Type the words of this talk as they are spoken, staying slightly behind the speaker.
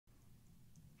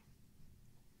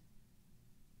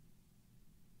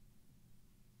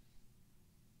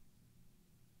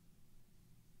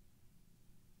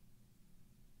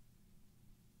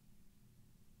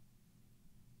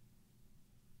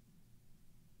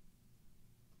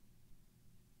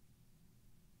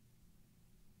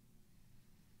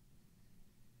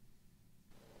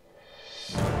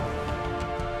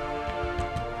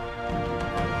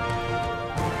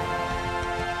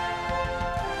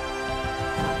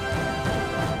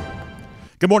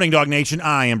Good morning, DawgNation.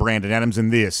 I am Brandon Adams,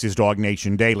 and this is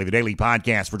DawgNation Daily, the daily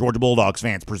podcast for Georgia Bulldogs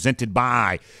fans, presented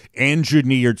by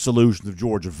Engineered Solutions of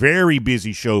Georgia. Very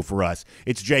busy show for us.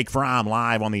 It's Jake Fromm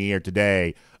live on the air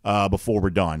today before we're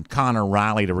done. Connor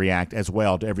Riley to react as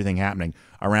well to everything happening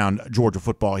around Georgia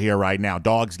football here right now.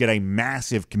 Dogs get a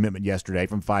massive commitment yesterday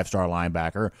from five-star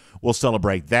linebacker. We'll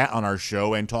celebrate that on our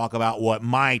show and talk about what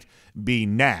might be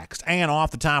next. And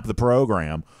off the top of the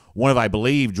program, one of, I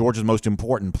believe, Georgia's most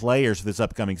important players for this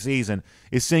upcoming season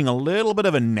is seeing a little bit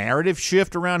of a narrative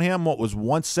shift around him. What was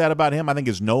once said about him, I think,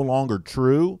 is no longer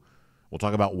true. We'll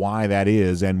talk about why that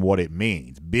is and what it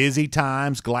means. Busy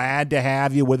times. Glad to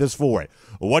have you with us for it.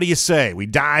 What do you say? We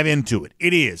dive into it.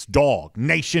 It is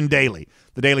DawgNation Daily,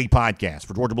 the daily podcast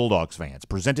for Georgia Bulldogs fans,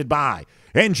 presented by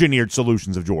Engineered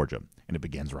Solutions of Georgia. And it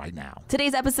begins right now.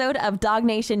 Today's episode of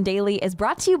DawgNation Daily is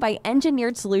brought to you by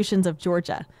Engineered Solutions of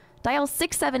Georgia. Dial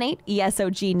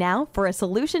 678-ESOG now for a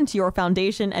solution to your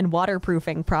foundation and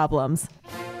waterproofing problems.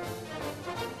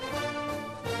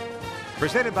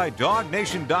 Presented by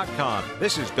DawgNation.com.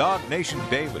 This is DawgNation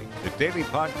Daily, the daily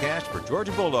podcast for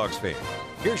Georgia Bulldogs fans.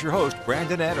 Here's your host,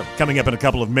 Brandon Adams. Coming up in a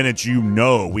couple of minutes, you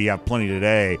know we have plenty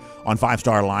today on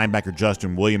five-star linebacker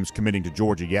Justin Williams committing to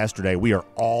Georgia yesterday. We are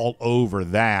all over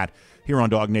that here on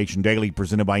DawgNation Daily,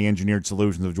 presented by Engineered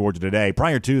Solutions of Georgia today.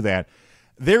 Prior to that,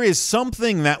 there is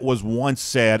something that was once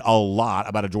said a lot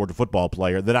about a Georgia football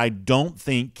player that I don't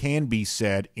think can be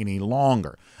said any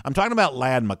longer. I'm talking about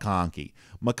Ladd McConkey.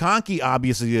 McConkey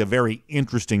obviously is a very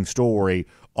interesting story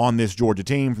on this Georgia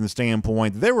team from the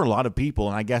standpoint there were a lot of people,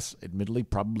 and I guess admittedly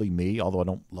probably me, although I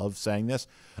don't love saying this,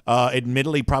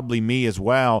 admittedly probably me as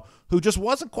well, who just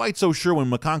wasn't quite so sure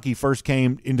when McConkey first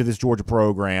came into this Georgia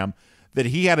program that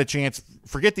he had a chance.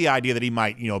 Forget the idea that he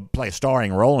might, play a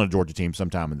starring role in a Georgia team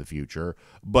sometime in the future,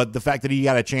 but the fact that he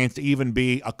had a chance to even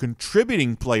be a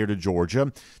contributing player to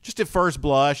Georgia, just at first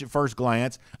blush, at first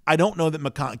glance, I don't know that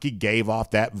McConkey gave off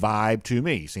that vibe to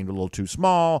me. He seemed a little too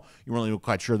small. You weren't really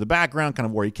quite sure of the background, kind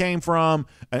of where he came from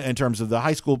in terms of the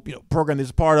high school program that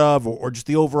he's a part of, or just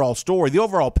the overall story. The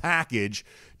overall package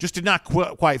just did not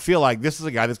quite feel like this is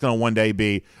a guy that's going to one day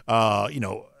be,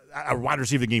 a wide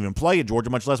receiver that can even play at Georgia,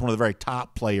 much less one of the very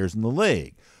top players in the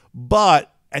league. But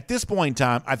at this point in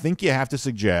time, I think you have to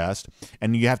suggest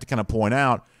and you have to kind of point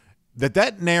out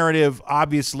that narrative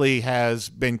obviously has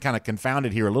been kind of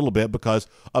confounded here a little bit because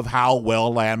of how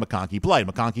well Ladd McConkey played.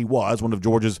 McConkey was one of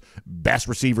Georgia's best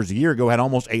receivers a year ago, had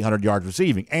almost 800 yards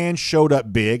receiving, and showed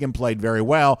up big and played very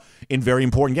well in very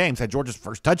important games. Had Georgia's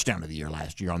first touchdown of the year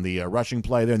last year on the rushing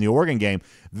play there in the Oregon game.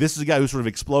 This is a guy who sort of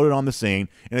exploded on the scene,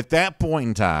 and at that point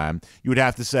in time, you would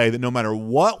have to say that no matter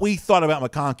what we thought about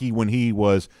McConkey when he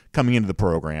was coming into the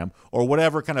program, or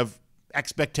whatever kind of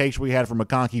expectation we had for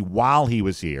McConkey while he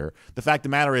was here, the fact of the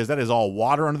matter is that is all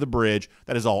water under the bridge.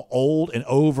 That is all old and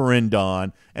over and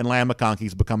done, and Ladd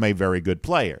McConkey's become a very good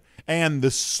player. And the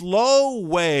slow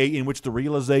way in which the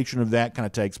realization of that kind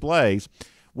of takes place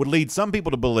would lead some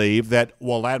people to believe that,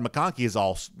 well, Ladd McConkey is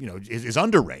all, is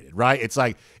underrated, right? It's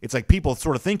like people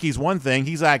sort of think he's one thing,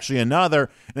 he's actually another,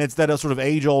 and it's that sort of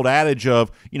age-old adage of,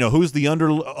 who's the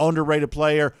underrated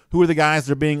player, who are the guys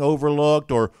that are being overlooked,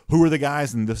 or who are the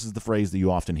guys, and this is the phrase that you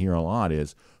often hear a lot,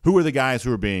 is who are the guys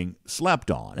who are being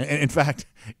slept on? And in fact,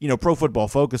 Pro Football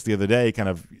Focus the other day kind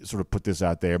of sort of put this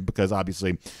out there because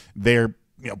obviously they're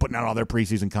putting out all their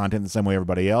preseason content the same way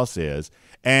everybody else is.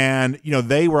 And,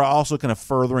 they were also kind of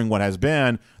furthering what has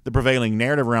been the prevailing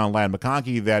narrative around Ladd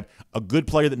McConkey, that a good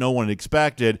player that no one had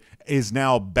expected is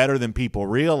now better than people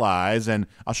realize. And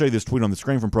I'll show you this tweet on the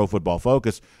screen from Pro Football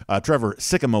Focus. Trevor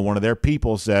Sikkema, one of their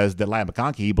people, says that Ladd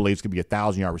McConkey, he believes, could be a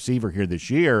 1,000-yard receiver here this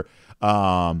year,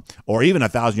 or even a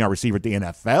 1,000-yard receiver at the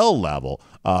NFL level.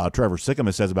 Trevor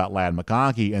Sikkema says about Ladd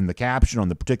McConkey, and the caption on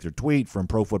the particular tweet from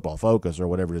Pro Football Focus, or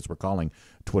whatever it is we're calling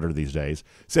Twitter these days,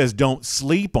 says, "Don't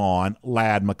sleep on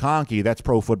Ladd McConkey." That's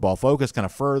Pro Football Focus kind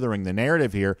of furthering the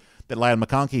narrative here that Ladd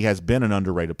McConkey has been an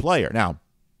underrated player. Now,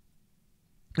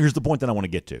 here's the point that I want to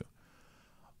get to.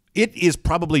 It is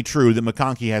probably true that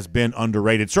McConkey has been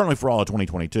underrated, certainly for all of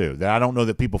 2022. That I don't know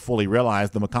that people fully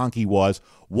realize that McConkey was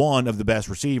one of the best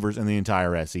receivers in the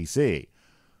entire SEC.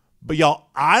 But, y'all,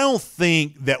 I don't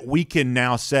think that we can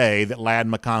now say that Ladd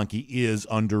McConkey is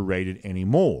underrated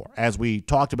anymore. As we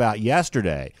talked about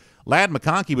yesterday, Ladd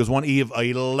McConkey was one of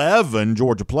 11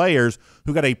 Georgia players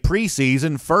who got a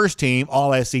preseason first-team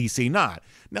All-SEC nod.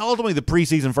 Now, ultimately, the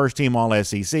preseason first-team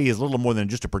All-SEC is a little more than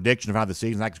just a prediction of how the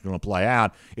season is actually going to play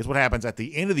out. It's what happens at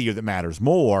the end of the year that matters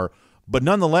more. But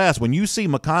nonetheless, when you see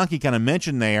McConkey kind of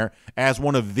mentioned there as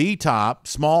one of the top,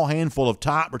 small handful of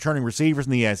top returning receivers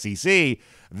in the SEC,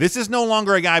 this is no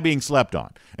longer a guy being slept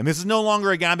on. And this is no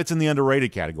longer a guy that's in the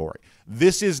underrated category.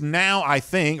 This is now, I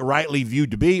think, rightly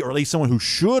viewed to be, or at least someone who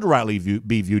should rightly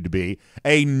be viewed to be,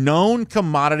 a known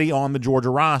commodity on the Georgia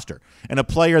roster. And a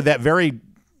player that very,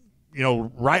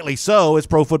 rightly so, as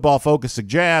Pro Football Focus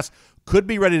suggests, could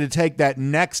be ready to take that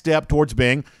next step towards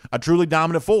being a truly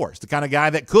dominant force, the kind of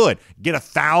guy that could get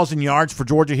 1,000 yards for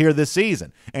Georgia here this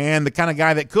season, and the kind of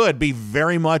guy that could be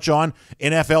very much on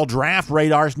NFL draft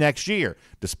radars next year.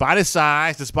 Despite his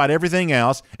size, despite everything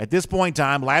else, at this point in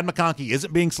time, Ladd McConkey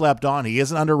isn't being slept on. He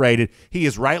isn't underrated. He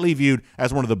is rightly viewed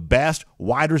as one of the best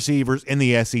wide receivers in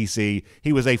the SEC.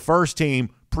 He was a first-team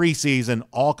preseason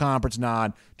all-conference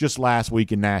nod just last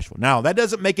week in Nashville. Now, that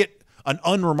doesn't make it an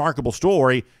unremarkable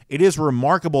story. It is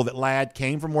remarkable that Ladd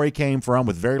came from where he came from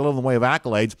with very little in the way of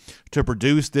accolades to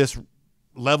produce this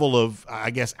level of,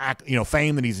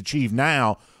 fame that he's achieved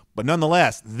now. But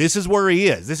nonetheless, this is where he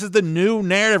is. This is the new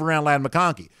narrative around Ladd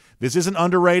McConkey. This isn't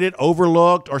underrated,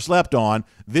 overlooked, or slept on.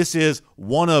 This is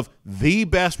one of the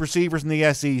best receivers in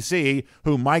the SEC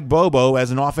who Mike Bobo,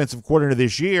 as an offensive coordinator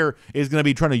this year, is going to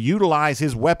be trying to utilize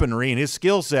his weaponry and his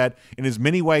skill set in as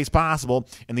many ways possible.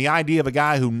 And the idea of a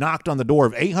guy who knocked on the door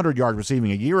of 800 yards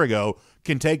receiving a year ago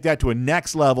can take that to a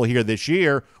next level here this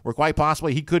year, where quite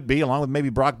possibly he could be, along with maybe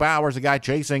Brock Bowers, a guy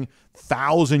chasing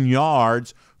 1,000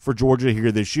 yards for Georgia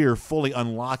here this year, fully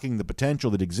unlocking the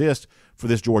potential that exists for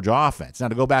this Georgia offense. Now,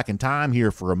 to go back in time here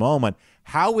for a moment,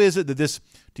 how is it that this,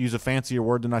 to use a fancier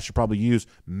word than I should probably use,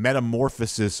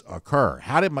 metamorphosis occur?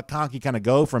 How did McConkey kind of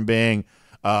go from being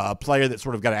a player that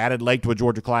sort of got added late to a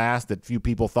Georgia class that few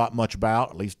people thought much about,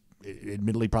 at least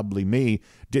admittedly probably me,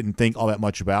 didn't think all that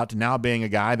much about, to now being a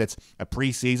guy that's a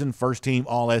preseason first-team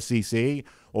All-SEC?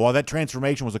 Well, while that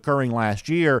transformation was occurring last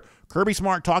year, Kirby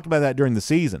Smart talked about that during the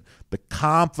season. The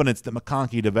confidence that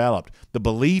McConkey developed, the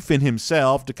belief in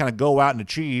himself to kind of go out and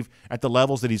achieve at the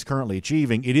levels that he's currently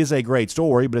achieving. It is a great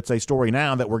story, but it's a story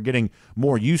now that we're getting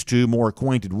more used to, more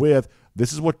acquainted with.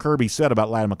 This is what Kirby said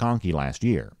about Ladd McConkey last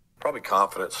year. Probably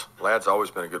confidence. Ladd's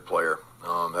always been a good player.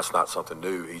 That's not something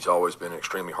new. He's always been an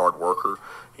extremely hard worker.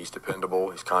 He's dependable.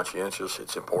 He's conscientious.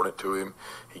 It's important to him.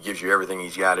 He gives you everything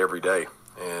he's got every day.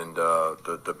 And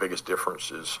the biggest difference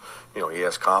is, he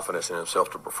has confidence in himself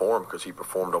to perform because he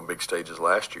performed on big stages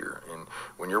last year. And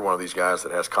when you're one of these guys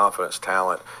that has confidence,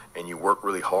 talent, and you work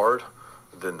really hard,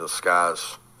 then the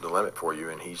sky's the limit for you.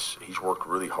 And he's worked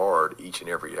really hard each and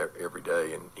every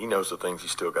day. And he knows the things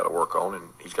he's still got to work on, and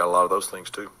he's got a lot of those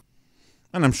things too.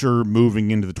 And I'm sure moving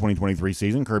into the 2023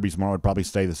 season, Kirby Smart would probably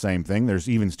say the same thing. There's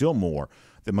even still more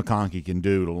that McConkey can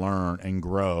do to learn and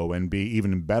grow and be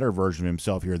even a better version of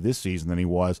himself here this season than he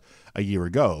was a year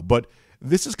ago. But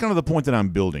this is kind of the point that I'm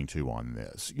building to on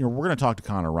this. We're going to talk to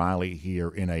Connor Riley here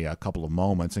in a couple of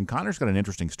moments, and Connor's got an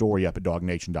interesting story up at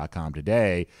DawgNation.com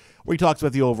today where he talks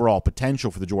about the overall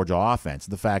potential for the Georgia offense,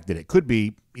 the fact that it could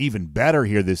be even better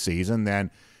here this season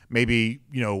than maybe,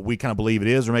 we kind of believe it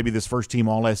is, or maybe this first-team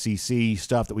All-SEC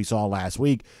stuff that we saw last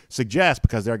week suggests,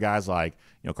 because there are guys like,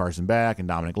 Carson Beck and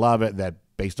Dominic Lovett that,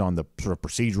 based on the sort of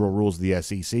procedural rules of the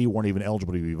SEC, weren't even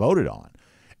eligible to be voted on.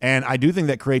 And I do think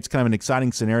that creates kind of an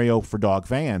exciting scenario for Dawg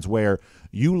fans where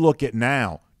you look at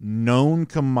now known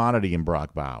commodity in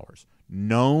Brock Bowers,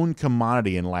 known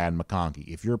commodity in Ladd McConkey.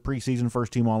 If you're a preseason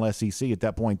first-team All-SEC at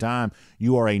that point in time,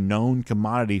 you are a known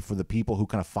commodity for the people who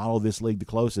kind of follow this league the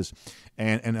closest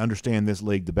and understand this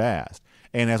league the best.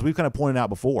 And as we've kind of pointed out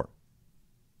before,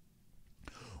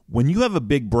 when you have a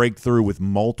big breakthrough with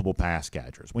multiple pass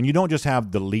catchers, when you don't just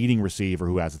have the leading receiver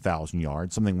who has 1,000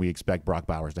 yards, something we expect Brock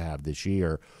Bowers to have this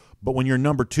year, but when your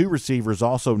number two receiver is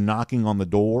also knocking on the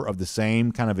door of the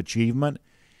same kind of achievement,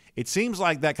 it seems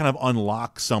like that kind of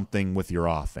unlocks something with your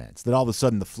offense, that all of a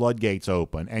sudden the floodgates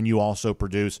open and you also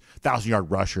produce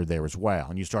 1,000-yard rusher there as well,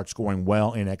 and you start scoring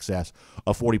well in excess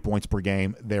of 40 points per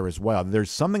game there as well.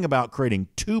 There's something about creating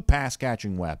two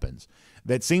pass-catching weapons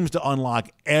that seems to unlock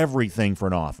everything for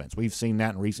an offense. We've seen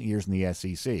that in recent years in the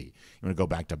SEC. You want to go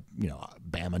back to,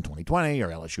 Bama in 2020 or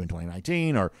LSU in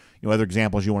 2019 or, other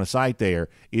examples you want to cite there,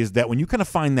 is that when you kind of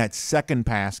find that second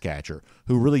pass catcher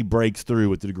who really breaks through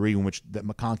with the degree in which that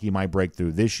McConkey might break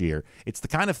through this year, it's the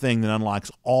kind of thing that unlocks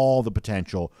all the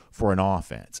potential for an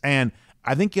offense. And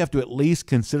I think you have to at least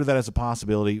consider that as a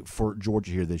possibility for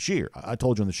Georgia here this year. I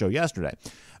told you on the show yesterday,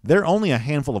 there are only a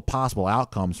handful of possible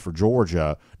outcomes for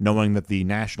Georgia, knowing that the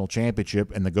national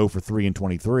championship and the go for 3 in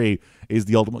 23 is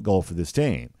the ultimate goal for this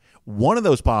team. One of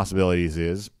those possibilities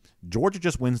is Georgia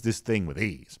just wins this thing with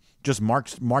ease, just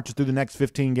marches through the next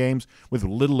 15 games with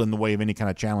little in the way of any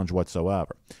kind of challenge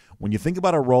whatsoever. When you think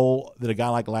about a role that a guy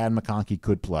like Ladd McConkey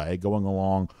could play, going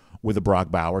along with a Brock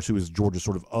Bowers, who is Georgia's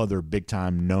sort of other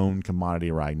big-time known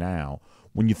commodity right now,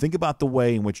 when you think about the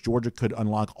way in which Georgia could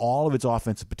unlock all of its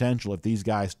offensive potential if these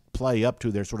guys play up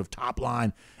to their sort of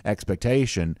top-line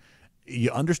expectation, you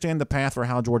understand the path for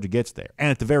how Georgia gets there. And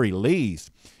at the very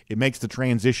least, it makes the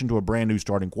transition to a brand-new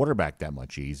starting quarterback that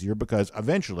much easier, because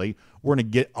eventually we're going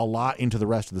to get a lot into the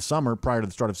rest of the summer prior to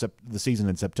the start of the season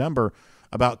in September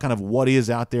about kind of what is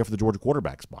out there for the Georgia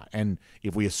quarterback spot. And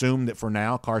if we assume that for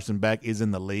now Carson Beck is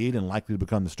in the lead and likely to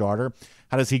become the starter,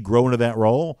 how does he grow into that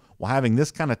role? Well, having this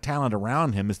kind of talent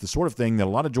around him is the sort of thing that a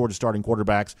lot of Georgia starting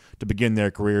quarterbacks to begin their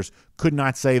careers could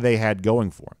not say they had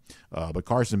going for him. But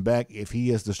Carson Beck, if he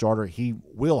is the starter, he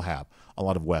will have a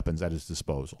lot of weapons at his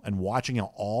disposal. And watching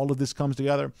how all of this comes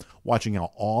together, watching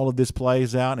how all of this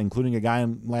plays out, including a guy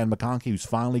in Ladd McConkey who's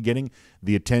finally getting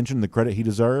the attention, the credit he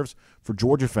deserves, for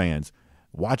Georgia fans,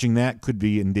 watching that could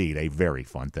be indeed a very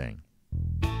fun thing.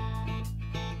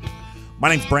 My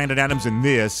name's Brandon Adams, and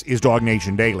this is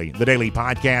DawgNation Daily, the daily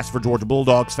podcast for Georgia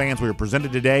Bulldogs fans. We are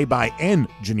presented today by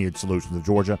Engineered Solutions of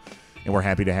Georgia, and we're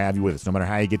happy to have you with us. No matter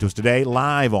how you get to us today,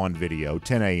 live on video,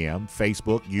 10 a.m.,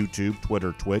 Facebook, YouTube,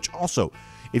 Twitter, Twitch. Also,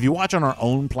 if you watch on our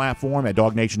own platform at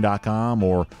DawgNation.com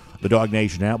or the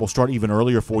DawgNation app, we'll start even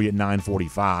earlier for you at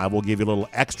 9:45. We'll give you a little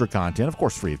extra content, of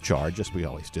course, free of charge, as we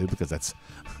always do, because that's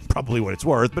probably what it's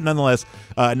worth. But nonetheless,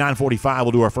 at 9:45,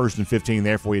 we'll do our first and 15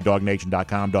 there for you,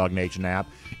 DawgNation.com, DawgNation app.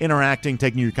 Interacting,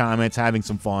 taking your comments, having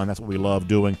some fun. That's what we love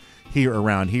doing here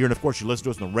around here. And, of course, you listen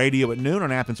to us on the radio at noon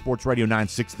on App and Sports Radio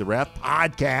 960 The Ref,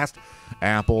 podcast,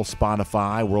 Apple,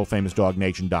 Spotify, world-famous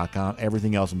DawgNation.com,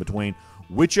 everything else in between.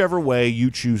 Whichever way you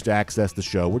choose to access the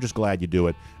show, we're just glad you do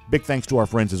it. Big thanks to our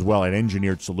friends as well at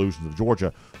Engineered Solutions of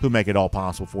Georgia, who make it all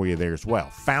possible for you there as well.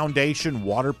 Foundation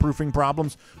waterproofing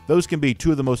problems, those can be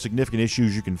two of the most significant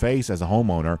issues you can face as a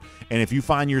homeowner. And if you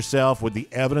find yourself with the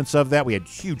evidence of that, we had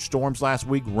huge storms last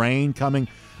week, rain coming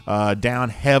down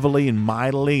heavily and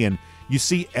mightily, and you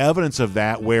see evidence of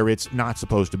that where it's not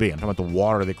supposed to be. I'm talking about the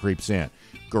water that creeps in.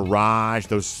 Garage,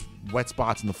 those wet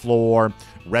spots in the floor,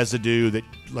 residue that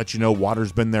lets you know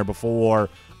water's been there before,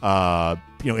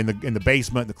 in the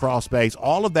basement, the crawl space,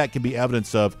 all of that can be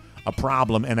evidence of a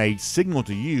problem and a signal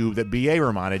to you that BA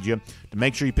reminded you to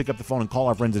make sure you pick up the phone and call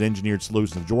our friends at Engineered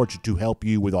Solutions of Georgia to help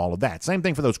you with all of that. Same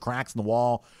thing for those cracks in the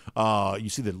wall. You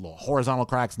see the little horizontal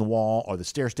cracks in the wall or the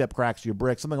stair-step cracks to your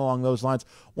brick, something along those lines.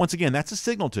 Once again, that's a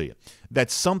signal to you that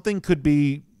something could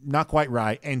be not quite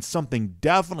right and something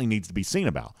definitely needs to be seen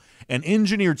about. And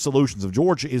Engineered Solutions of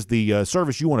Georgia is the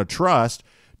service you want to trust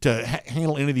to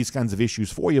handle any of these kinds of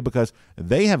issues for you, because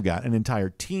they have got an entire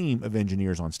team of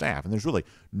engineers on staff. And there's really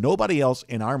nobody else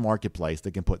in our marketplace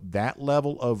that can put that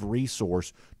level of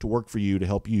resource to work for you to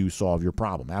help you solve your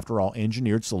problem. After all,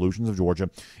 Engineered Solutions of Georgia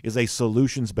is a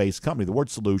solutions-based company. The word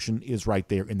solution is right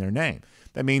there in their name.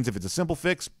 That means if it's a simple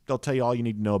fix, they'll tell you all you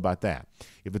need to know about that.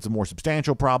 If it's a more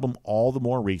substantial problem, all the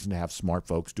more reason to have smart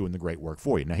folks doing the great work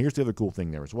for you. Now, here's the other cool thing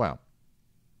there as well.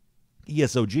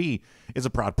 ESOG is a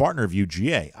proud partner of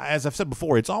UGA. As I've said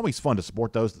before, it's always fun to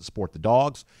support those that support the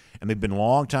dogs, and they've been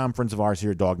longtime friends of ours here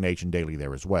at DawgNation Daily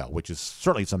there as well, which is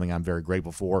certainly something I'm very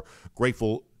grateful for.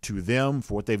 Grateful to them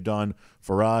for what they've done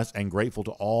for us, and grateful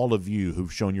to all of you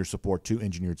who've shown your support to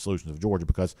Engineered Solutions of Georgia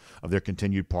because of their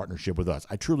continued partnership with us.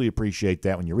 I truly appreciate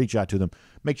that. When you reach out to them,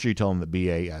 make sure you tell them that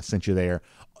BA sent you there.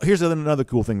 Here's another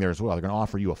cool thing there as well. They're going to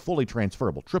offer you a fully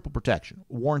transferable triple protection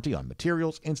warranty on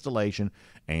materials, installation,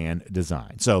 and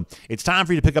design. So it's time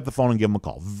for you to pick up the phone and give them a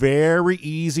call. Very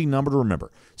easy number to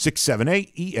remember,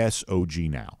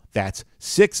 678-ESOG now. That's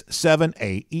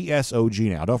 678-ESOG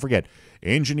now. Don't forget,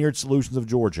 Engineered Solutions of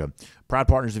Georgia, proud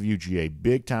partners of UGA,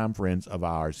 big-time friends of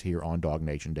ours here on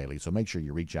DawgNation Daily. So make sure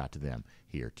you reach out to them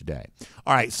here today.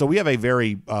 All right, so we have a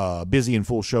very busy and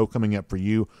full show coming up for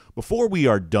you. Before we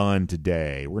are done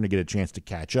today, we're going to get a chance to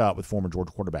catch up with former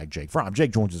Georgia quarterback Jake Fromm.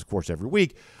 Jake joins us, of course, every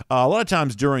week. A lot of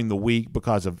times during the week,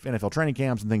 because of NFL training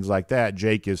camps and things like that,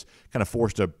 Jake is kind of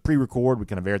forced to pre-record. We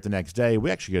kind of air it the next day. We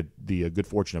actually get the good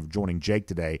fortune of joining Jake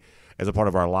today as a part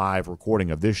of our live recording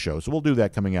of this show. So we'll do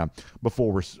that coming up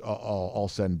before we're all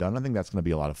said and done. I think that's going to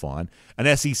be a lot of fun.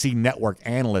 An SEC network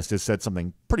analyst has said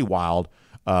something pretty wild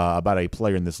about a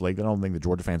player in this league that I don't think the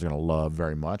Georgia fans are going to love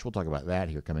very much. We'll talk about that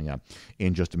here coming up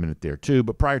in just a minute there, too.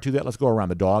 But prior to that, let's go around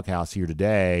the DawgHouse here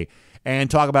today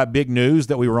and talk about big news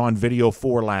that we were on video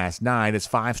for last night as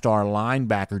five-star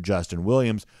linebacker Justin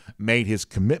Williams made his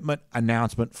commitment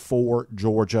announcement for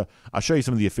Georgia. I'll show you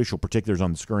some of the official particulars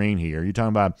on the screen here. You're talking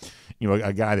about,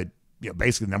 a guy that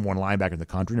basically the number one linebacker in the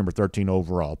country, number 13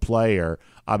 overall player,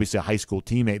 obviously a high school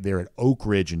teammate there at Oak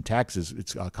Ridge in Texas.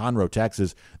 It's Conroe,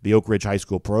 Texas, the Oak Ridge High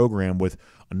School program with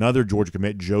another Georgia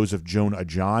commit, Joseph Jonah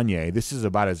Ajanye. This is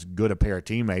about as good a pair of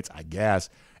teammates, I guess,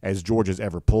 as Georgia's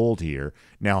ever pulled here.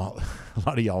 Now, a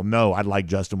lot of y'all know I'd like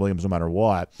Justin Williams no matter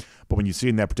what, but when you see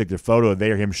in that particular photo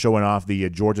there him showing off the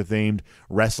Georgia-themed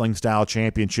wrestling-style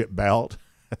championship belt,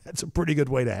 that's a pretty good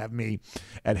way to have me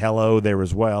at hello there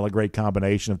as well. A great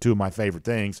combination of two of my favorite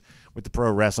things with the pro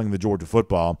wrestling and the Georgia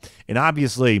football. And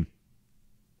obviously,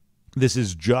 this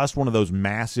is just one of those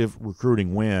massive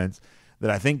recruiting wins that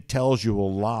I think tells you a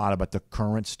lot about the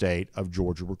current state of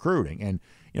Georgia recruiting. And,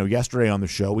 yesterday on the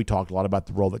show, we talked a lot about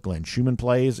the role that Glenn Schumann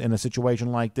plays in a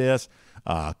situation like this.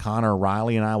 Connor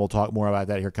Riley and I will talk more about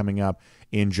that here coming up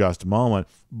in just a moment.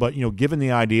 But, given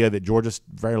the idea that Georgia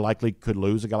very likely could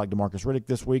lose a guy like DeMarcus Riddick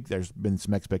this week, there's been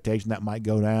some expectation that might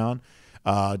go down.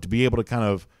 To be able to kind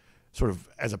of sort of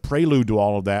as a prelude to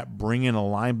all of that, bring in a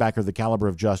linebacker the caliber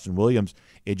of Justin Williams,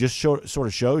 it just sort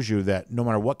of shows you that no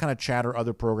matter what kind of chatter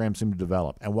other programs seem to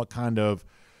develop and what kind of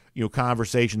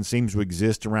conversation seems to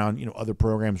exist around other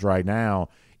programs right now,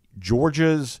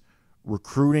 Georgia's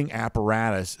recruiting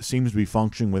apparatus seems to be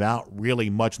functioning without really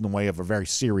much in the way of a very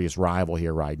serious rival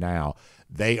here right now.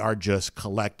 They are just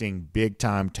collecting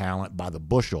big-time talent by the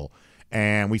bushel.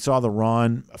 And we saw the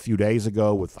run a few days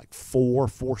ago with like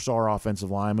four-star offensive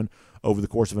linemen over the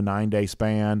course of a 9-day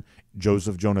span.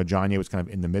 Joseph Jonah Ajanye was kind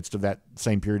of in the midst of that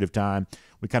same period of time.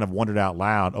 We kind of wondered out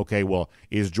loud, okay, well,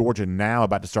 is Georgia now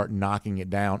about to start knocking it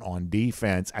down on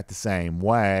defense at the same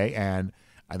way? And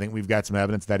I think we've got some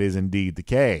evidence that is indeed the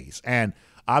case. And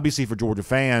obviously for Georgia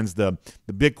fans, the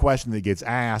big question that gets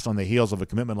asked on the heels of a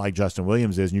commitment like Justin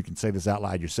Williams is, and you can say this out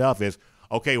loud yourself, is,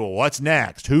 okay, well, what's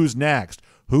next? Who's next?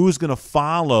 Who's going to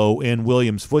follow in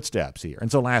Williams' footsteps here?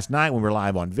 And so last night when we were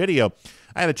live on video,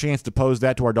 I had a chance to pose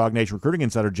that to our DawgNation recruiting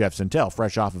insider, Jeff Sintel,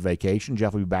 fresh off of vacation.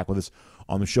 Jeff will be back with us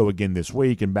on the show again this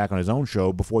week and back on his own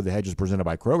show before the Hedges presented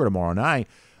by Kroger tomorrow night.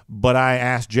 But I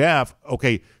asked Jeff,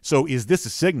 okay, so is this a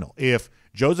signal? If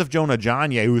Joseph Jonah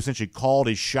Ajanye, who essentially called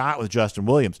his shot with Justin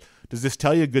Williams, does this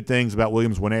tell you good things about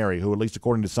Williams Winery, who at least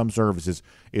according to some services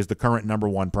is the current number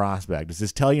one prospect? Does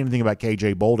this tell you anything about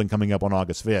KJ Bolden coming up on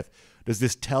August 5th? Does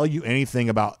this tell you anything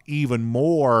about even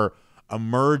more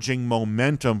emerging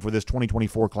momentum for this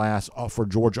 2024 class for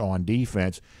Georgia on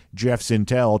defense? Jeff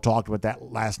Sintel talked about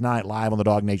that last night live on the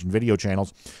DawgNation video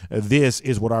channels. This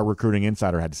is what our recruiting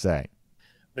insider had to say.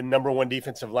 The number one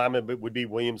defensive lineman would be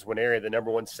Williams Winery. The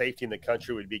number one safety in the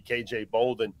country would be KJ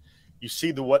Bolden. You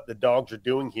see what the Dogs are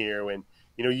doing here, and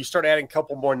you start adding a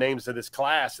couple more names to this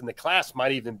class, and the class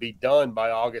might even be done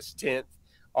by August 10th,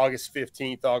 August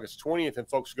 15th, August 20th, and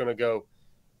folks are going to go,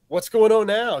 what's going on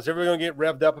now? Is everybody going to get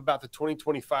revved up about the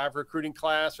 2025 recruiting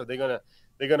class? Or are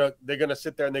they're going to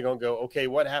sit there and they're going to go, okay,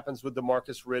 what happens with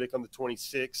DeMarcus Riddick on the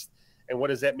 26th, and what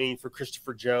does that mean for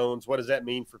Christopher Jones? What does that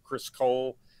mean for Chris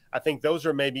Cole? I think those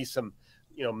are maybe some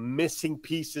missing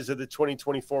pieces of the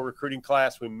 2024 recruiting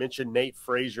class. We mentioned Nate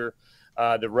Frazier,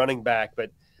 the running back,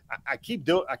 but I keep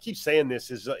saying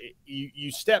this is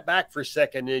you step back for a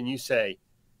second and you say,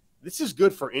 this is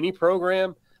good for any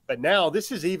program, but now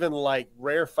this is even like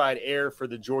rarefied air for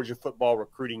the Georgia football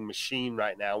recruiting machine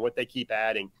right now, what they keep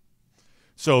adding.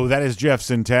 So that is Jeff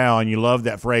Sintel, and you love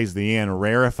that phrase at the end,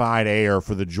 rarefied air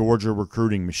for the Georgia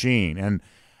recruiting machine. And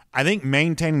I think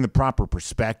maintaining the proper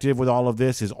perspective with all of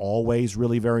this is always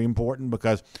really very important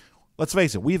because, let's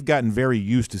face it, we've gotten very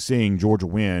used to seeing Georgia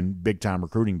win big-time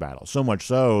recruiting battles, so much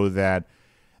so that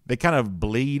they kind of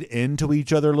bleed into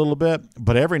each other a little bit,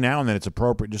 but every now and then it's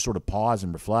appropriate to just sort of pause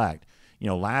and reflect.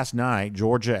 Last night,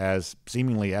 Georgia, as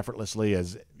seemingly effortlessly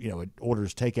as, it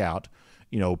orders takeout,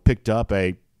 picked up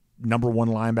a number one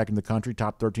linebacker in the country,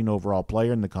 top 13 overall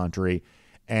player in the country,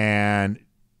 and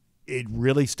it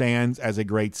really stands as a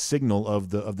great signal of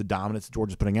the dominance that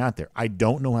Georgia's putting out there. I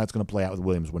don't know how it's going to play out with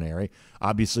Williams Winery.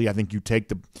 Obviously, I think you take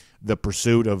the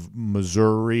pursuit of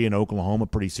Missouri and Oklahoma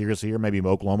pretty seriously here, maybe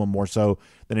Oklahoma more so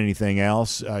than anything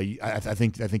else. I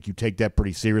think you take that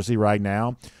pretty seriously right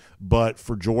now. But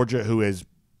for Georgia, who has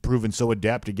proven so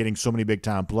adept at getting so many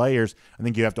big-time players, I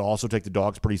think you have to also take the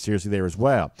Dogs pretty seriously there as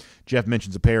well. Jeff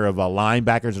mentions a pair of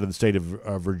linebackers out of the state of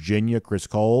Virginia, Chris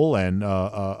Cole and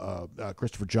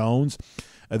Christopher Jones.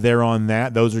 They're on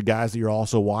that. Those are guys that you're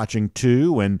also watching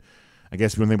too. And I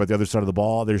guess when you think about the other side of the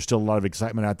ball, there's still a lot of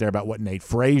excitement out there about what Nate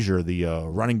Frazier, the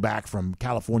running back from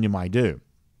California, might do.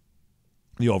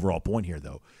 The overall point here,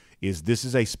 though, is this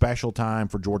is a special time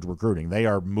for Georgia recruiting. They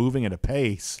are moving at a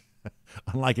pace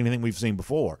unlike anything we've seen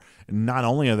before. And not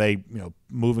only are they,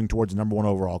 moving towards the number one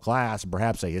overall class, and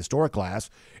perhaps a historic class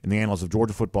in the annals of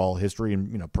Georgia football history,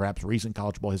 and perhaps recent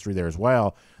college football history there as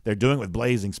well, they're doing it with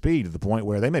blazing speed to the point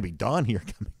where they may be done here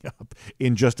coming up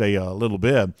in just a little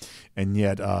bit, and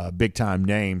yet big-time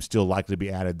names still likely to be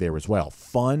added there as well.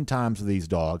 Fun times for these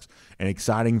Dogs, an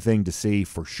exciting thing to see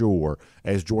for sure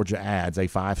as Georgia adds a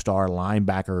 5-star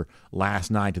linebacker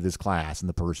last night to this class in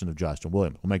the person of Justin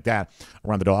Williams. We'll make that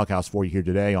around the DawgHouse for you here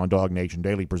today on DawgNation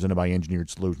Daily, presented by Engineered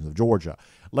Solutions of Georgia.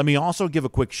 Let me also give a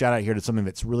quick shout out here to something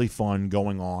that's really fun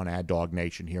going on at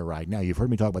DawgNation here right now. You've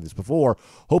heard me talk about this before.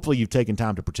 Hopefully you've taken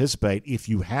time to participate. If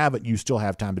you haven't, you still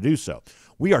have time to do so.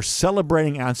 We are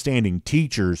celebrating outstanding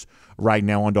teachers right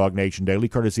now on DawgNation Daily,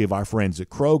 courtesy of our friends at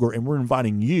Kroger, and we're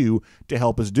inviting you to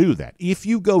help us do that. If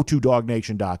you go to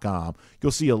DawgNation.com,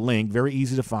 you'll see a link, very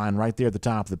easy to find, right there at the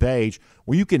top of the page,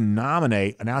 where you can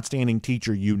nominate an outstanding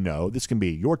teacher you know. This can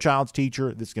be your child's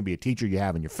teacher. This can be a teacher you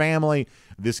have in your family.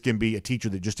 This can be a teacher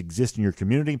that just exists in your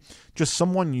community. Just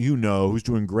someone you know who's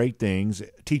doing great things,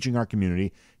 teaching our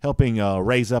community, helping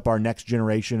raise up our next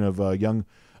generation of young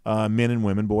men and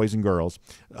women, boys and girls,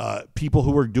 people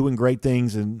who are doing great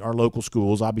things in our local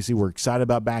schools. Obviously, we're excited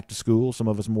about back to school, some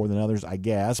of us more than others, I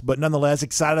guess, but nonetheless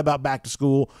excited about back to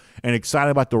school and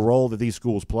excited about the role that these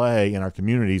schools play in our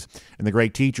communities and the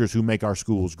great teachers who make our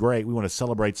schools great. We want to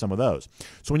celebrate some of those.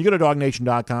 So when you go to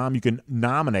DawgNation.com, you can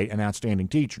nominate an outstanding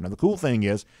teacher. Now, the cool thing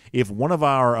is, if one of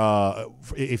our,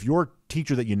 if your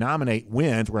teacher that you nominate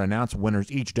wins, we're going to announce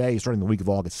winners each day starting the week of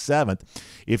August 7th.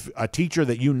 If a teacher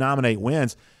that you nominate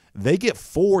wins, they get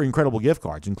 4 incredible gift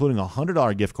cards, including a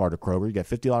 $100 gift card to Kroger. You get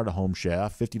 $50 to Home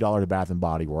Chef, $50 to Bath &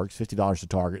 Body Works, $50 to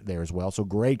Target there as well. So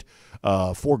great,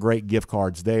 4 great gift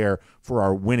cards there for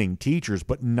our winning teachers.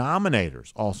 But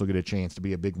nominators also get a chance to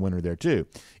be a big winner there too.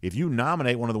 If you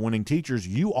nominate one of the winning teachers,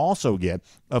 you also get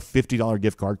a $50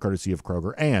 gift card courtesy of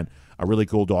Kroger and a really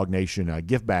cool DawgNation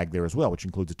gift bag there as well, which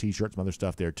includes a T-shirt, some other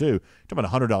stuff there too. Talking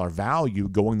about a $100 value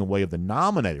going the way of the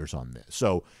nominators on this.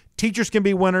 So teachers can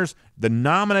be winners. The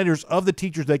nominators of the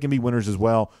teachers, they can be winners as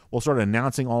well. We'll start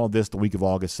announcing all of this the week of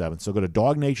August 7th. So go to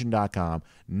DawgNation.com,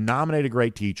 nominate a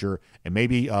great teacher, and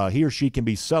maybe he or she can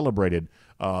be celebrated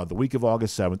the week of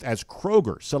August 7th as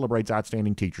Kroger celebrates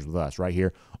outstanding teachers with us right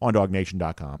here on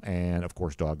DawgNation.com and, of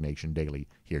course, DawgNation Daily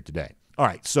here today. All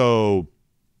right, so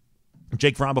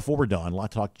Jake Fromm, before we're done, a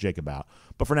lot to talk to Jake about.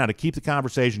 But for now, to keep the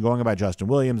conversation going about Justin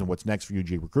Williams and what's next for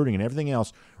UGA recruiting and everything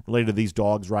else related to these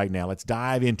Dogs right now, let's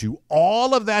dive into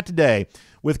all of that today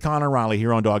with Connor Riley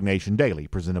here on DawgNation Daily,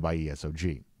 presented by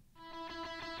ESOG.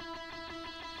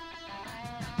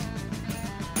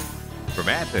 From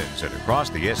Athens and across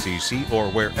the SEC or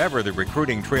wherever the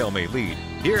recruiting trail may lead,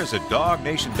 here's a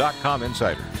DawgNation.com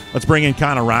insider. Let's bring in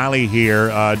Connor Riley here,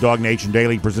 DawgNation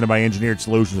Daily, presented by Engineered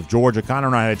Solutions of Georgia. Connor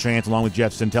and I had a chance, along with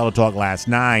Jeff Centella, to talk last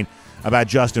night about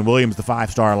Justin Williams, the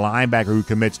 5-star linebacker who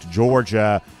commits to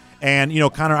Georgia. And,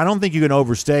 Connor, I don't think you can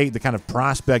overstate the kind of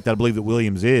prospect that I believe that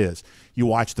Williams is. You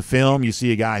watch the film, you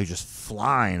see a guy who's just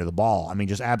flying to the ball. I mean,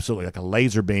 just absolutely like a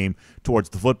laser beam towards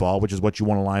the football, which is what you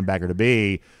want a linebacker to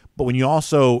be. But when you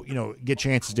also, get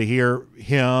chances to hear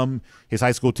him, his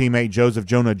high school teammate Joseph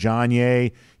Jonah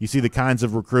Janye, you see the kinds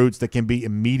of recruits that can be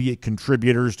immediate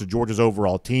contributors to Georgia's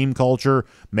overall team culture,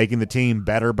 making the team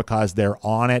better because they're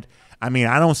on it. I mean,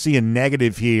 I don't see a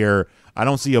negative here. I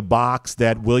don't see a box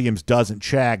that Williams doesn't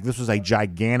check. This was a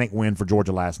gigantic win for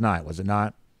Georgia last night, was it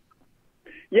not?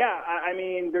 Yeah, I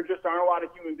mean, there just aren't a lot of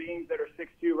human beings that are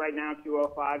 6'2" right now,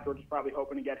 205. Georgia's probably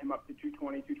hoping to get him up to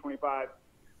 220, 225.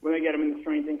 When they get him in the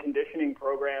strength and conditioning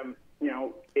program,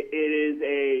 it is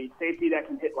a safety that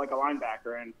can hit like a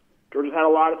linebacker. And Georgia's had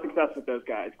a lot of success with those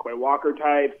guys. Quay Walker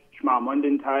types, Jamal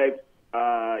Munden types,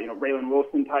 Raylan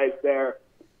Wilson types there.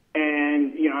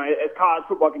 And, as college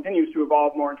football continues to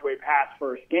evolve more into a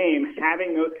pass-first game,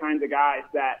 having those kinds of guys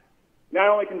that not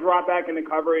only can drop back into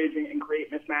coverage and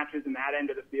create mismatches in that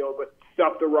end of the field, but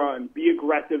stuff the run, be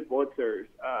aggressive blitzers,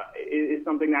 is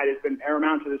something that has been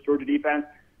paramount to this Georgia defense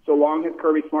so long as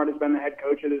Kirby Smart has been the head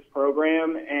coach of this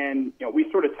program. And, we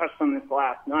sort of touched on this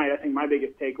last night. I think my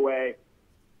biggest takeaway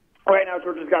right now,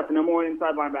 Georgia's got the number 1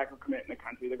 inside linebacker commit in the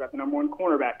country. They've got the number 1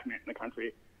 cornerback commit in the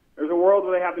country. There's a world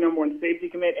where they have the number 1 safety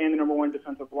commit and the number 1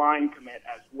 defensive line commit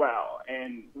as well.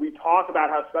 And we talk about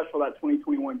how special that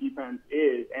 2021 defense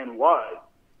is and was.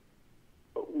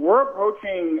 We're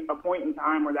approaching a point in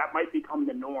time where that might become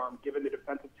the norm, given the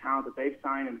defensive talent that they've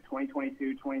signed in the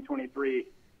 2022, 2023,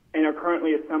 and are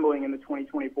currently assembling in the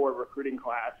 2024 recruiting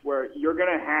class, where you're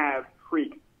going to have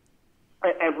freaks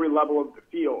at every level of the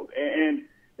field. And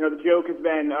the joke has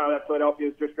been that Philadelphia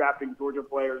is just drafting Georgia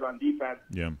players on defense.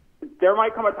 Yeah. there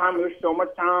might come a time where there's so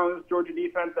much talent in this Georgia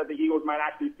defense that the Eagles might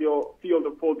actually field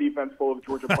a full defense full of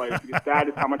Georgia players because that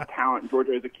is how much talent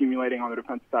Georgia is accumulating on the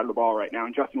defensive side of the ball right now.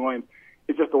 And Justin Williams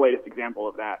is just the latest example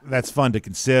of that. That's fun to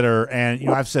consider. And,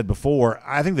 I've said before,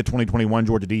 I think the 2021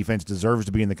 Georgia defense deserves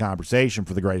to be in the conversation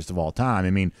for the greatest of all time. I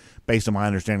mean, based on my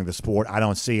understanding of the sport, I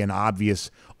don't see an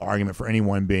obvious argument for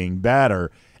anyone being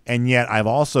better. And yet I've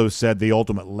also said the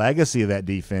ultimate legacy of that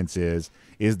defense is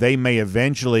they may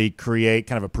eventually create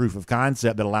kind of a proof of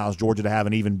concept that allows Georgia to have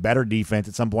an even better defense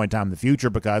at some point in time in the future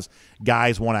because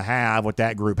guys want to have what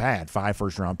that group had, 5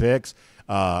 first-round picks,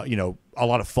 a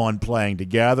lot of fun playing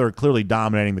together, clearly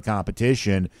dominating the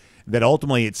competition, that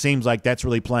ultimately it seems like that's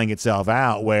really playing itself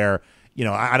out where,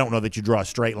 I don't know that you draw a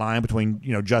straight line between,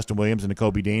 Justin Williams and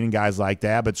Nakobe Dean and guys like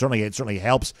that, but it certainly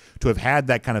helps to have had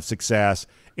that kind of success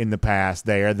in the past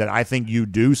there, that I think you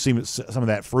do see some of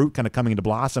that fruit kind of coming into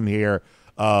blossom here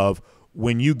of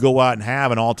when you go out and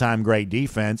have an all-time great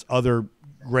defense, other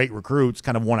great recruits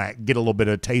kind of want to get a little bit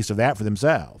of a taste of that for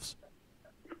themselves.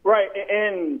 Right,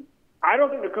 and I don't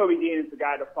think Nakobe Dean is the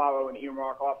guy to follow and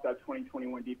earmark off that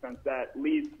 2021 defense that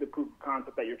leads to the proof of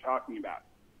concept that you're talking about.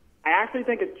 I actually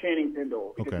think it's Channing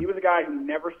Tindall because he was a guy who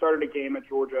never started a game at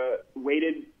Georgia,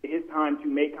 waited his time to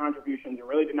make contributions, and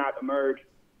really did not emerge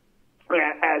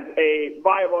as a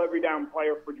viable every down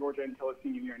player for Georgia until his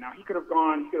senior year. Now, he could have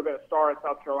been a star at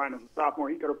South Carolina as a sophomore.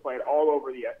 He could have played all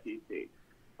over the SEC.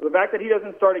 But the fact that he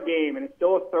doesn't start a game and is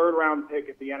still a third-round pick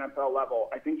at the NFL level,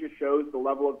 I think just shows the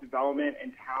level of development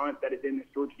and talent that is in this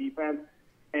Georgia defense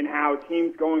and how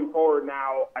teams going forward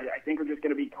now, I think, are just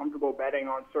going to be comfortable betting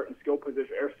on certain skill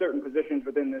positions or certain positions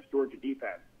within this Georgia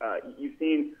defense. You've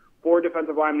seen 4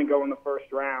 defensive linemen go in the first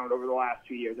round over the last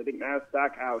 2 years. I think now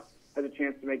DawgHouse has a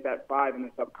chance to make that 5 in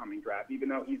this upcoming draft. Even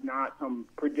though he's not some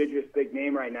prodigious big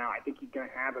name right now, I think he's going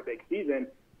to have a big season.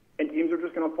 And teams are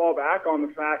just going to fall back on the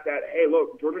fact that, hey,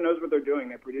 look, Georgia knows what they're doing.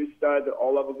 They produce studs at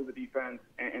all levels of the defense,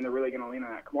 and they're really going to lean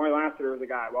on that. Kamari Lassiter is a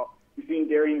guy. Well, you've seen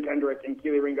Darian Kendrick and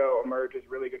Keely Ringo emerge as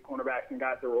really good cornerbacks and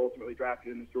guys that were ultimately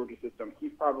drafted in this Georgia system.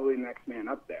 He's probably the next man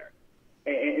up there.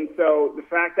 And so the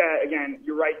fact that, again,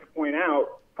 you're right to point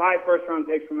out, 5 first-round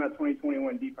picks from that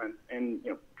 2021 defense. And,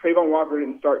 Trayvon Walker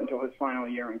didn't start until his final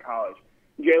year in college.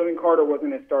 Jalen Carter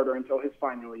wasn't a starter until his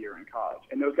final year in college.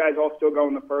 And those guys all still go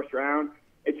in the first round.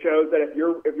 It shows that if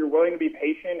you're willing to be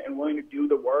patient and willing to do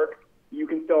the work, you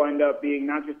can still end up being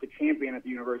not just a champion at the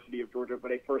University of Georgia,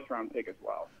 but a first-round pick as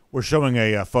well. We're showing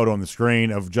a photo on the screen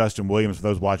of Justin Williams for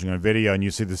those watching on video, and you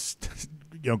see this,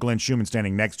 Glenn Schumann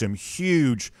standing next to him,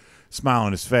 huge smile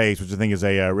on his face, which I think is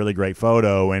a really great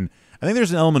photo. And I think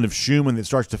there's an element of Schumann that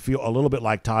starts to feel a little bit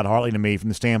like Todd Hartley to me from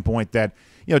the standpoint that,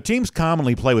 teams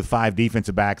commonly play with 5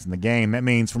 defensive backs in the game. That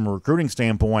means from a recruiting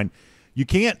standpoint,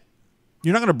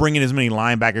 you're not going to bring in as many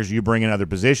linebackers as you bring in other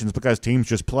positions because teams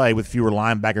just play with fewer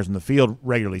linebackers in the field,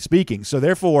 regularly speaking. So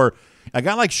therefore, a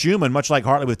guy like Schumann, much like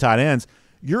Hartley with tight ends,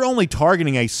 you're only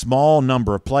targeting a small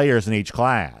number of players in each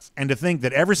class. And to think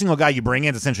that every single guy you bring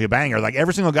in is essentially a banger, like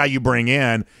every single guy you bring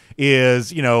in is,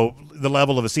 the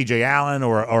level of a C.J. Allen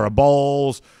or a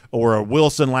Bowles or a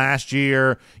Wilson last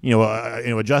year,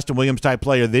 a Justin Williams type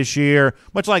player this year.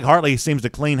 Much like Hartley seems to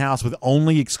clean house with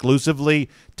only exclusively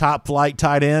top flight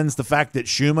tight ends. The fact that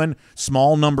Schumann,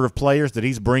 small number of players that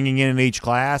he's bringing in each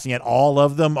class, and yet all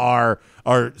of them are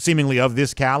seemingly of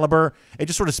this caliber, it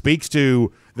just sort of speaks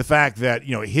to the fact that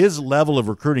his level of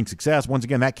recruiting success. Once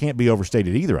again, that can't be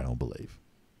overstated either. I don't believe.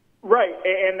 Right,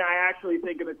 and I actually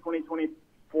think in the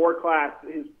 2024 class,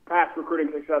 his past recruiting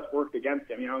success worked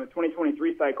against him. In the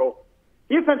 2023 cycle,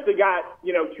 he essentially got,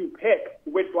 to pick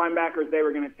which linebackers they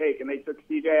were going to take, and they took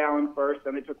C.J. Allen first,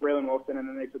 then they took Raylan Wilson, and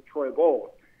then they took Troy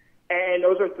Bowles. And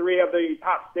those are 3 of the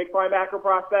top 6 linebacker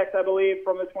prospects, I believe,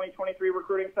 from the 2023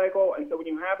 recruiting cycle. And so when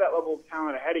you have that level of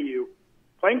talent ahead of you,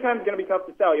 playing time is going to be tough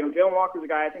to sell. Jalen Walker's a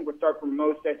guy I think would start for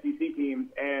most SEC teams,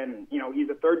 and, he's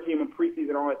a third-team and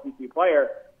preseason all-SEC player.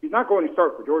 He's not going to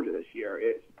start for Georgia this year,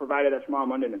 provided that Jamal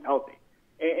Munden is healthy.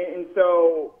 And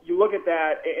so you look at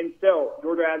that, and still,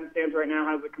 Georgia, as it stands right now,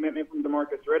 has a commitment from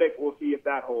DeMarcus Riddick. We'll see if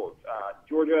that holds.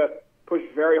 Georgia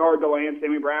pushed very hard to land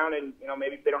Sammy Brown, and,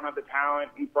 maybe if they don't have the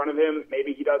talent in front of him,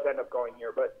 maybe he does end up going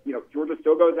here. But, Georgia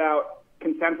still goes out,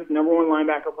 consensus number 1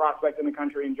 linebacker prospect in the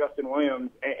country in Justin Williams,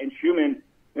 and Schumann.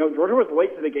 Georgia was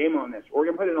late to the game on this.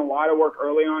 Oregon put in a lot of work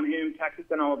early on him. Texas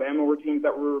and Alabama were teams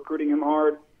that were recruiting him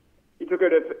hard. He took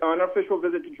an unofficial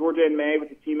visit to Georgia in May with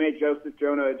his teammate Joseph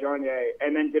Jonah Ajonye,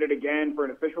 and then did it again for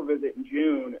an official visit in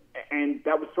June. And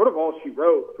that was sort of all she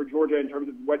wrote for Georgia in terms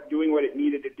of doing what it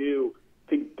needed to do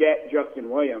to get Justin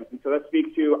Williams. And so that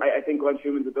speaks to, I think, Glenn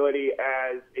Schumann's ability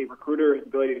as a recruiter, his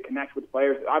ability to connect with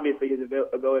players, obviously his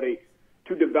ability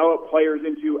to develop players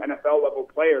into NFL-level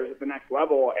players at the next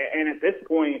level. And at this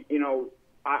point,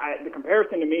 the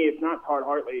comparison to me, it's not Todd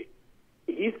Hartley.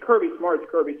 He's Kirby Smart's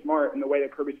Kirby Smart in the way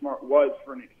that Kirby Smart was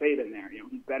for Nick Saban there.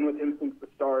 He's been with him since the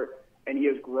start, and he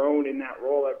has grown in that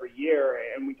role every year.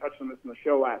 And we touched on this in the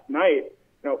show last night.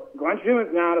 Glenn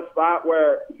Schumann's now at a spot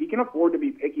where he can afford to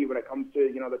be picky when it comes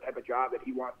to, the type of job that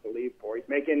he wants to leave for. He's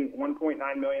making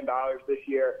 $1.9 million this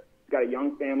year. He's got a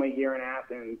young family here in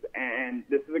Athens, and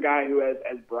this is a guy who has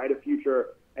as bright a future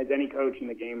as any coach in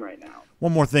the game right now.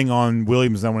 One more thing on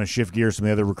Williams, I want to shift gears to some of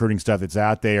the other recruiting stuff that's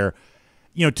out there.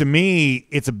 To me,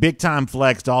 it's a big-time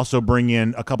flex to also bring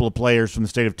in a couple of players from the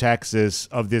state of Texas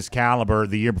of this caliber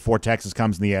the year before Texas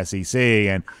comes in the SEC.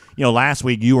 And, last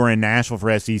week you were in Nashville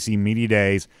for SEC Media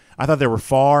Days. I thought there were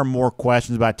far more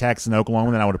questions about Texas and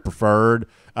Oklahoma than I would have preferred.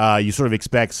 You sort of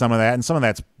expect some of that, and some of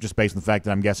that's just based on the fact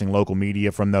that I'm guessing local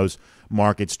media from those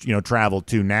markets, travel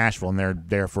to Nashville, and they're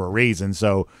there for a reason.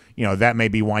 So, that may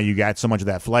be why you got so much of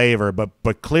that flavor.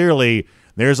 But clearly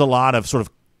there's a lot of sort of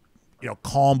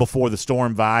calm before the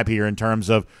storm vibe here in terms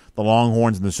of the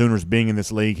Longhorns and the Sooners being in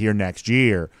this league here next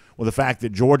year. Well, the fact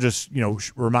that Georgia,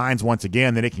 reminds once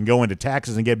again that it can go into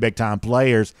Texas and get big-time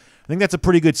players, I think that's a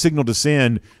pretty good signal to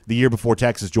send the year before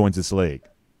Texas joins this league.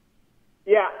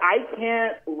 Yeah, I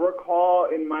can't recall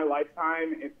in my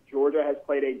lifetime if Georgia has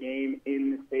played a game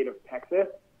in the state of Texas.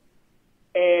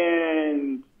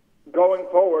 And going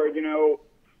forward,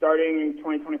 starting in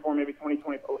 2024, maybe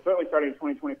 2024, certainly starting in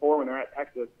 2024 when they're at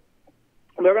Texas,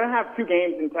 they're going to have 2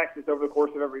 games in Texas over the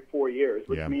course of every 4 years,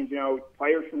 which means,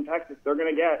 players from Texas, they're going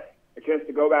to get a chance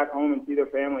to go back home and see their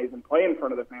families and play in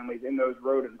front of their families in those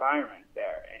road environments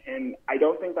there. And I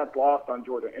don't think that's lost on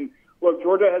Georgia. And look,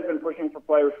 Georgia has been pushing for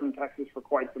players from Texas for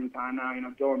quite some time now.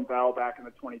 Dylan Bell back in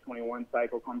the 2021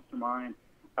 cycle comes to mind.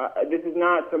 This is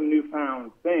not some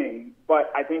newfound thing,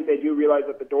 but I think they do realize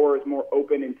that the door is more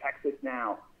open in Texas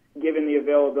now, given the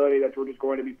availability that Georgia's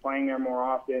going to be playing there more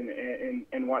often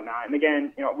and whatnot. And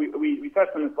again, we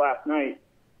touched on this last night.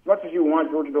 As much as you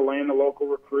want Georgia to land the local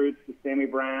recruits, the Sammy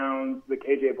Browns, the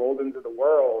KJ Boldens of the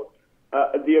world,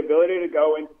 the ability to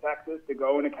go into Texas, to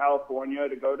go into California,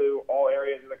 to go to all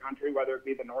areas of the country, whether it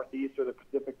be the Northeast or the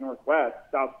Pacific Northwest,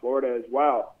 South Florida as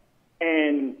well,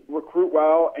 and recruit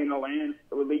well and land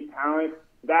elite talent,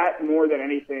 that more than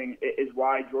anything is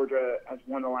why Georgia has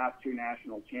won the last 2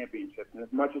 national championships. And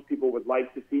as much as people would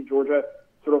like to see Georgia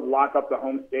sort of lock up the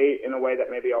home state in a way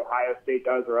that maybe Ohio State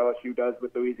does or LSU does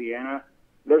with Louisiana,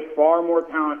 there's far more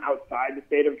talent outside the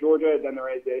state of Georgia than there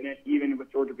is in it, even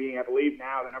with Georgia being, I believe,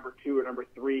 now the number 2 or number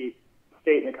 3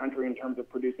 state in the country in terms of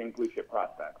producing blue-chip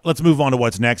prospects. Let's move on to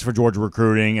what's next for Georgia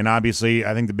recruiting. And obviously,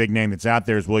 I think the big name that's out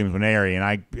there is Williams Nwaneri. And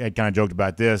I had kind of joked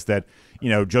about this, that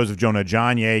Joseph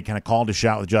Jonah-Ajonye kind of called a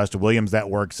shot with Justin Williams. That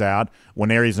works out.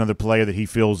 Nwaneri is another player that he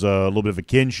feels a little bit of a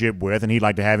kinship with, and he'd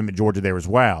like to have him at Georgia there as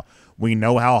well. We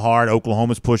know how hard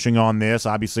Oklahoma's pushing on this.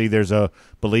 Obviously, there's a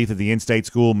belief that the in-state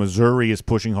school, Missouri, is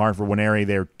pushing hard for Nwaneri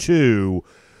there too.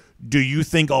 Do you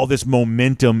think all this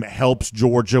momentum helps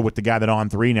Georgia with the guy that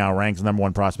On3 now ranks the number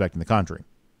 1 prospect in the country?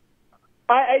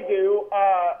 I do.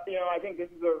 I think this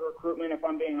is a recruitment, if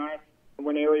I'm being honest.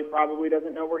 Nwaneri probably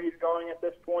doesn't know where he's going at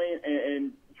this point,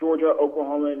 and Georgia,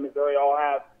 Oklahoma, and Missouri all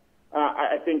have,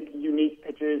 I think, unique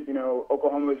pitches.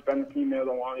 Oklahoma has been the team there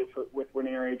the longest with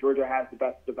Nwaneri. Georgia has the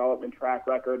best development track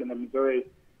record, and then Missouri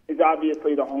is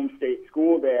obviously the home state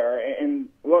school there. And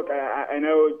look, I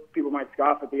know people might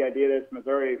scoff at the idea that it's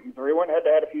Missouri. Missouri went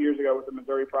head-to-head a few years ago with a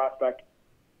Missouri prospect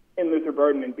in Luther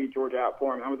Burden and beat Georgia out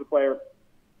for him. That was a player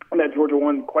that Georgia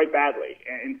won quite badly.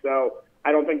 And so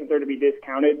I don't think that they're to be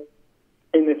discounted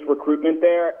in this recruitment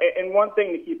there. And one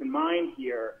thing to keep in mind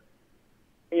here,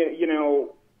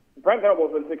 Brent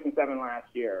Venables went 6-7 last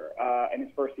year in his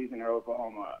first season at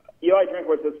Oklahoma. Eli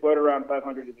Drinkwitz has floated around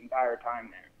 500 his entire time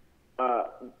there.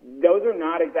 Those are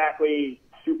not exactly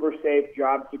super safe,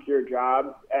 job-secure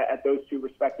jobs at those 2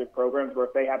 respective programs, where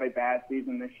if they have a bad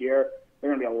season this year,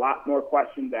 there are going to be a lot more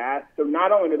questions asked. So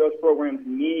not only do those programs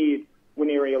need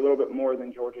Nwaneri a little bit more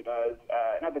than Georgia does,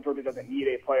 not that Georgia doesn't need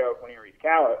a player of Nwaneri's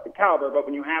caliber, but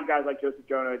when you have guys like Joseph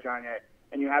Jonah-Ajonye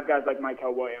and you have guys like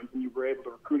Michael Williams and you were able to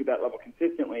recruit at that level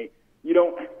consistently, you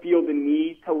don't feel the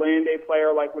need to land a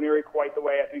player like Nwaneri quite the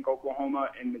way I think Oklahoma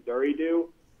and Missouri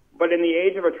do. But in the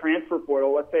age of a transfer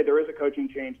portal, let's say there is a coaching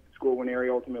change at the school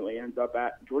Nwaneri ultimately ends up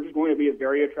at, Georgia's going to be a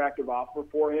very attractive offer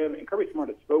for him. And Kirby Smart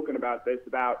has spoken about this,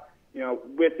 about,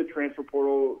 with the transfer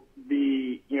portal,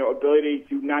 the, ability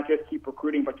to not just keep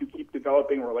recruiting, but to keep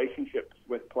developing relationships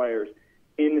with players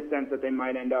in the sense that they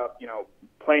might end up,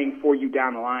 playing for you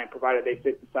down the line, provided they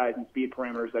fit the size and speed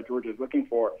parameters that Georgia is looking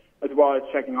for, as well as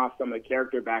checking off some of the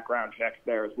character background checks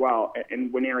there as well.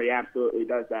 And Nwaneri absolutely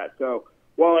does that. So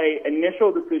while an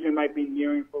initial decision might be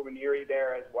nearing for Nwaneri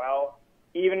there as well,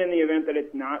 even in the event that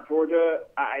it's not Georgia,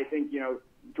 I think,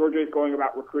 Georgia is going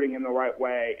about recruiting him the right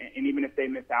way. And even if they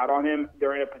miss out on him,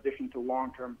 they're in a position to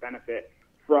long-term benefit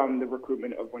from the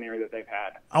recruitment of Nwaneri that they've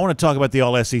had. I want to talk about the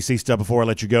All-SEC stuff before I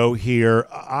let you go here.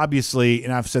 Obviously,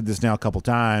 and I've said this now a couple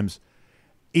times,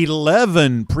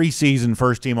 11 preseason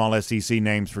first-team All-SEC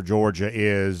names for Georgia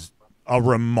is a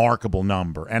remarkable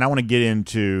number. And I want to get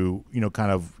into,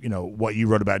 what you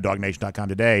wrote about DawgNation.com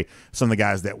today, some of the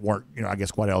guys that weren't, I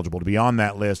guess quite eligible to be on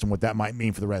that list and what that might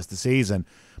mean for the rest of the season.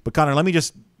 But, Connor, let me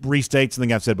just restate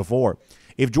something I've said before.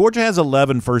 If Georgia has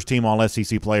 11 first-team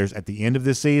All-SEC players at the end of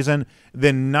this season,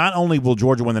 then not only will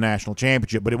Georgia win the national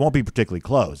championship, but it won't be particularly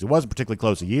close. It wasn't particularly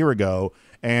close a year ago,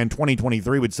 and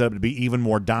 2023 would set up to be even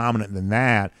more dominant than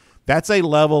that. That's a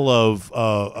level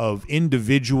of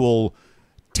individual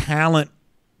talent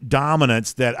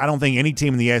dominance that I don't think any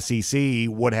team in the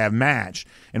SEC would have matched.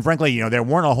 And frankly, there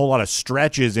weren't a whole lot of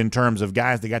stretches in terms of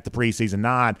guys that got the preseason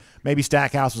nod. Maybe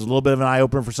Stackhouse was a little bit of an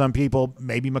eye-opener for some people.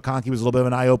 Maybe McConkey was a little bit of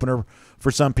an eye-opener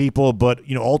for some people. But,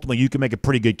 ultimately you can make a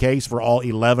pretty good case for all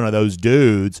 11 of those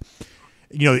dudes.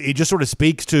 It just sort of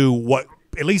speaks to what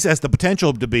at least has the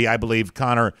potential to be, I believe,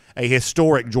 Connor, a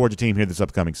historic Georgia team here this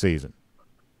upcoming season.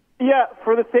 Yeah,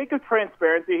 for the sake of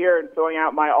transparency here and filling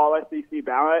out my All-SEC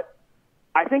ballot,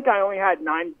 I think I only had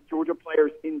 9 Georgia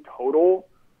players in total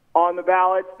on the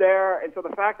ballots there. And so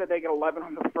the fact that they get 11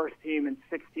 on the first team and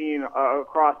 16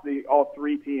 across all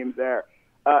 3 teams there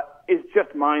is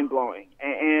just mind-blowing.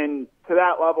 And to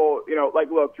that level,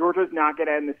 look, Georgia's not going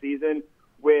to end the season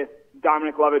with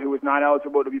Dominic Lovett, who was not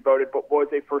eligible to be voted but was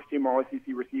a first-team All-SEC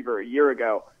receiver a year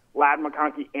ago. Ladd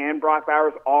McConkey and Brock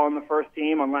Bowers all on the first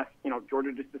team unless,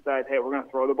 Georgia just decides, hey, we're going to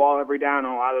throw the ball every down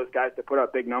and allow those guys to put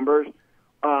up big numbers.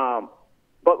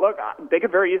 But look, they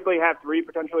could very easily have 3,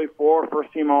 potentially 4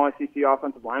 first-team All-SEC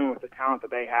offensive linemen with the talent that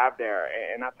they have there,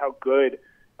 and that's how good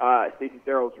Stacey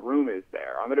Searles' room is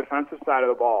there. On the defensive side of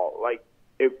the ball,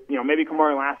 maybe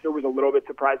Kamari last year was a little bit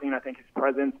surprising, and I think his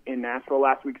presence in Nashville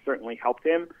last week certainly helped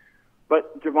him.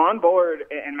 But Javon Bullard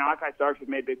and Malachi Starks have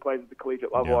made big plays at the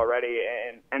collegiate level already,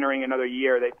 and entering another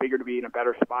year, they figure to be in a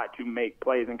better spot to make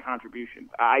plays and contributions.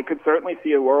 I could certainly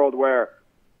see a world where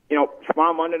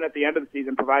Shamon London at the end of the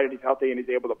season, provided he's healthy and he's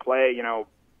able to play,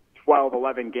 12,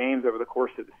 11 games over the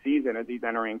course of the season as he's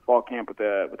entering fall camp with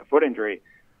a foot injury.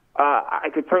 I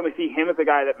could certainly see him as a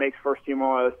guy that makes first-team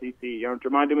All-SEC.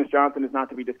 Jermon Dumas-Johnson is not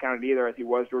to be discounted either, as he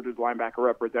was Georgia's linebacker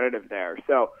representative there.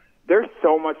 So there's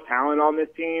so much talent on this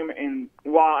team, and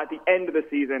while at the end of the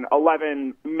season,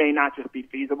 11 may not just be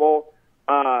feasible,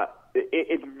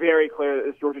 it's very clear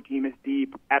that this Georgia team is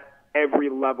deep at every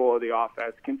level of the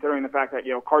offense, considering the fact that,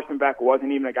 Carson Beck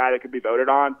wasn't even a guy that could be voted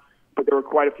on, but there were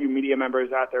quite a few media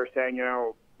members out there saying,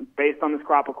 based on this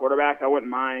crop of quarterbacks, I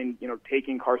wouldn't mind,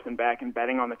 taking Carson Beck and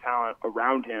betting on the talent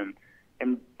around him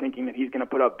and thinking that he's going to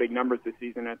put up big numbers this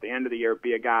season at the end of the year,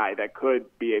 be a guy that could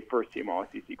be a first-team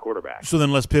All-SEC quarterback. So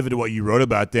then let's pivot to what you wrote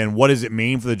about then. What does it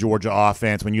mean for the Georgia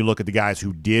offense when you look at the guys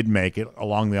who did make it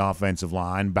along the offensive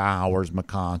line, Bowers,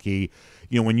 McConkey?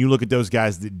 When you look at those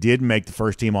guys that did make the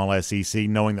first-team All-SEC,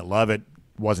 knowing that Lovett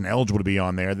wasn't eligible to be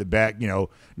on there, that Beck,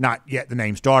 not yet the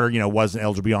named starter, wasn't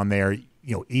eligible to be on there,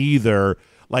 either.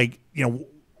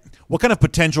 What kind of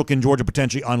potential can Georgia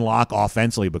potentially unlock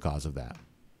offensively because of that?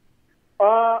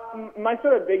 My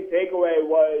sort of big takeaway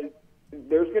was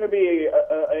there's going to be,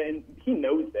 and he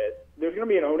knows this, there's going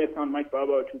to be an onus on Mike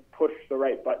Bobo to push the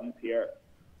right buttons here.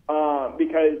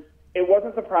 Because it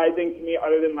wasn't surprising to me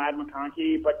other than Ladd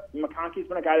McConkey, but McConkey's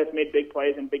been a guy that's made big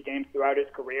plays in big games throughout his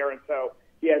career, and so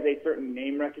he has a certain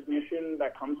name recognition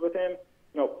that comes with him.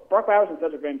 Brock Bowers and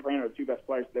Cedric Van Pran are the 2 best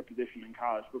players at their position in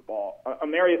college football.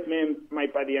 Amarius Mims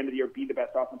might, by the end of the year, be the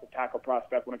best offensive tackle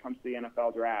prospect when it comes to the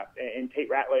NFL draft. And Tate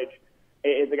Ratledge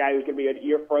is a guy who's going to be a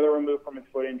year further removed from his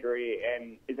foot injury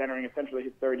and is entering essentially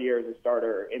his 3rd year as a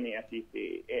starter in the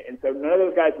SEC. And so none of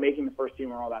those guys making the first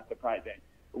team are all that surprising.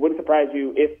 It wouldn't surprise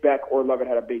you if Beck or Lovett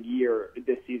had a big year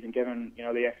this season, given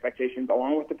the expectations,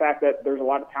 along with the fact that there's a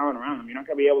lot of talent around him. You're not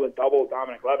going to be able to double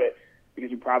Dominic Lovett because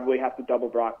you probably have to double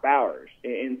Brock Bowers.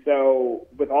 And so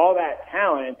with all that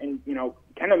talent, and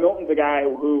Kendall Milton's a guy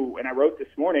who, and I wrote this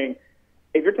morning,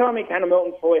 if you're telling me Kendall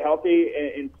Milton's fully healthy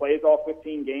and plays all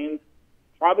 15 games,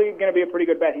 probably going to be a pretty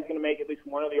good bet. He's going to make at least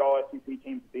one of the All-SEC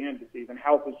teams at the end of the season.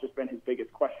 Health has just been his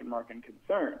biggest question mark and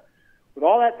concern. With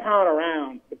all that talent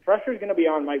around, the pressure is going to be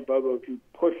on Mike Bobo to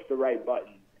push the right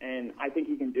buttons. And I think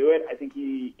he can do it. I think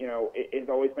he, has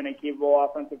always been a capable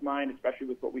offensive mind, especially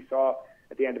with what we saw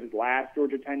at the end of his last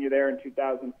Georgia tenure there in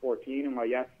 2014. And while,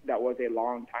 yes, that was a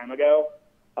long time ago,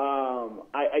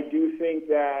 I do think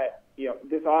that,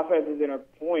 this offense is in a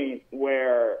point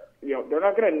where, they're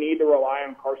not going to need to rely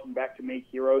on Carson Beck to make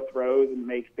hero throws and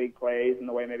make big plays in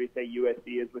the way maybe, say,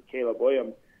 USC is with Caleb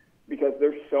Williams, because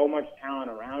there's so much talent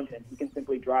around him. He can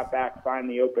simply drop back, find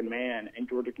the open man, and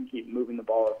Georgia can keep moving the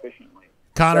ball efficiently.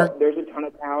 Connor? So there's a ton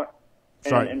of talent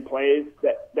and plays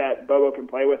that Bobo can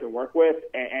play with and work with,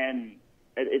 and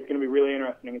it's going to be really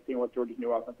interesting in seeing what Georgia's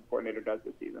new offensive coordinator does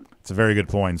this season. It's a very good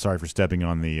point. Sorry for stepping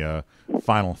on the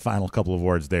final couple of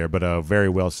words there, but very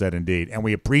well said indeed. And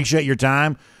we appreciate your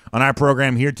time on our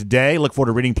program here today. Look forward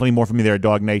to reading plenty more from you there at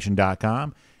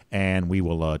DawgNation.com, and we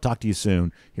will talk to you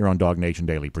soon here on DawgNation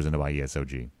Daily, presented by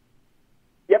ESOG.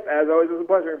 Yep, as always, it was a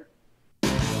pleasure.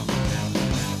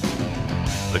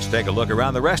 Let's take a look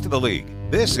around the rest of the league.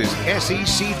 This is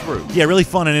SEC Through. Yeah, really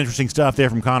fun and interesting stuff there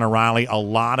from Connor Riley. A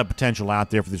lot of potential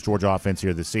out there for this Georgia offense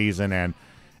here this season, and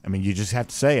I mean, you just have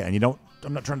to say it. And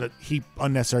I'm not trying to heap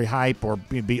unnecessary hype or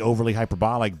be overly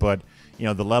hyperbolic, but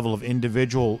the level of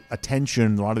individual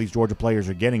attention a lot of these Georgia players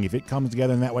are getting, if it comes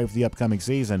together in that way for the upcoming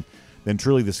season, then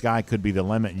truly the sky could be the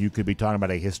limit. You could be talking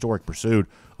about a historic pursuit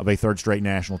of a third straight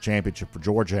national championship for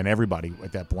Georgia, and everybody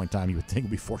at that point in time you would think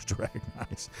would be forced to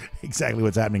recognize exactly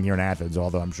what's happening here in Athens,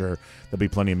 although I'm sure there'll be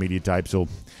plenty of media types who'll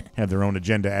have their own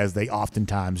agenda, as they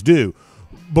oftentimes do.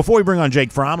 Before we bring on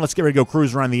Jake Fromm, let's get ready to go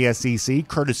cruise around the SEC,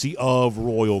 courtesy of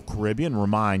Royal Caribbean.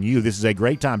 Remind you, this is a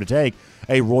great time to take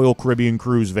a Royal Caribbean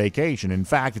cruise vacation. In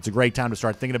fact, it's a great time to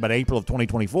start thinking about April of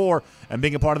 2024 and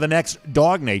being a part of the next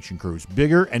DawgNation Cruise,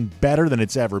 bigger and better than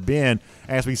it's ever been,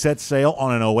 as we set sail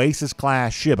on an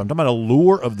Oasis-class ship. I'm talking about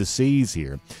Allure of the Seas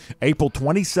here. April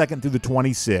 22nd through the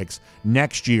 26th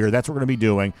next year, that's what we're going to be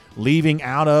doing, leaving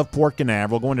out of Port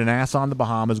Canaveral, going to Nassau in the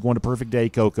Bahamas, going to Perfect Day,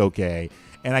 Coco Cay.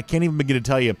 And I can't even begin to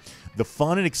tell you the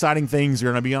fun and exciting things that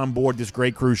are going to be on board this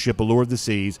great cruise ship, Allure of the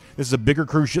Seas. This is a bigger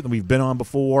cruise ship than we've been on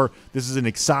before. This is an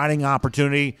exciting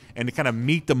opportunity. And to kind of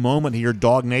meet the moment here,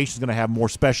 DawgNation is going to have more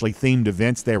specially themed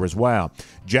events there as well.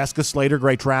 Jessica Slater,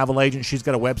 great travel agent, she's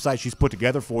got a website she's put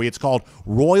together for you. It's called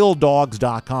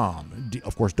RoyalDawgs.com.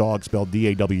 Of course, dog spelled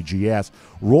D-A-W-G-S.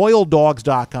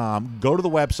 RoyalDawgs.com. Go to the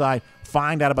website.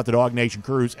 Find out about the DawgNation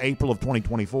Cruise, April of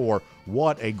 2024.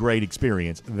 What a great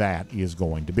experience that is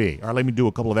going to be. All right, let me do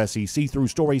a couple of SEC through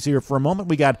stories here for a moment.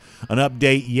 We got an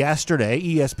update yesterday.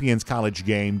 ESPN's College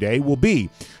Game Day will be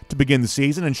to begin the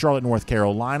season in Charlotte, North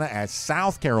Carolina, as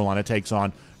South Carolina takes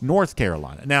on North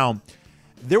Carolina. Now,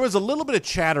 there was a little bit of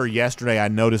chatter yesterday I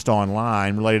noticed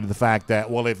online related to the fact that,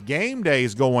 well, if Game Day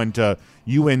is going to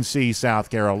UNC South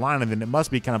Carolina, then it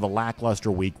must be kind of a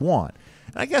lackluster week one.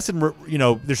 I guess,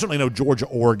 there's certainly no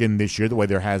Georgia-Oregon this year the way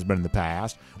there has been in the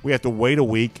past. We have to wait a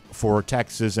week for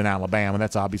Texas and Alabama.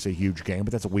 That's obviously a huge game,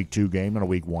 but that's a week 2 game, not a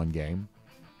week 1 game.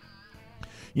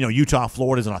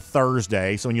 Utah-Florida's on a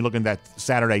Thursday, so when you look at that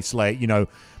Saturday slate,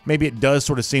 maybe it does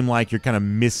sort of seem like you're kind of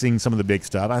missing some of the big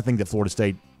stuff. I think that Florida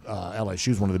State LSU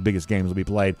is one of the biggest games that will be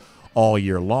played all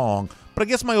year long. But I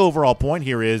guess my overall point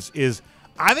here is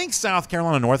I think South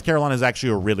Carolina, North Carolina is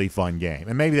actually a really fun game.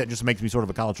 And maybe that just makes me sort of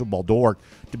a college football dork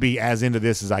to be as into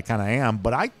this as I kind of am.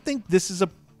 But I think this is a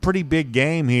pretty big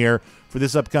game here for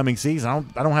this upcoming season.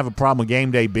 I don't have a problem with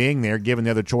Game Day being there, given the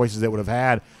other choices that would have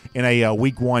had in a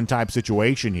week 1 type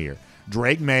situation here.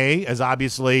 Drake May is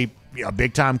obviously a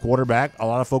big-time quarterback. A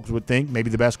lot of folks would think maybe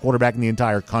the best quarterback in the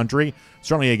entire country.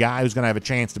 Certainly a guy who's going to have a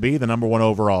chance to be the number 1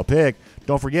 overall pick.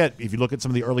 Don't forget, if you look at some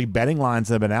of the early betting lines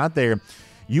that have been out there,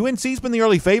 UNC's been the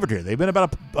early favorite here. They've been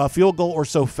about a field goal or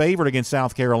so favored against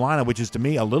South Carolina, which is, to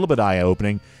me, a little bit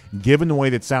eye-opening, given the way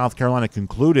that South Carolina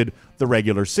concluded the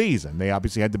regular season. They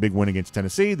obviously had the big win against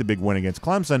Tennessee, the big win against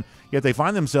Clemson, yet they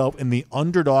find themselves in the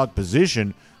underdog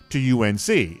position to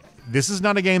UNC. This is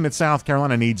not a game that South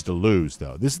Carolina needs to lose,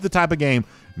 though. This is the type of game,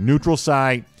 neutral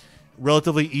site,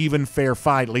 relatively even, fair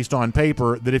fight, at least on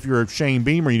paper, that if you're Shane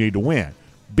Beamer, you need to win.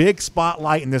 Big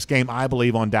spotlight in this game, I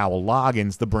believe, on Dowell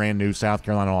Loggins, the brand-new South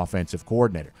Carolina offensive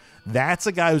coordinator. That's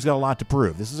a guy who's got a lot to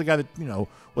prove. This is a guy that,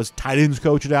 was tight ends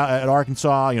coach at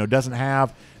Arkansas, doesn't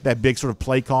have that big sort of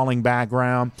play-calling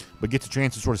background, but gets a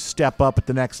chance to sort of step up at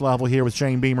the next level here with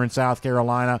Shane Beamer in South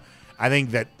Carolina. I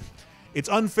think that it's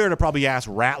unfair to probably ask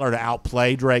Rattler to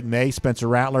outplay Drake May, Spencer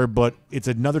Rattler, but it's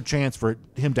another chance for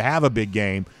him to have a big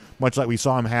game, much like we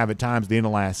saw him have at times at the end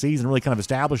of last season, really kind of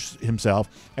establish himself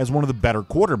as one of the better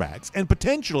quarterbacks. And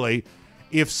potentially,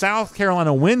 if South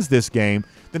Carolina wins this game,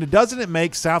 then doesn't it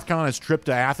make South Carolina's trip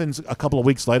to Athens a couple of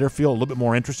weeks later feel a little bit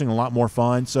more interesting, a lot more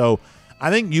fun? So I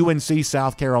think UNC,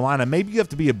 South Carolina, maybe you have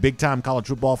to be a big-time college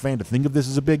football fan to think of this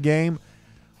as a big game,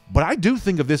 but I do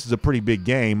think of this as a pretty big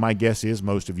game. My guess is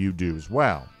most of you do as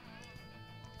well.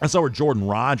 I saw where Jordan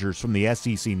Rogers from the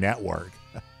SEC Network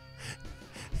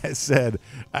has said,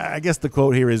 I guess the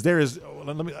quote here is,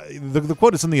 the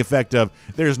quote is something to the effect of,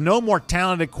 there's no more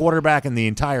talented quarterback in the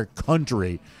entire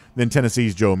country than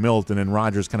Tennessee's Joe Milton, and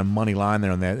Rogers kind of money line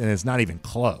there on that, and it's not even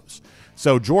close.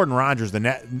 So Jordan Rogers,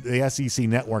 the SEC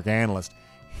Network analyst,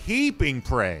 heaping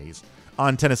praise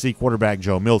on Tennessee quarterback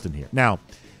Joe Milton here. Now,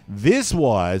 this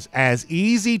was as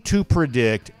easy to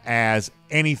predict as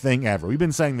anything ever. We've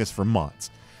been saying this for months,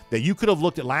 that you could have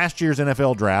looked at last year's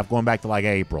NFL draft, going back to like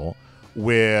April,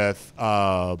 with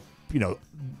Will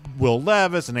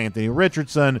Levis and Anthony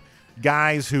Richardson,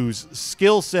 guys whose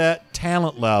skill set,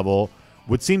 talent level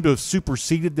would seem to have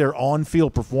superseded their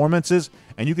on-field performances.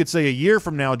 And you could say a year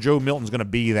from now, Joe Milton's going to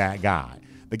be that guy,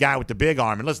 the guy with the big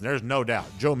arm. And listen, there's no doubt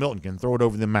Joe Milton can throw it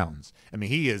over the mountains. I mean,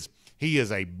 he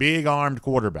is a big-armed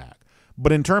quarterback.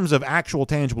 But in terms of actual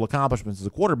tangible accomplishments as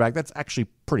a quarterback, that's actually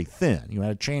pretty thin. You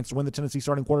had a chance to win the Tennessee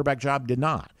starting quarterback job, did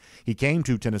not. He came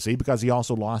to Tennessee because he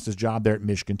also lost his job there at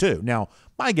Michigan too. Now,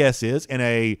 my guess is in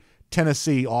a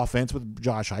Tennessee offense with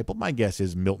Josh Heupel, my guess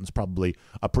is Milton's probably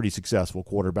a pretty successful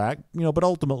quarterback, but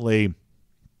ultimately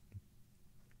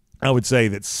I would say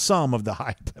that some of the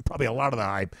hype, probably a lot of the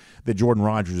hype that Jordan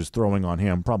Rogers is throwing on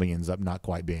him probably ends up not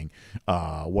quite being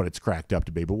what it's cracked up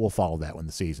to be, but we'll follow that when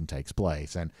the season takes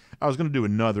place. And I was going to do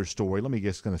another story. Let me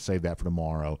just going to save that for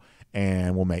tomorrow,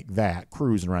 and we'll make that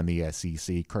cruising around the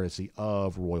SEC courtesy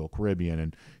of Royal Caribbean.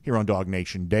 And here on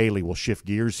DawgNation Daily, we'll shift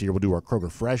gears here. We'll do our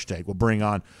Kroger Fresh Take. We'll bring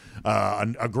on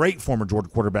a great former Georgia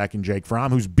quarterback in Jake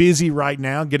Fromm, who's busy right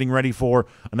now getting ready for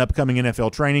an upcoming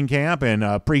NFL training camp and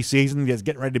preseason is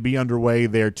getting ready to be underway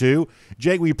there too.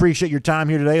 Jake, we appreciate your time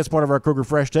here today as part of our Kroger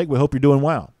Fresh Take. We hope you're doing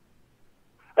well.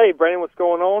 Hey, Brandon, what's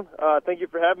going on? Thank you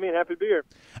for having me, and happy to be here.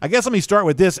 I guess let me start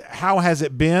with this. How has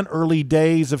it been early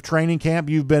days of training camp?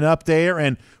 You've been up there,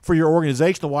 and for your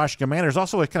organization, the Washington Commanders,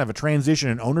 also a kind of a transition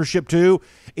in ownership too.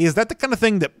 Is that the kind of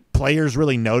thing that players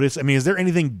really notice? I mean, is there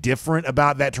anything different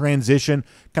about that transition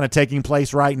kind of taking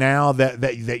place right now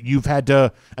that you've had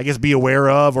to, I guess, be aware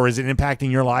of, or is it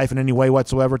impacting your life in any way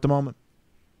whatsoever at the moment?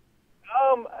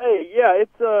 Hey, yeah,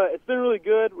 it's been really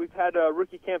good. We've had a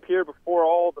rookie camp here before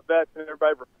all the vets and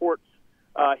everybody reports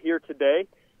here today.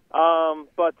 No,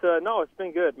 it's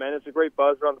been good, man. It's a great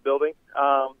buzz around the building,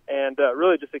 and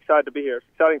really just excited to be here. It's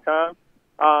an exciting time,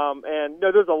 and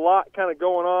there's a lot kind of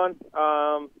going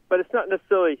on, but it's not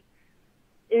necessarily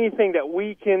anything that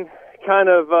we can kind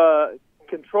of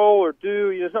control or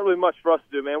do. There's not really much for us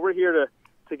to do, man. We're here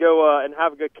to go and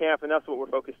have a good camp, and that's what we're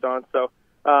focused on. So.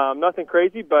 Nothing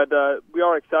crazy, but we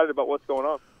are excited about what's going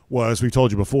on. Well, as we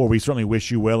told you before, we certainly wish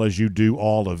you well as you do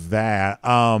all of that.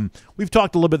 We've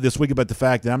talked a little bit this week about the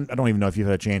fact that I don't even know if you've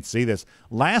had a chance to see this.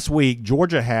 Last week,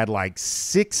 Georgia had like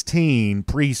 16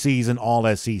 preseason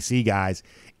All-SEC guys,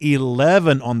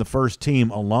 11 on the first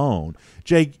team alone.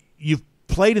 Jake, you've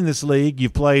played in this league.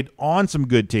 You've played on some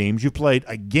good teams. You've played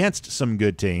against some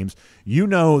good teams. You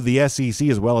know the SEC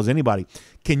as well as anybody.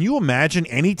 Can you imagine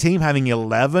any team having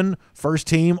 11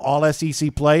 first-team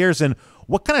All-SEC players? And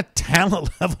what kind of talent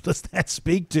level does that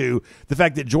speak to, the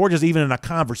fact that Georgia's even in a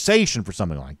conversation for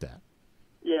something like that?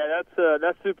 Yeah,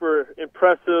 that's super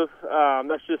impressive.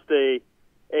 That's just a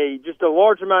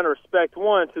large amount of respect,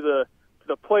 one, to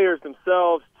the players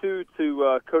themselves, two,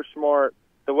 to Coach Smart,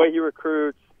 the way he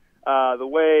recruits, the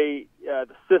way the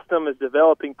system is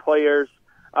developing players,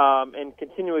 and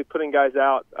continually putting guys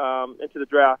out into the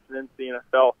draft and into the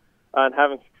NFL and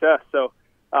having success. So,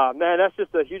 man, that's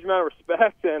just a huge amount of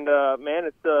respect, and man,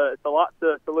 it's a lot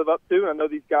to live up to. I know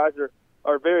these guys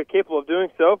are very capable of doing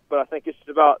so, but I think it's just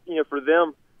about for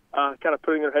them kind of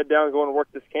putting their head down and going to work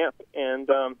this camp and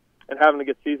having a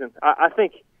good season. I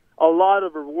think a lot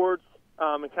of rewards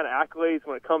and kind of accolades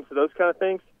when it comes to those kind of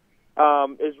things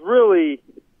is really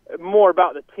more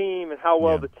about the team and how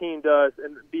well the team does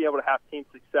and be able to have team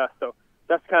success. So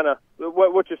that's kind of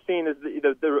what you're seeing is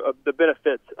the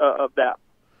benefits of that.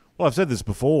 Well, I've said this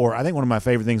before. I think one of my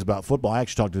favorite things about football, I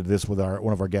actually talked to this with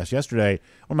one of our guests yesterday.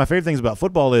 One of my favorite things about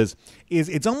football is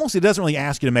it doesn't really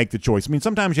ask you to make the choice. I mean,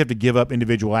 sometimes you have to give up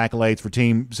individual accolades for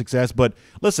team success. But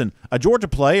listen, a Georgia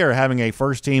player having a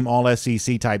first-team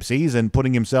All-SEC type season,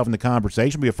 putting himself in the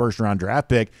conversation, be a first-round draft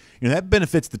pick, that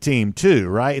benefits the team too,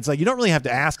 right? It's like you don't really have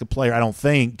to ask a player, I don't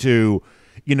think, to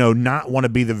not want to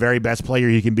be the very best player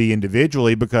he can be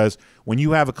individually, because when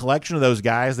you have a collection of those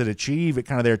guys that achieve at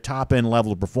kind of their top-end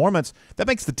level of performance, that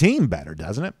makes the team better,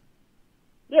 doesn't it?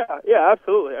 Yeah,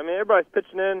 absolutely. I mean, everybody's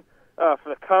pitching in for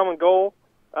the common goal,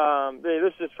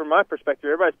 This is just from my perspective.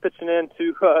 Everybody's pitching in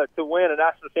to win a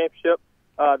national championship,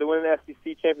 to win an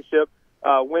SEC championship,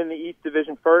 win the East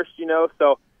Division first,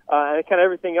 so and kind of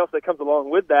everything else that comes along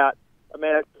with that.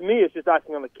 Man, to me, it's just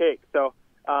icing on the cake. So,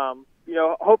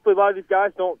 hopefully a lot of these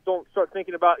guys don't start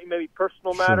thinking about maybe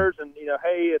personal matters and,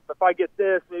 hey, if I get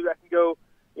this, maybe I can go,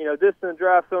 this in the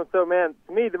draft, so-and-so. Man,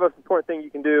 to me, the most important thing you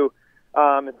can do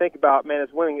and think about, man, is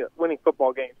winning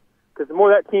football games. Because the more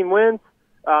that team wins,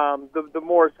 the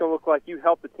more it's going to look like you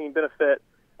help the team benefit,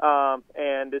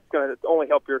 and it's going to only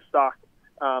help your stock,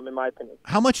 in my opinion.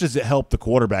 How much does it help the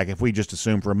quarterback, if we just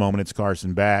assume for a moment it's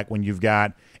Carson Beck, when you've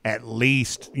got at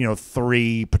least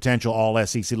 3 potential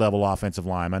all-SEC level offensive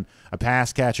linemen, a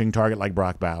pass-catching target like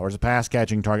Brock Bowers, a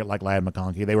pass-catching target like Ladd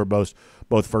McConkey? They were both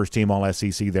first-team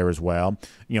all-SEC there as well.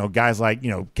 Guys like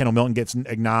Kendall Milton gets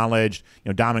acknowledged.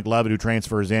 Dominic Lovett, who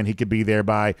transfers in, he could be there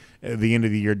by the end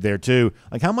of the year there too.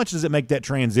 Like, how much does it make that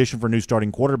transition for a new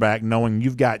starting quarterback, knowing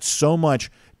you've got so much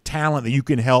talent that you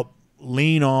can help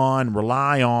lean on,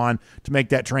 rely on to make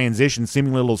that transition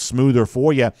seemingly a little smoother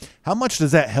for you? How much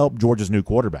does that help Georgia's new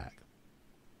quarterback?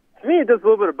 To me, it does a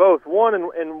little bit of both. One, in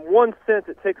one sense,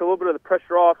 it takes a little bit of the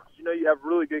pressure off because you have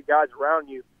really good guys around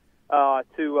you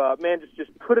to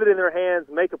just put it in their hands,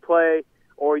 make a play,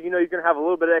 or you're going to have a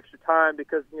little bit of extra time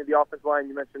because the offensive line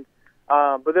you mentioned.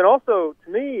 But then also,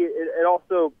 to me, it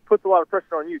also puts a lot of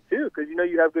pressure on you too because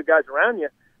you have good guys around you.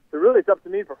 So really, it's up to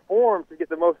me to perform to get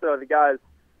the most out of the guys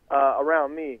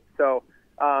around me. So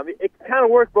it kind of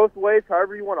works both ways,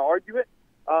 however you want to argue it.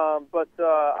 But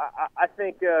I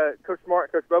think Coach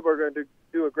Smart and Coach Bubba are going to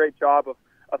do a great job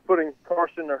of putting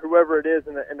Carson or whoever it is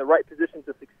in the right position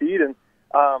to succeed. And,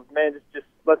 just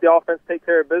let the offense take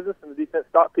care of business and the defense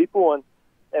stop people and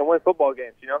win football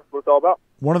games. That's what it's all about.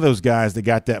 One of those guys that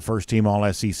got that first-team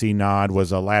All-SEC nod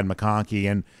was Ladd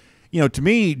McConkey. And, to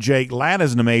me, Jake, Ladd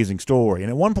is an amazing story. And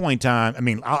at one point in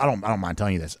time, I don't mind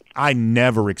telling you this, I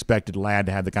never expected Ladd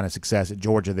to have the kind of success at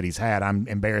Georgia that he's had. I'm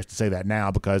embarrassed to say that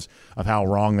now because of how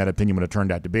wrong that opinion would have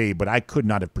turned out to be. But I could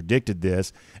not have predicted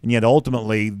this. And yet,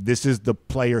 ultimately, this is the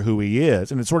player who he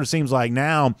is. And it sort of seems like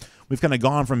now we've kind of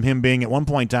gone from him being at one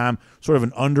point in time sort of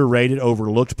an underrated,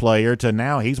 overlooked player to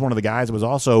now he's one of the guys that was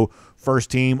also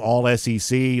first-team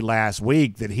All-SEC last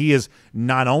week, that he has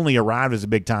not only arrived as a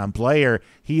big-time player,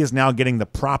 he is now getting the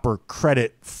proper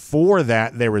credit for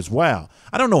that there as well.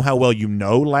 I don't know how well you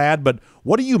know Ladd, but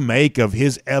what do you make of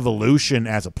his evolution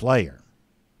as a player?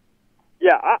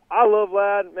 Yeah, I love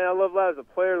Ladd. Man, I love Ladd as a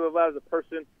player. I love Ladd as a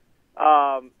person.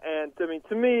 And,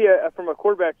 to me, from a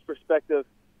quarterback's perspective,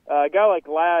 a guy like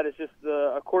Ladd is just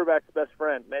a quarterback's best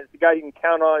friend. Man, it's a guy you can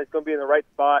count on. He's going to be in the right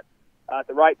spot at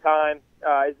the right time.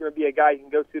 He's going to be a guy you can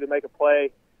go to make a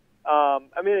play.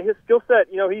 His skill set,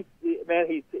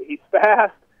 he's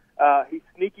fast. He's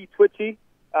sneaky, twitchy.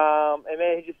 And,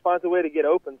 man, he just finds a way to get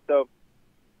open. So,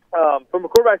 from a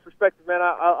quarterback's perspective, man,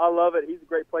 I love it. He's a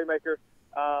great playmaker,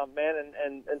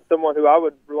 and someone who I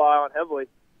would rely on heavily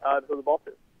to throw the ball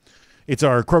to. It's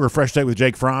our Kroger Fresh Take with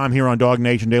Jake Fromm here on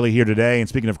DawgNation Daily here today. And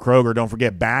speaking of Kroger, don't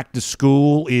forget back to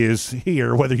school is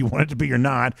here, whether you want it to be or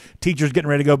not. Teachers getting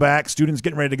ready to go back, students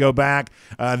getting ready to go back.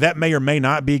 That may or may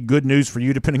not be good news for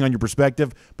you depending on your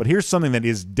perspective. But here's something that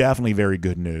is definitely very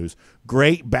good news.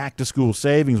 Great back-to-school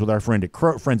savings with our friends at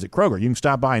Kroger. You can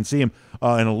stop by and see them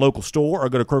in a local store or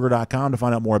go to Kroger.com to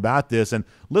find out more about this. And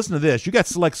listen to this. You got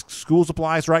select school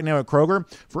supplies right now at Kroger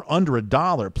for under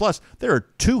 $1. Plus, there are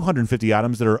 250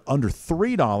 items that are under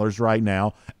 $3 right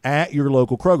now at your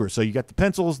local Kroger. So you got the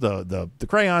pencils, the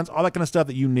crayons, all that kind of stuff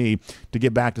that you need to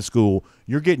get back to school.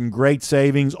 You're getting great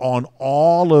savings on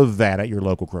all of that at your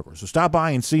local Kroger. So stop by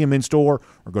and see them in store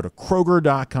or go to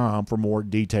Kroger.com for more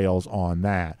details on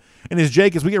that. And as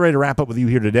we get ready to wrap up with you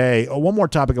here today, one more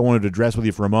topic I wanted to address with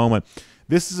you for a moment.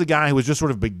 This is a guy who was just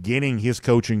sort of beginning his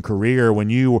coaching career when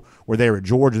you were there at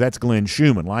Georgia. That's Glenn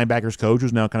Schumann, linebackers coach,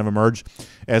 who's now kind of emerged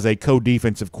as a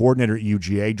co-defensive coordinator at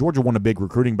UGA. Georgia won a big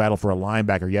recruiting battle for a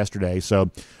linebacker yesterday,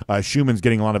 so Schumann's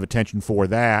getting a lot of attention for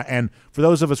that. And for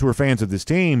those of us who are fans of this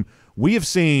team, we have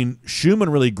seen Schumann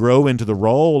really grow into the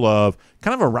role of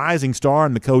kind of a rising star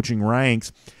in the coaching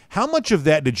ranks. How much of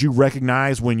that did you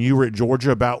recognize when you were at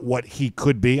Georgia about what he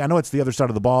could be? I know it's the other side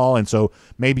of the ball, and so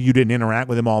maybe you didn't interact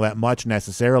with him all that much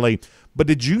necessarily, but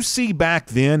did you see back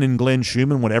then in Glenn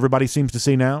Schumann what everybody seems to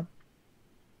see now?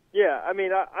 Yeah,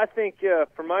 I think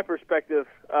from my perspective,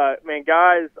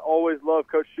 guys always love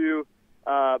Coach Schu.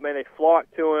 They flock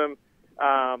to him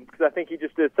because I think he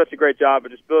just did such a great job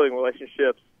of just building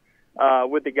relationships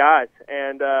with the guys.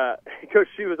 And Coach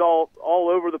Schu was all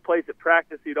over the place at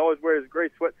practice. He'd always wear his gray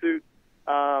sweatsuit,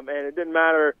 and it didn't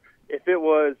matter, if it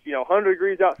was, 100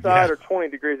 degrees outside or 20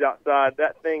 degrees outside,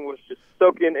 that thing was just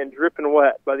soaking and dripping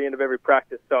wet by the end of every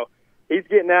practice. So he's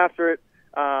getting after it.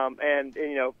 And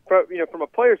from a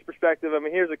player's perspective, I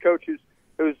mean, here's a coach who's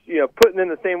putting in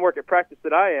the same work at practice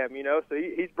that I am, so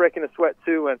he's breaking a sweat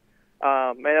too. And,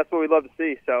 man, that's what we love to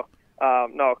see. So,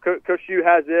 no, Coach Hugh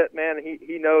has it, man.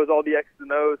 He knows all the X's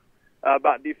and O's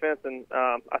about defense, and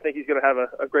I think he's going to have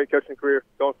a great coaching career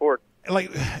going forward.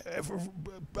 Like,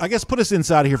 I guess put us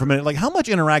inside here for a minute. Like, how much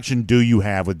interaction do you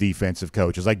have with defensive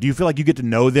coaches? Like, do you feel like you get to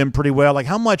know them pretty well? Like,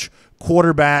 how much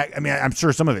quarterback? I mean, I'm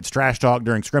sure some of it's trash talk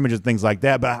during scrimmages and things like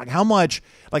that. But how much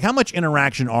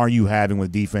interaction are you having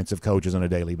with defensive coaches on a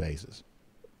daily basis?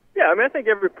 Yeah, I mean, I think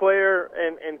every player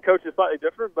and coach is slightly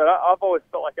different, but I've always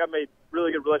felt like I made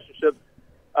really good relationships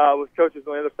with coaches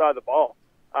on the other side of the ball.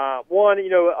 One,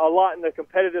 a lot in the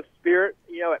competitive spirit,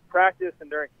 at practice and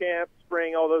during camp,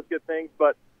 spring, all those good things.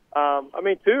 But,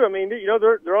 two,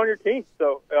 they're on your team.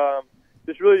 So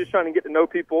just trying to get to know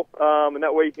people, and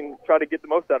that way you can try to get the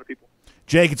most out of people.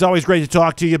 Jake, it's always great to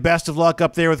talk to you. Best of luck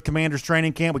up there with Commanders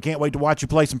training camp. We can't wait to watch you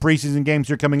play some preseason games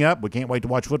here coming up. We can't wait to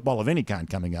watch football of any kind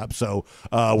coming up. So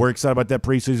we're excited about that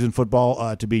preseason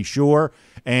football to be sure.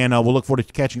 And we'll look forward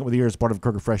to catching up with you as part of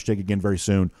Crooked Fresh Take again very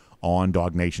soon on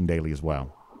DawgNation Daily as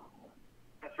well.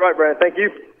 That's right, Brad. Thank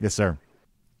you. Yes, sir.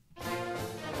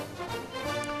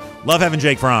 Love having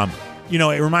Jake Fromm.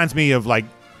 It reminds me of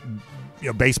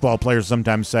baseball players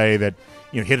sometimes say that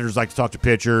hitters like to talk to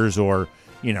pitchers, or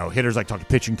hitters like to talk to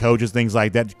pitching coaches, things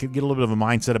like that. Get a little bit of a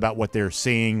mindset about what they're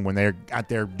seeing when they're out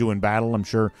there doing battle. I'm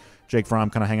sure Jake Fromm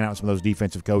kind of hanging out with some of those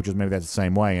defensive coaches. Maybe that's the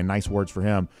same way. And nice words for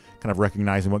him, kind of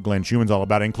recognizing what Glenn Schumann's all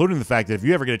about, including the fact that if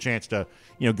you ever get a chance to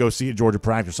go see a Georgia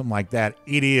practice or something like that,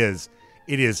 it is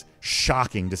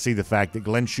shocking to see the fact that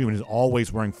Glenn Schumann is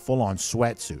always wearing full-on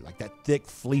sweatsuit, like that thick,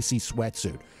 fleecy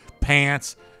sweatsuit,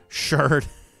 pants, shirt.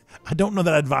 I don't know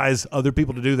that I advise other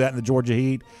people to do that in the Georgia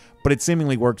heat, but it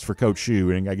seemingly works for Coach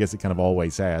Schu, and I guess it kind of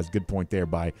always has. Good point there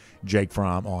by Jake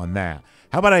Fromm on that.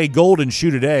 How about a golden shoe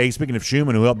today? Speaking of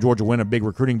Schumann, who helped Georgia win a big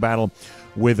recruiting battle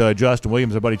with Justin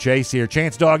Williams, our buddy Chase here.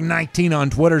 ChanceDog19 on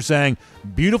Twitter saying,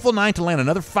 beautiful night to land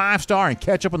another 5-star and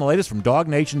catch up on the latest from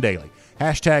DawgNation Daily.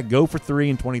 Hashtag go for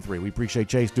 3 and 23. We appreciate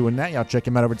Chase doing that. Y'all check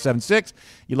him out over at 7-6.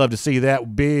 You love to see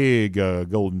that big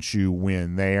golden shoe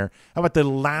win there. How about the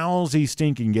lousy,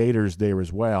 stinking Gators there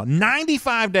as well?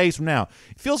 95 days from now.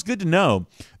 It feels good to know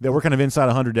that we're kind of inside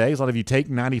 100 days. A lot of you take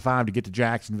 95 to get to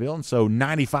Jacksonville, and so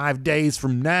 95 days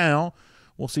from now,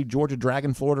 we'll see Georgia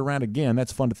dragging Florida around again.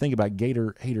 That's fun to think about.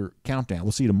 Gator Hater Countdown.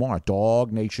 We'll see you tomorrow.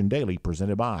 DawgNation Daily,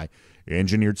 presented by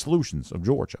Engineered Solutions of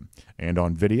Georgia. And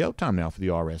on video, time now for the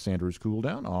R.S. Andrews Cool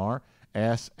Down.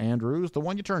 R.S. Andrews, the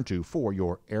one you turn to for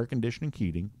your air conditioning,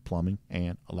 heating, plumbing,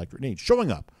 and electric needs.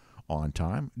 Showing up on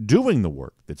time, doing the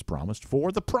work that's promised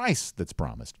for the price that's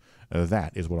promised.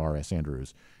 That is what R.S.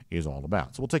 Andrews is all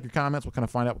about. So we'll take your comments. We'll kind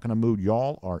of find out what kind of mood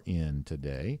y'all are in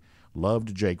today.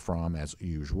 Loved Jake Fromm as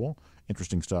usual.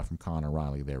 Interesting stuff from Connor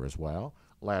Riley there as well.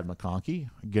 Lad McConkey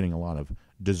getting a lot of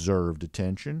deserved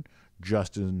attention.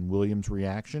 Justin Williams'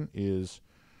 reaction is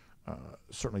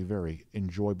certainly very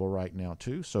enjoyable right now,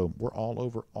 too. So we're all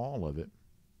over all of it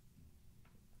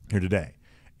here today.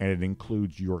 And it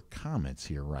includes your comments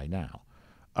here right now.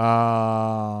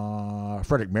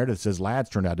 Frederick Meredith says Lads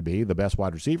turned out to be the best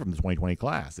wide receiver from the 2020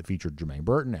 class. It featured Jermaine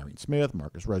Burton, Arian Smith,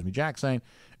 Marcus Rosemary-Jackson,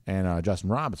 and Justin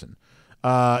Robinson.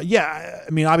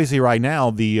 Obviously right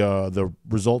now the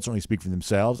results only speak for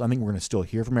themselves. I think we're going to still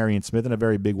hear from Arian Smith in a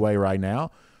very big way right now.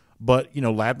 But,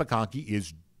 Lad McConkey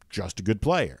is just a good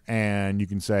player. And you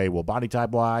can say, well, body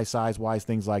type-wise, size-wise,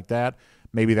 things like that,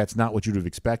 maybe that's not what you'd have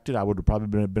expected. I would have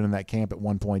probably been in that camp at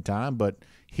one point in time. But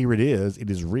here it is.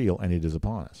 It is real, and it is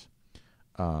upon us.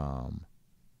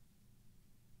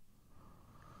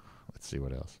 Let's see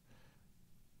what else.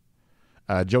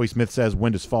 Joey Smith says,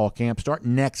 when does fall camp start?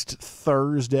 Next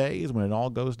Thursday is when it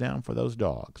all goes down for those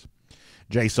dogs.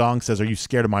 Jay Song says, are you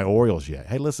scared of my Orioles yet?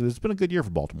 Hey, listen, it's been a good year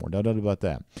for Baltimore. No doubt about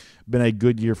that. Been a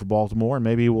good year for Baltimore, and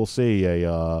maybe we'll see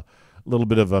a little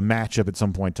bit of a matchup at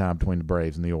some point in time between the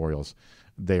Braves and the Orioles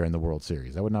there in the World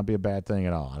Series. That would not be a bad thing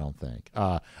at all, I don't think.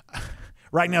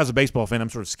 Right now, as a baseball fan, I'm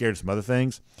sort of scared of some other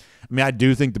things. I mean, I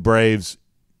do think the Braves,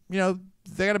 they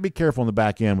got to be careful on the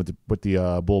back end with the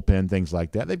bullpen, things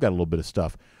like that. They've got a little bit of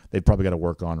stuff they've probably got to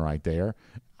work on right there.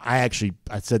 I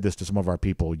said this to some of our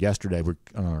people yesterday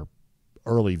on our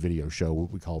early video show,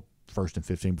 what we call First and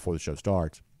 15 before the show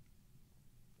starts.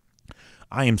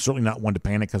 I am certainly not one to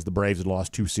panic because the Braves had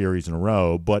lost 2 series in a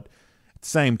row, but at the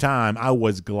same time, I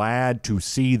was glad to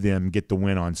see them get the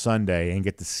win on Sunday and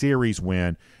get the series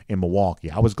win in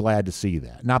Milwaukee. I was glad to see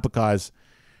that. Not because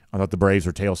I'm not the Braves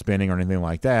are tail spinning or anything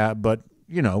like that, but,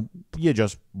 you know, you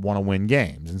just want to win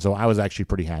games. And so I was actually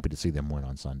pretty happy to see them win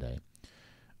on Sunday.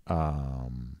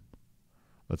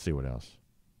 Let's see what else.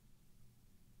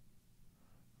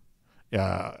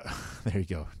 There you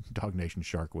go. DawgNation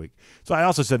Shark Week. So I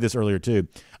also said this earlier too.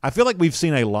 I feel like we've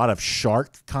seen a lot of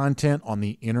shark content on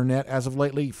the internet as of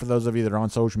lately, for those of you that are on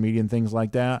social media and things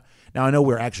like that. Now, I know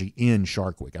we're actually in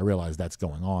Shark Week. I realize that's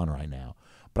going on right now.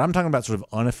 But I'm talking about sort of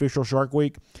unofficial Shark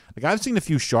Week. Like, I've seen a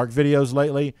few shark videos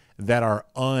lately that are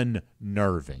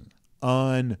unnerving.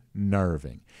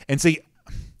 Unnerving. And see,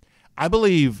 I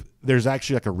believe there's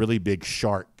actually like a really big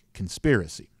shark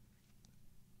conspiracy.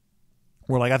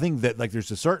 Where, like, I think that, like,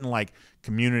 there's a certain, like,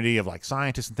 community of, like,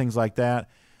 scientists and things like that.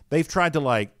 They've tried to,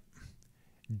 like,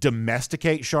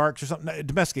 domesticate sharks or something.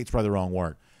 Domesticate's probably the wrong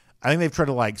word. I think they've tried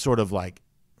to, like, sort of, like,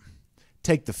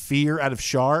 take the fear out of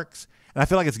sharks. And I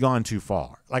feel like it's gone too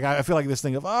far. Like, I feel like this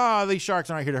thing of, these sharks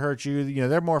aren't here to hurt you. You know,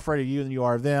 they're more afraid of you than you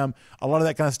are of them. A lot of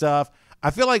that kind of stuff.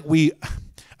 I feel like we've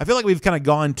kind of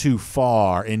gone too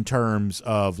far in terms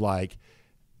of, like,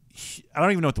 I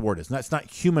don't even know what the word is. It's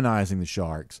not humanizing the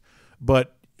sharks.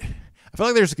 But I feel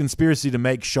like there's a conspiracy to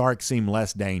make sharks seem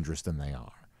less dangerous than they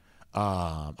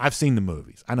are. I've seen the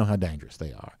movies. I know how dangerous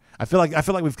they are. I feel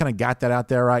like we've kind of got that out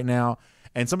there right now.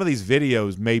 And some of these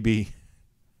videos may be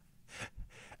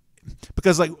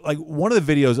because like one of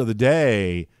the videos of the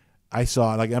day I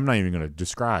saw, like, I'm not even going to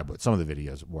describe what some of the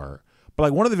videos were, but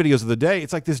like one of the videos of the day,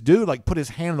 it's like this dude like put his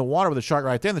hand in the water with a shark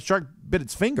right there, and the shark bit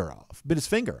his finger off.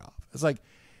 It's like,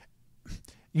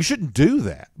 you shouldn't do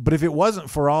that. But if it wasn't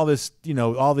for all this, you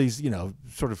know, all these, you know,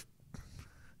 sort of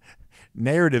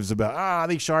narratives about,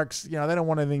 these sharks, you know, they don't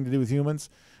want anything to do with humans.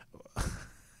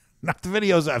 Not the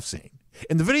videos I've seen.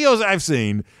 In the videos I've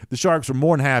seen, the sharks are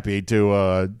more than happy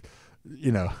to,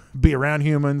 you know, be around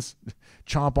humans,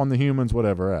 chomp on the humans,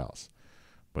 whatever else.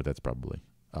 But that's probably.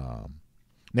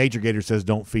 Nature Gator says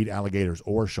don't feed alligators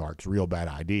or sharks. Real bad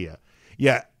idea.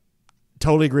 Yeah,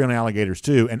 totally agree on alligators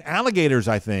too. And alligators,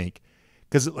 I think,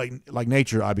 because like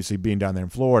Nature, obviously being down there in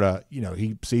Florida, you know,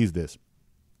 he sees this.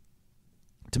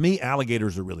 To me,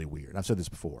 alligators are really weird. I've said this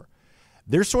before.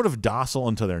 They're sort of docile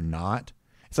until they're not.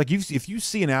 It's like if you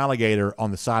see an alligator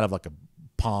on the side of like a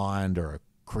pond or a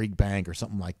creek bank or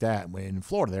something like that, in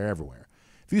Florida, they're everywhere.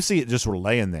 If you see it just sort of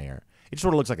laying there, it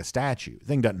sort of looks like a statue. The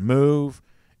thing doesn't move.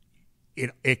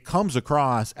 It comes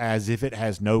across as if it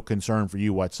has no concern for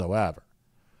you whatsoever.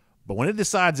 But when it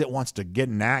decides it wants to get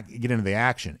into the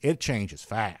action, it changes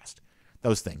fast.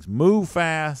 Those things move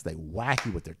fast. They whack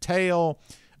you with their tail.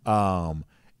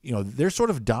 You know, they're sort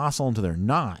of docile until they're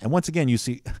not. And once again, you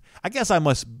see, I guess I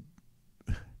must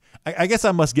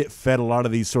get fed a lot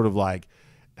of these sort of like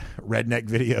redneck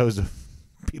videos of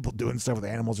people doing stuff with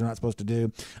animals they're not supposed to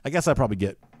do. I guess I probably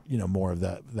get, you know, more of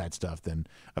that stuff than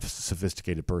a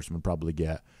sophisticated person would probably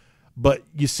get. But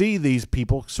you see these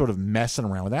people sort of messing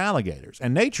around with alligators.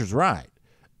 And Nature's right.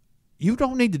 You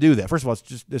don't need to do that. First of all,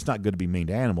 it's not good to be mean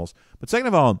to animals. But second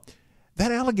of all,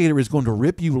 that alligator is going to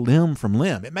rip you limb from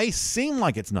limb. It may seem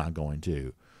like it's not going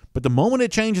to, but the moment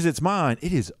it changes its mind,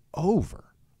 it is over.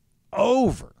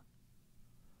 Over.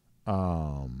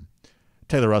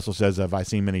 Taylor Russell says, have I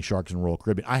seen many sharks in Royal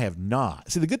Caribbean? I have not.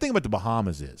 See, the good thing about the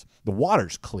Bahamas is the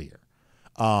water's clear.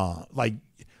 Like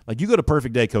you go to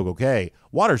Perfect Day Coco Cay,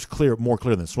 water's clear, more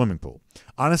clear than a swimming pool.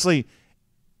 Honestly,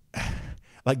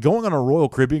 like going on a Royal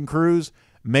Caribbean cruise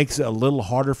makes it a little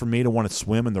harder for me to want to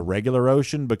swim in the regular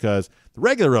ocean because the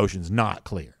regular ocean's not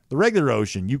clear. The regular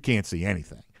ocean, you can't see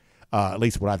anything. At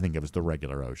least what I think of as the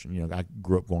regular ocean. You know, I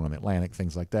grew up going on the Atlantic,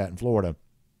 things like that in Florida.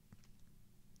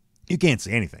 You can't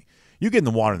see anything. You get in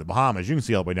the water in the Bahamas, you can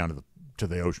see all the way down to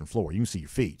the ocean floor. You can see your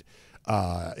feet.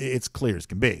 It's clear as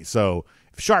can be. So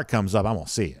if a shark comes up, I'm going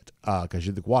to see it because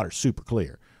the water's super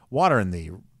clear. Water in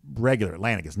the regular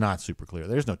Atlantic is not super clear.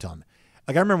 There's no telling.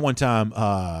 Like I remember one time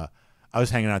I was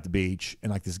hanging out at the beach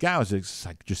and like this guy was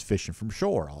just fishing from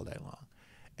shore all day long.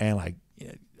 And like, you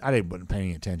know, I wasn't paying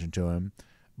any attention to him.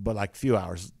 But like a few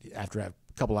hours after a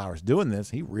couple hours doing this,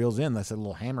 he reels in that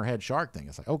little hammerhead shark thing.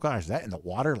 It's like, oh gosh, is that in the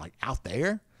water like out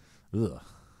there? Ugh.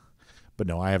 But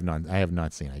no, I have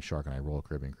not seen a shark on a Royal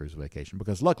Caribbean cruise vacation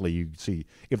because luckily you see,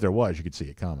 if there was, you could see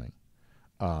it coming.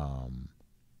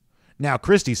 Now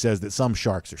Christy says that some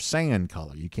sharks are sand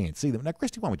color. You can't see them. Now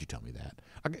Christy, why would you tell me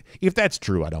that? If that's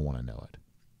true, I don't want to know it.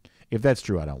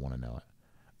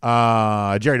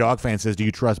 Jerry Dog Fan says, do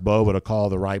you trust Boba to call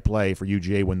the right play for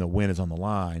UGA when the win is on the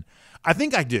line? I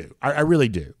think I do. I really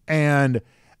do. And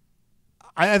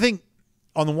I think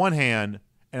on the one hand,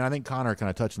 and I think Connor kind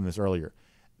of touched on this earlier,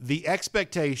 the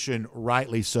expectation,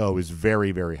 rightly so, is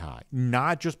very, very high.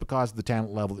 Not just because of the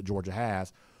talent level that Georgia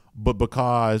has, but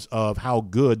because of how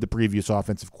good the previous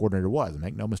offensive coordinator was. And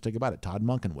make no mistake about it, Todd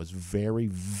Monken was very,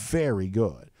 very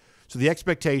good. So the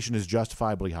expectation is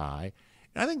justifiably high.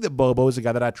 And I think that Bobo is a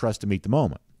guy that I trust to meet the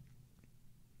moment.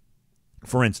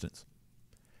 For instance,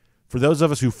 for those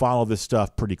of us who follow this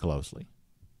stuff pretty closely,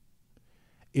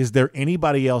 is there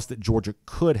anybody else that Georgia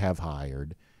could have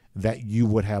hired that you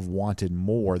would have wanted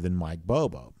more than Mike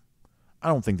Bobo? I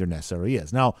don't think there necessarily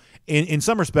is. Now, in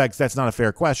some respects, that's not a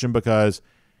fair question because,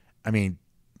 I mean,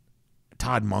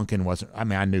 Todd Monken wasn't – I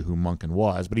mean, I knew who Monken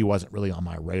was, but he wasn't really on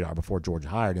my radar before Georgia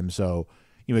hired him. So,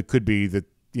 it could be that,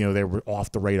 they were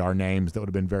off-the-radar names that would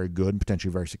have been very good and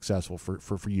potentially very successful for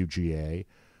UGA.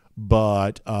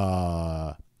 But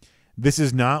this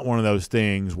is not one of those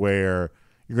things where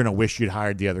you're going to wish you'd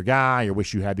hired the other guy or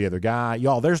wish you had the other guy.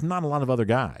 Y'all, there's not a lot of other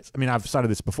guys. I mean, I've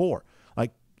cited this before.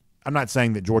 Like, I'm not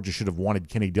saying that Georgia should have wanted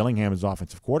Kenny Dillingham as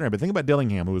offensive coordinator, but think about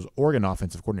Dillingham, who was Oregon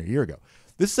offensive coordinator a year ago.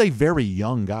 This is a very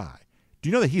young guy. Do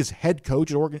you know that he is head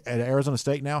coach at Arizona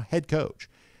State now? Head coach.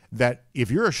 That if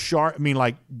you're a sharp – I mean,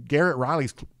 like Garrett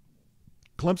Riley's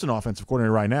Clemson offensive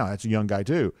coordinator right now. That's a young guy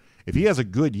too. If he has a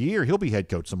good year, he'll be head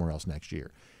coach somewhere else next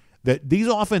year. That these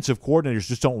offensive coordinators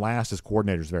just don't last as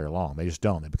coordinators very long. They just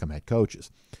don't. They become head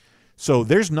coaches. So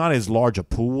there's not as large a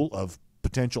pool of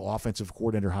potential offensive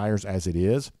coordinator hires as it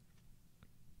is.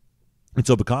 And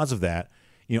so because of that,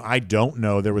 I don't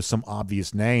know there was some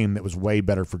obvious name that was way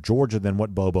better for Georgia than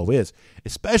what Bobo is,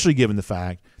 especially given the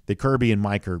fact that Kirby and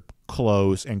Mike are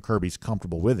close and Kirby's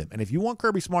comfortable with him. And if you want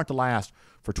Kirby Smart to last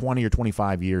for 20 or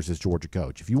 25 years as Georgia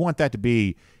coach, if you want that to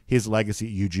be his legacy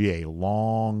at UGA,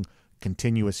 long,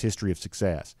 continuous history of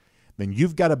success, then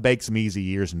you've got to bake some easy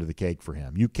years into the cake for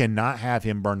him. You cannot have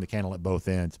him burn the candle at both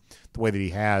ends the way that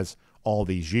he has all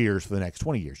these years for the next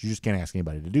 20 years. You just can't ask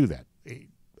anybody to do that.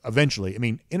 Eventually, I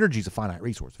mean, energy is a finite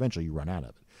resource. Eventually, you run out of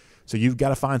it. So you've got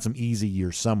to find some easy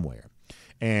years somewhere.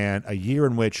 And a year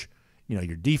in which,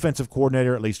 your defensive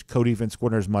coordinator, at least co-defense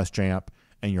coordinator is Muschamp,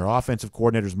 and your offensive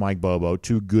coordinator is Mike Bobo,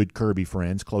 two good Kirby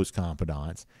friends, close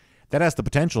confidants, that has the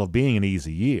potential of being an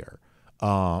easy year.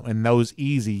 And those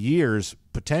easy years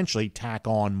potentially tack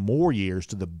on more years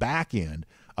to the back end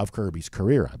of Kirby's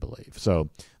career, I believe.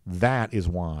 So that is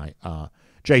why.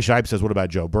 Jay Shipe says, what about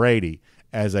Joe Brady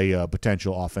as a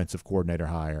potential offensive coordinator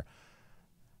hire?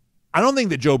 I don't think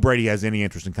that Joe Brady has any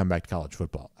interest in coming back to college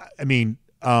football. I mean,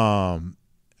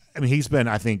 he's been,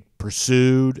 I think,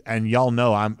 pursued, and y'all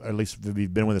know, at least if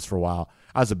you've been with us for a while,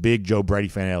 I was a big Joe Brady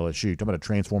fan at LSU. Talking about a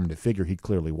transformative figure, he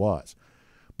clearly was.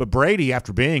 But Brady,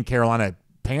 after being Carolina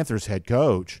Panthers head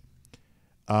coach,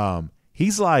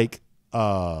 he's like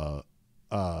a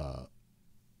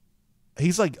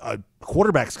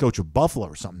quarterback's coach of Buffalo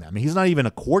or something. I mean, he's not even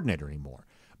a coordinator anymore.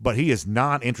 But he is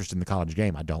not interested in the college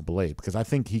game, I don't believe, because I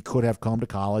think he could have come to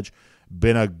college,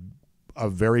 been a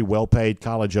very well-paid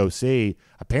college OC.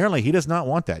 Apparently, he does not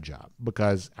want that job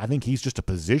because I think he's just a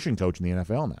position coach in the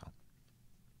NFL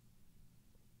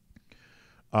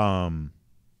now.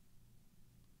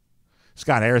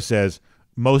 Scott Harris says,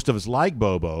 most of us like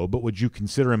Bobo, but would you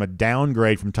consider him a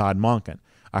downgrade from Todd Monken?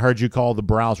 I heard you call the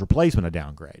Browse replacement a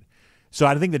downgrade. So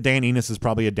I think that Dan Enos is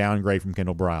probably a downgrade from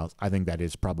Kendall Browse. I think that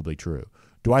is probably true.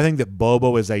 Do I think that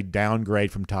Bobo is a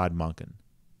downgrade from Todd Monken?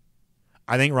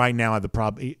 I think right now he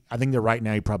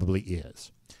probably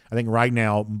is. I think right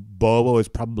now Bobo is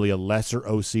probably a lesser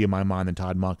OC in my mind than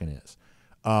Todd Monken is.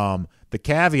 The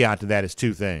caveat to that is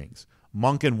two things.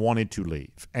 Monken wanted to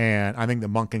leave, and I think that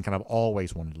Monken kind of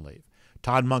always wanted to leave.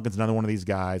 Todd Monken's another one of these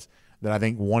guys that I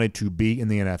think wanted to be in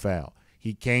the NFL.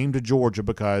 He came to Georgia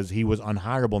because he was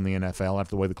unhireable in the NFL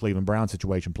after the way the Cleveland Browns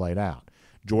situation played out.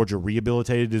 Georgia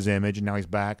rehabilitated his image, and now he's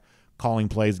back calling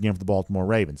plays again for the Baltimore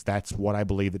Ravens. That's what I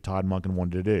believe that Todd Monken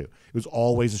wanted to do. It was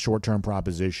always a short-term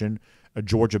proposition.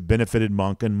 Georgia benefited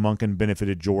Monken. Monken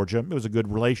benefited Georgia. It was a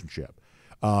good relationship.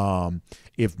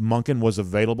 If Monken was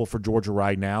available for Georgia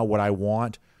right now, would I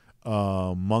want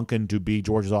Monken to be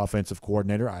Georgia's offensive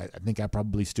coordinator? I think I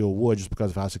probably still would just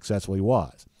because of how successful he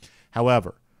was.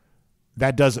 However,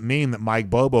 that doesn't mean that Mike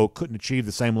Bobo couldn't achieve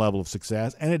the same level of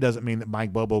success, and it doesn't mean that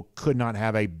Mike Bobo could not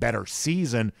have a better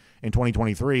season in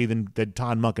 2023 than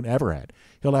Todd Monken ever had.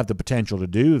 He'll have the potential to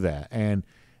do that, and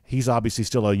he's obviously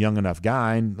still a young enough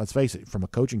guy, and let's face it, from a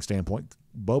coaching standpoint,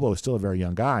 Bobo is still a very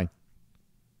young guy.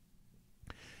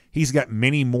 He's got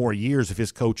many more years of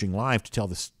his coaching life to tell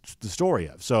the story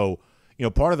of. So,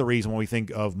 part of the reason why we think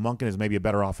of Monken as maybe a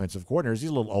better offensive coordinator is he's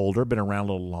a little older, been around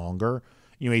a little longer.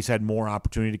 He's had more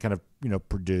opportunity to kind of,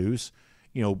 produce.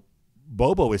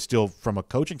 Bobo is still, from a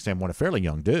coaching standpoint, a fairly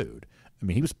young dude. I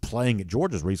mean, he was playing at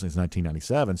Georgia as recently as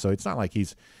 1997, so it's not like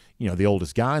he's, the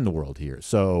oldest guy in the world here.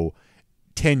 So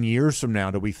 10 years from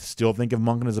now, do we still think of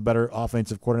Monken as a better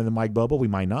offensive coordinator than Mike Bobo? We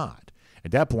might not.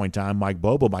 At that point in time, Mike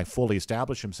Bobo might fully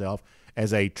establish himself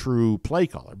as a true play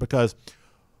caller, because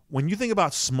when you think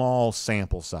about small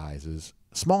sample sizes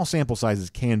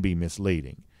can be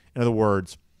misleading. In other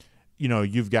words,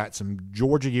 you've got some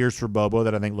Georgia years for Bobo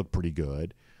that I think look pretty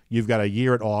good. You've got a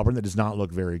year at Auburn that does not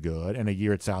look very good, and a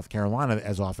year at South Carolina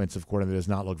as offensive coordinator that does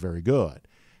not look very good.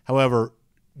 However,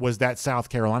 was that South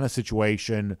Carolina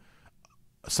situation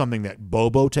something that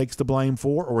Bobo takes the blame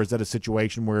for, or is that a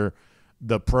situation where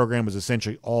the program was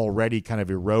essentially already kind of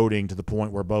eroding to the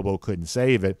point where Bobo couldn't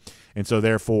save it, and so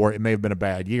therefore it may have been a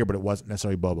bad year, but it wasn't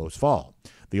necessarily Bobo's fault?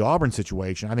 The Auburn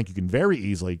situation, I think you can very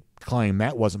easily claim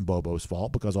that wasn't Bobo's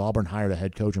fault, because Auburn hired a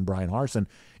head coach in Brian Harsin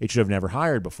it should have never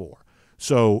hired before.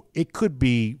 So it could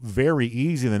be very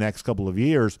easy in the next couple of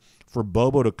years for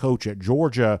Bobo to coach at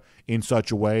Georgia in such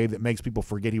a way that makes people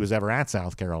forget he was ever at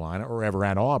South Carolina or ever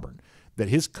at Auburn, that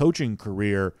his coaching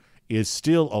career is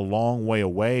still a long way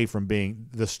away from being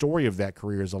 – the story of that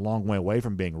career is a long way away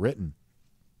from being written,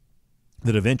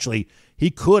 that eventually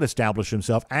he could establish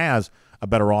himself as a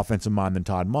better offensive mind than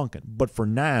Todd Monken. But for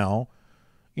now,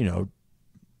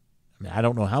 I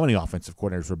don't know how many offensive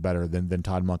coordinators were better than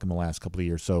Todd Monken the last couple of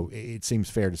years, so it seems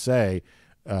fair to say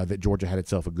that Georgia had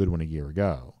itself a good one a year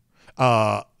ago.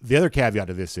 The other caveat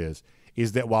to this is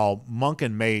that while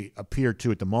Monken may appear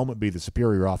to at the moment be the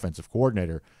superior offensive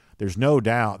coordinator, there's no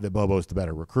doubt that Bobo's the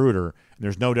better recruiter, and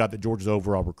there's no doubt that Georgia's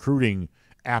overall recruiting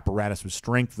apparatus was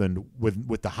strengthened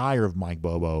with the hire of Mike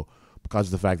Bobo because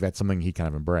of the fact that's something he kind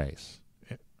of embraces.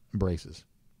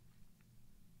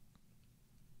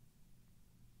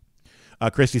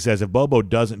 Christy says, if Bobo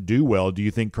doesn't do well, do you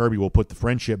think Kirby will put the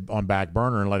friendship on back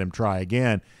burner and let him try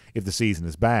again if the season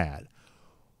is bad?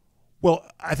 Well,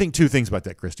 I think two things about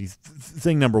that, Christy.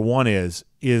 Thing number one is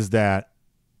that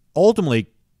ultimately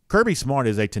Kirby Smart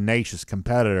is a tenacious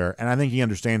competitor, and I think he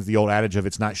understands the old adage of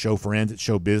it's not show friends, it's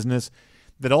show business,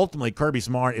 that ultimately Kirby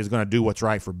Smart is going to do what's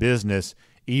right for business,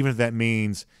 even if that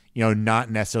means, not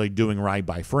necessarily doing right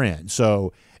by friends.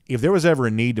 So if there was ever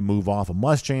a need to move off a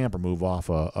Muschamp or move off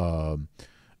of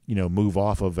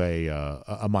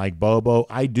a Mike Bobo,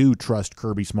 I do trust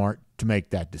Kirby Smart to make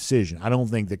that decision. I don't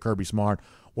think that Kirby Smart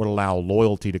would allow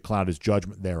loyalty to cloud his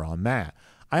judgment there on that.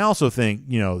 I also think,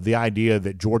 the idea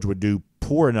that Georgia would do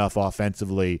poor enough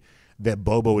offensively that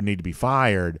Bobo would need to be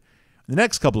fired the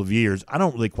next couple of years, I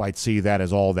don't really quite see that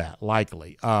as all that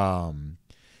likely. I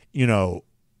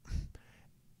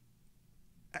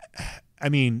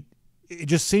mean, it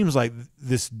just seems like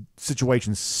this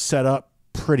situation's set up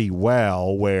pretty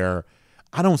well where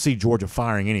I don't see Georgia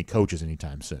firing any coaches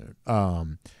anytime soon.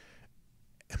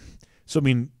 So, I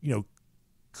mean,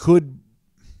 could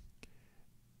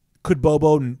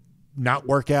Bobo not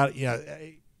work out?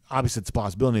 Obviously it's a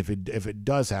possibility if it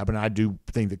does happen. I do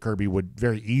think that Kirby would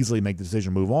very easily make the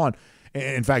decision to move on.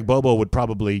 In fact, Bobo would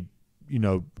probably,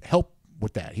 help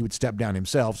with that. He would step down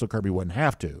himself so Kirby wouldn't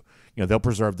have to. They'll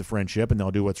preserve the friendship and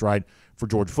they'll do what's right for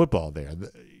Georgia football there.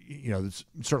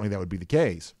 Certainly that would be the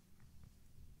case.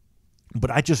 But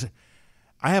I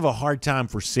have a hard time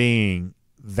foreseeing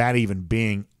that even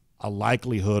being a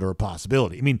likelihood or a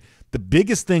possibility. I mean, the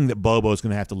biggest thing that Bobo is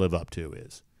going to have to live up to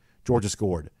is Georgia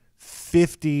scored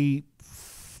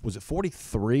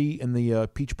 43 in the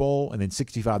Peach Bowl and then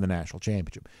 65 in the national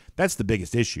championship. That's the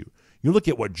biggest issue. You look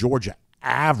at what Georgia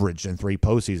averaged in 3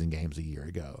 postseason games a year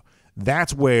ago.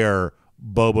 That's where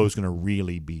Bobo's going to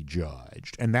really be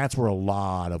judged, and that's where a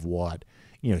lot of what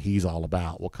he's all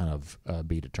about will kind of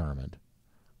be determined.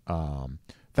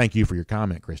 Thank you for your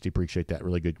comment, Christy. Appreciate that.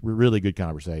 Really good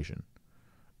conversation.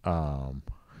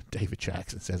 David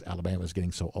Jackson says Alabama's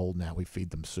getting so old now we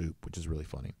feed them soup, which is really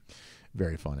funny.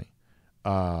 Very funny.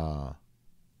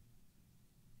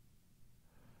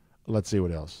 Let's see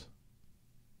what else.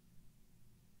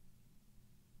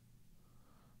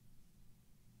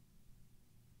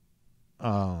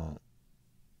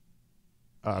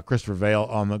 Christopher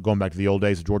Vale, going back to the old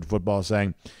days of Georgia football,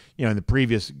 saying, in the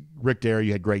previous Rick era,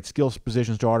 you had great skill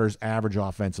position starters, average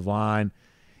offensive line.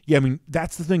 Yeah, I mean,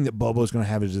 that's the thing that Bobo's going to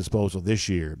have at his disposal this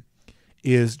year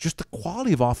is just the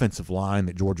quality of offensive line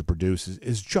that Georgia produces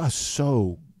is just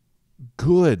so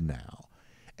good now.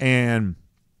 And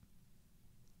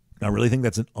I really think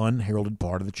that's an unheralded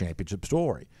part of the championship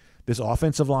story. This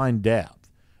offensive line depth,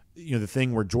 the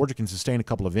thing where Georgia can sustain a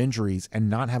couple of injuries and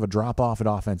not have a drop-off at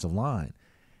offensive line.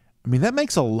 I mean, that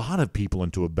makes a lot of people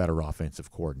into a better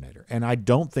offensive coordinator. And I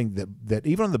don't think that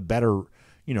even on the better,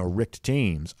 rigged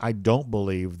teams, I don't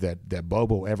believe that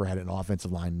Bobo ever had an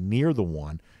offensive line near the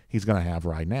one he's going to have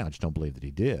right now. I just don't believe that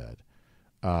he did.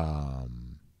 I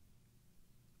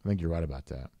think you're right about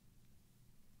that.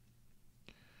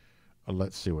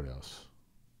 let's see what else.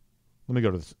 Let me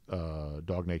go to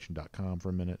DawgNation.com for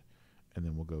a minute, and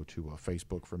then we'll go to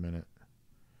Facebook for a minute,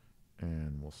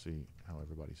 and we'll see how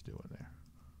everybody's doing there.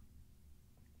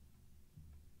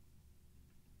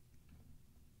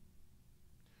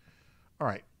 All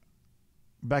right.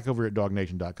 Back over at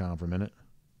DawgNation.com for a minute.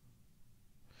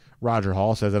 Roger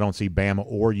Hall says, I don't see Bama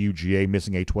or UGA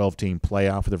missing a 12-team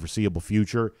playoff for the foreseeable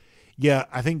future. Yeah,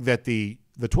 I think that the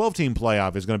 12-team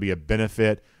playoff is going to be a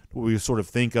benefit. What we sort of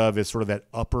think of as sort of that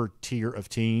upper tier of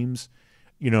teams.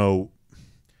 You know,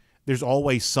 there's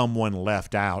always someone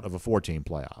left out of a 4-team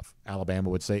playoff. Alabama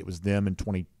would say it was them in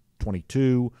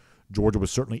 2022. Georgia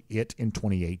was certainly it in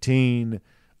 2018.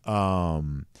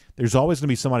 There's always going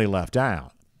to be somebody left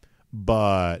out.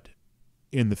 But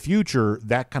in the future,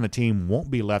 that kind of team won't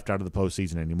be left out of the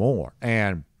postseason anymore.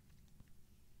 And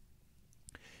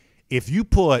if you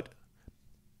put,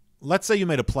 let's say you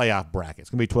made a playoff bracket. It's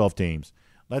going to be 12 teams.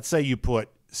 Let's say you put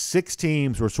 6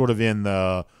 teams who are sort of in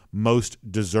the most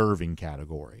deserving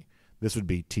category. This would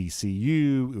be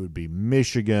TCU. It would be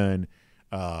Michigan.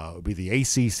 It would be the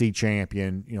ACC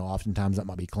champion. You know, oftentimes that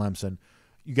might be Clemson.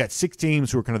 You got 6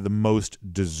 teams who are kind of the most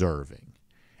deserving.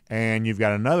 And you've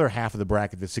got another half of the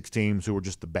bracket, the 6 teams who are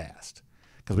just the best.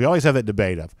 Because we always have that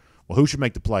debate of, well, who should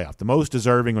make the playoff, the most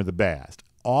deserving or the best?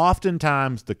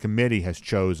 Oftentimes the committee has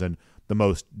chosen the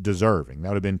most deserving. That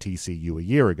would have been TCU a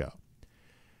year ago.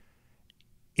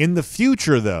 In the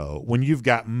future, though, when you've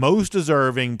got most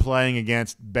deserving playing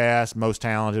against best, most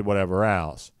talented, whatever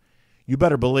else, you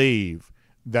better believe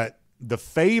that the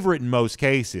favorite in most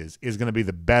cases is going to be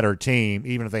the better team,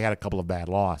 even if they had a couple of bad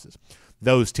losses.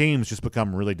 Those teams just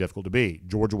become really difficult to beat.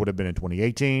 Georgia would have been in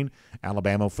 2018.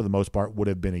 Alabama, for the most part, would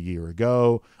have been a year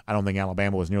ago. I don't think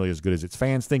Alabama was nearly as good as its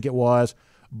fans think it was.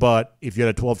 But if you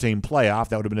had a 12-team playoff,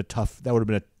 that would have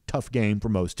been a tough game for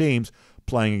most teams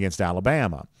playing against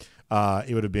Alabama.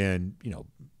 It would have been,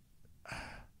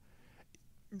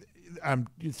 I'm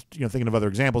thinking of other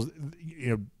examples.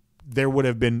 There would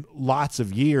have been lots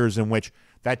of years in which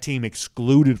that team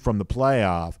excluded from the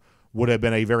playoff would have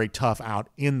been a very tough out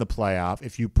in the playoff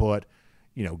if you put,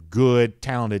 good,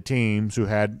 talented teams who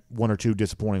had 1 or 2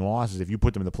 disappointing losses. If you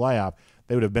put them in the playoff,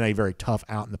 they would have been a very tough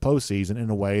out in the postseason in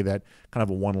a way that kind of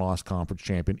a one-loss conference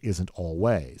champion isn't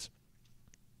always.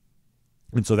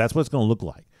 And so that's what it's going to look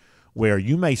like, where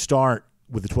you may start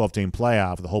with the 12-team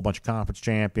playoff with a whole bunch of conference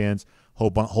champions, whole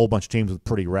bunch of teams with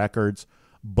pretty records,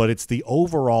 but it's the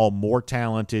overall more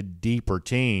talented, deeper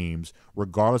teams,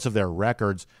 regardless of their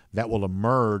records, that will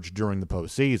emerge during the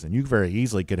postseason. You very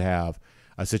easily could have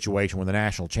a situation where the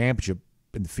national championship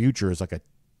in the future is like a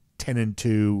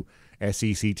 10-2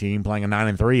 SEC team playing a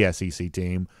 9-3 SEC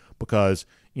team because,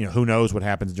 who knows what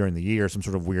happens during the year, some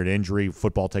sort of weird injury,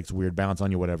 football takes a weird bounce on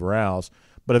you, whatever else,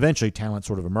 but eventually talent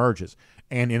sort of emerges.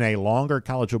 And in a longer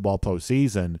college football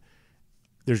postseason,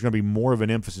 there's going to be more of an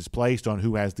emphasis placed on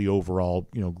who has the overall,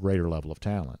 greater level of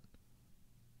talent.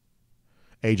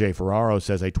 A.J. Ferraro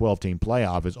says a 12-team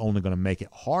playoff is only going to make it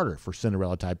harder for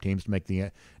Cinderella-type teams to make the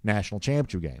national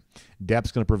championship game.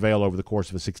 Depth's going to prevail over the course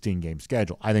of a 16-game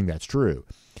schedule. I think that's true.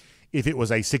 If it was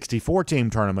a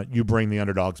 64-team tournament, you bring the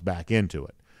underdogs back into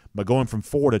it. But going from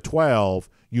 4 to 12,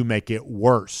 you make it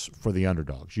worse for the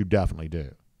underdogs. You definitely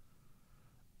do.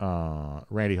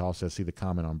 Randy Hall says, see the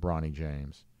comment on Bronny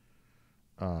James.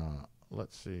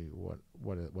 Let's see what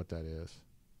that is.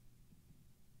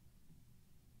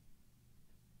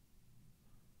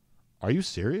 Are you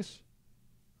serious?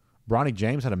 Bronny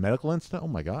James had a medical incident? Oh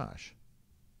my gosh.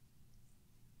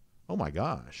 I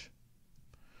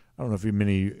don't know if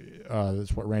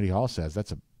that's what Randy Hall says.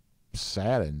 That's a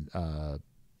sad and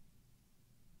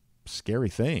scary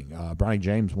thing. Bronny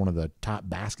James, one of the top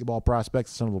basketball prospects,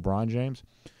 son of LeBron James.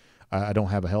 I don't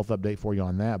have a health update for you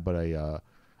on that, but a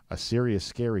serious,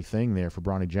 scary thing there for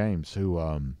Bronny James, who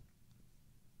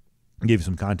give you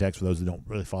some context for those that don't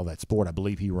really follow that sport. I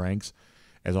believe he ranks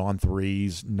as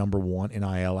On3's #1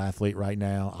 NIL athlete right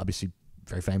now. Obviously,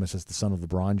 very famous as the son of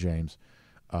LeBron James.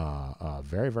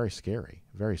 Very, very scary.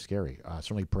 Very scary.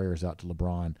 Certainly prayers out to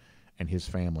LeBron and his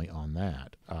family on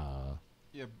that.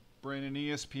 Brandon,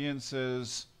 ESPN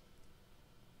says,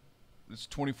 it's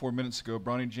 24 minutes ago,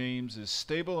 Bronny James is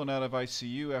stable and out of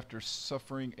ICU after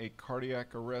suffering a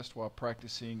cardiac arrest while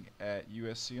practicing at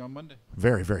USC on Monday.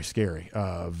 Very, very scary.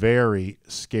 Very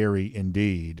scary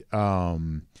indeed.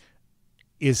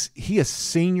 Is he a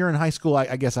senior in high school?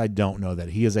 I guess I don't know that.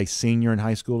 He is a senior in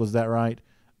high school. Is that right?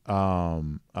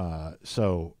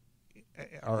 So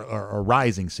a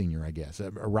rising senior, I guess. A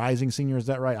rising senior, is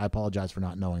that right? I apologize for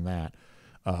not knowing that.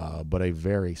 But a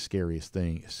very scary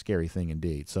thing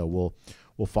indeed. So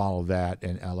we'll follow that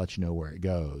and I'll let you know where it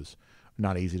goes.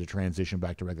 not easy to transition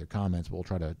back to regular comments, but we'll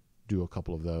try to do a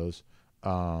couple of those.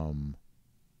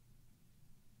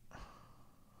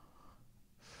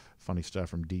 Funny stuff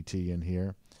from DT in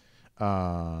here.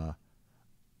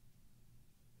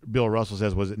 Bill Russell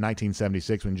says, was it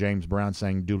 1976 when James Brown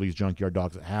sang Dooley's Junkyard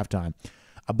Dogs at halftime?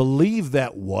 I believe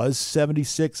that was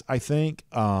 76, I think.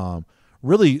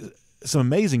 Really some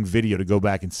amazing video to go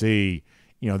back and see,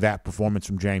 that performance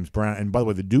from James Brown. And by the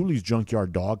way, the Dooley's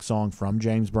Junkyard Dog song from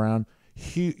James Brown,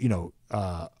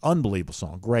 unbelievable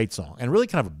song, great song, and really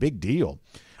kind of a big deal.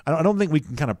 I don't think we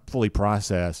can kind of fully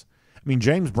process. I mean,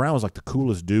 James Brown was like the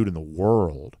coolest dude in the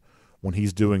world when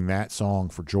he's doing that song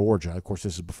for Georgia. Of course,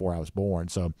 this is before I was born,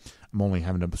 so I'm only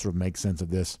having to sort of make sense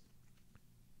of this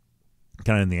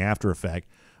kind of in the after effect.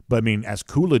 But, I mean, as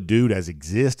cool a dude as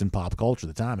exists in pop culture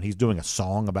at the time, and he's doing a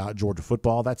song about Georgia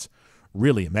football, that's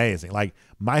really amazing. Like,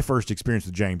 my first experience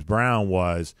with James Brown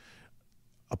was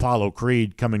Apollo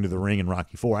Creed coming to the ring in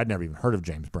Rocky IV. I'd never even heard of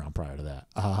James Brown prior to that.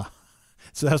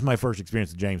 So that was my first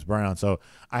experience with James Brown. So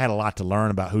I had a lot to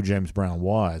learn about who James Brown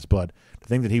was. But the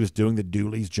thing that he was doing, the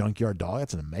Dooley's Junkyard Dog,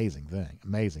 that's an amazing thing.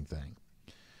 Amazing thing.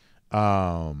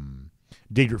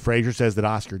 Deidre Frazier says that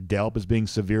Oscar Delp is being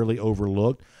severely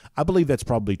overlooked. I believe that's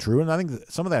probably true, and I think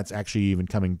that some of that's actually even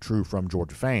coming true from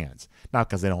Georgia fans. Not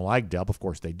because they don't like Delp, of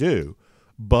course they do,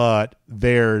 but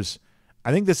there's,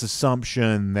 I think, this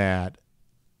assumption that,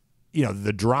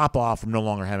 the drop-off from no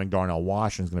longer having Darnell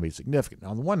Washington is going to be significant.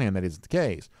 Now, on the one hand, that isn't the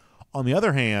case. On the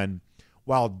other hand,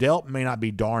 while Delp may not be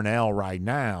Darnell right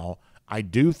now, I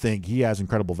do think he has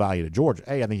incredible value to Georgia.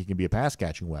 I think he can be a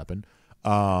pass-catching weapon.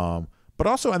 But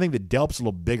also, I think that Delp's a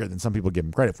little bigger than some people give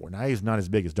him credit for. Now, he's not as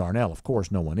big as Darnell. Of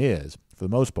course, no one is, for the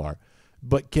most part.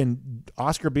 But can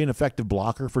Oscar be an effective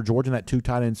blocker for Georgia in that two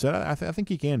tight end set? I think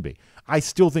he can be. I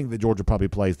still think that Georgia probably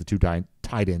plays the two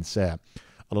tight end set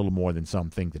a little more than some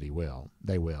think that he will.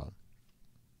 They will.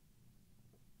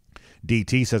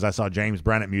 DT says, I saw James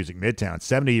Brown at Music Midtown.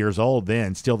 70 years old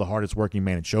then, still the hardest working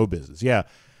man in show business. Yeah,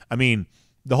 I mean,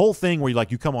 the whole thing where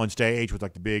you come on stage with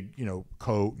like the big,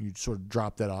 coat, and you sort of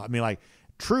drop that off. I mean, like,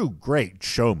 true great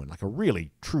showman, like a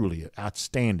really, truly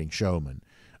outstanding showman.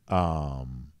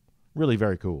 Really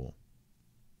very cool.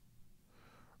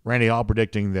 Randy Hall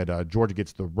predicting that Georgia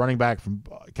gets the running back from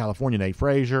California, Nate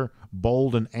Frazier,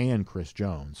 Bolden, and Chris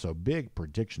Jones. So big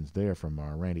predictions there from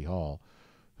Randy Hall,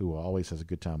 who always has a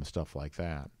good time with stuff like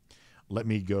that. Let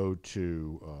me go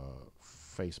to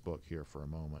Facebook here for a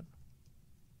moment.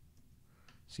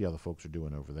 See how the folks are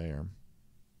doing over there.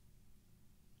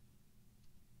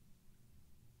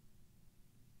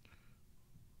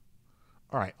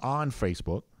 All right, on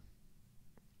Facebook,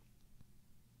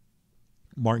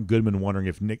 Martin Goodman wondering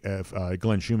if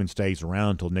Glenn Schumann stays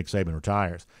around until Nick Saban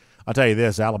retires. I'll tell you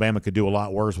this, Alabama could do a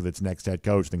lot worse with its next head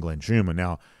coach than Glenn Schumann.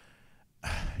 Now,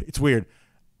 it's weird.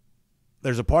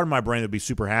 There's a part of my brain that would be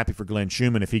super happy for Glenn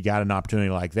Schumann if he got an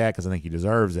opportunity like that because I think he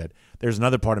deserves it. There's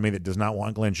another part of me that does not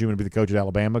want Glenn Schumann to be the coach at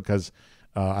Alabama because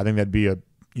I think that'd be a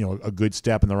good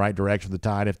step in the right direction for the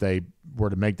Tide if they were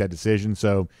to make that decision.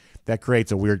 So that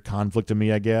creates a weird conflict to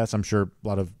me, I guess. I'm sure a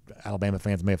lot of Alabama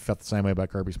fans may have felt the same way about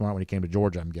Kirby Smart when he came to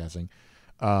Georgia, I'm guessing.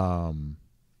 William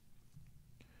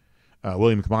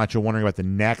Camacho wondering about the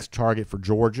next target for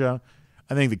Georgia.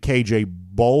 I think that KJ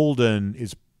Bolden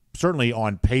is certainly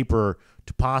on paper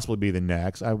to possibly be the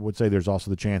next. I would say there's also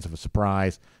the chance of a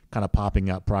surprise kind of popping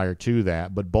up prior to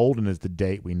that. But Bolden is the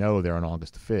date we know there on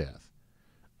August the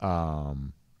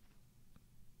 5th.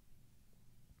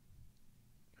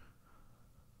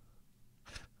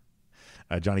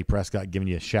 Johnny Prescott giving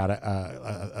you a shout out,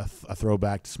 a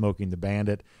throwback to Smoking the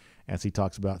Bandit as he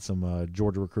talks about some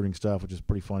Georgia recruiting stuff, which is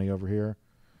pretty funny over here.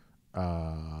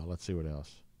 Let's see what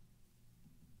else.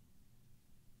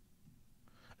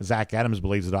 Zach Adams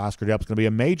believes that Oscar Delp is going to be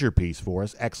a major piece for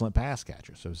us. Excellent pass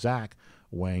catcher. So Zach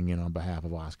weighing in on behalf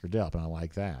of Oscar Delp, and I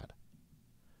like that.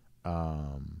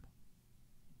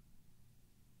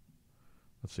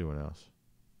 Let's see what else.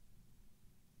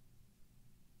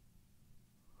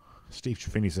 Steve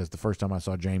Trefini says the first time I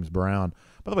saw James Brown.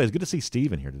 By the way, it's good to see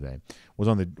Steve in here today. Was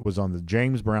on the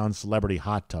James Brown Celebrity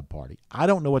Hot Tub Party. I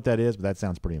don't know what that is, but that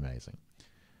sounds pretty amazing.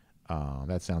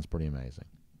 Let's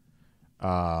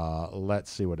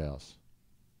see what else.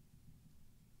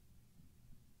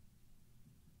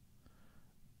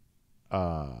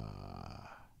 Yeah,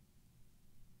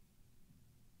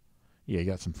 you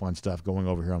got some fun stuff going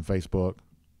over here on Facebook.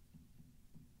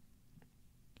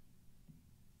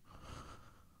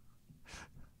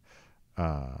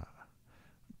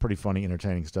 Pretty funny,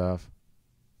 entertaining stuff.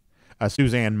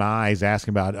 Suzanne Mize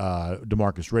asking about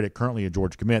DeMarcus Riddick, currently a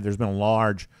Georgia commit. There's been a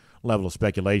large level of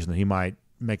speculation that he might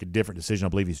make a different decision. I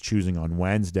believe he's choosing on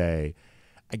Wednesday.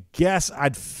 I guess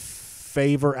I'd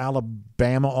favor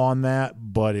Alabama on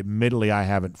that, but admittedly I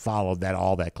haven't followed that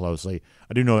all that closely.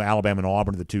 I do know Alabama and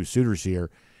Auburn are the two suitors here.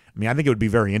 I mean, I think it would be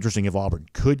very interesting if Auburn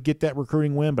could get that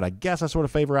recruiting win, but I guess I sort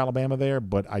of favor Alabama there.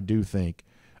 But I do think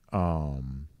I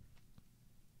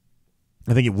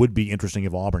think it would be interesting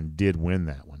if Auburn did win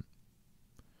that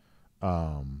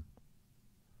one.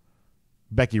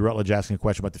 Becky Rutledge asking a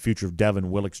question about the future of Devin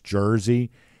Willock's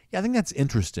jersey. Yeah, I think that's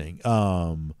interesting.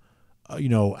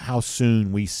 How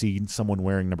soon we see someone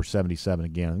wearing number 77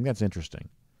 again. I think that's interesting.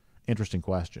 Interesting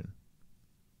question.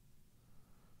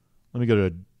 Let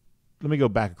me go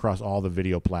back across all the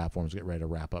video platforms, get ready to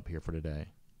wrap up here for today.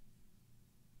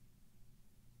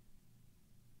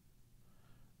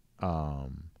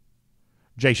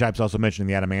 Jay Shipes also mentioning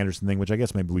the Adam Anderson thing, which I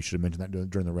guess maybe we should have mentioned that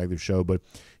during the regular show, but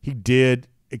he did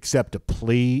accept a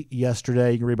plea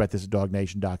yesterday. You can read about this at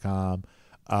DawgNation.com.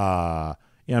 I'm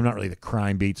not really the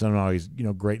crime beat, so I'm not always,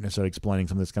 great necessarily explaining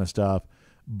some of this kind of stuff.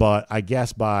 But I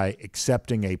guess by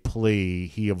accepting a plea,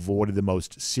 he avoided the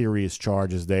most serious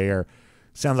charges there.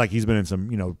 Sounds like he's been in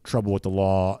some, trouble with the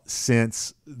law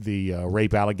since the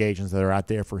rape allegations that are out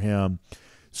there for him.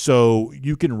 So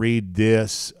you can read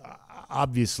this.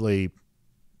 Obviously,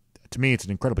 to me, it's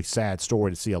an incredibly sad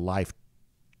story to see a life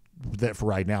that for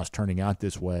right now is turning out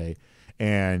this way.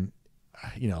 And,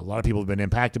 a lot of people have been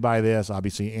impacted by this.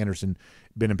 Obviously, Anderson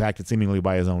been impacted seemingly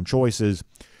by his own choices.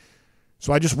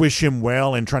 So I just wish him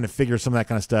well in trying to figure some of that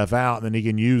kind of stuff out. And then he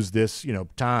can use this,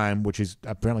 time, which is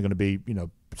apparently going to be,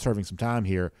 serving some time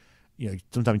here.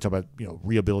 Sometimes you talk about,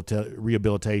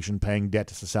 rehabilitation, paying debt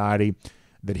to society,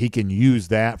 that he can use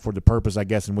that for the purpose, I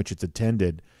guess, in which it's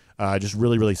intended. Just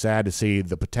really, really sad to see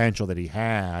the potential that he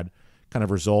had kind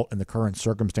of result in the current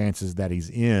circumstances that he's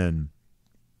in.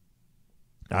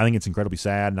 I think it's incredibly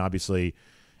sad, and obviously,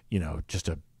 just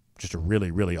a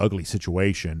really, really ugly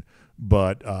situation.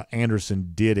 But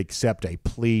Anderson did accept a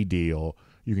plea deal.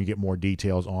 You can get more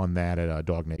details on that at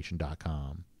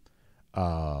DawgNation.com.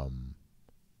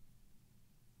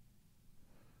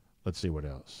 Let's see what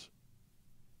else.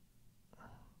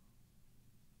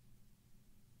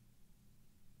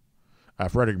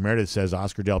 Frederick Meredith says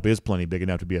Oscar Delp is plenty big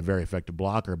enough to be a very effective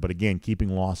blocker, but again, keeping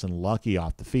Lawson Lucky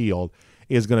off the field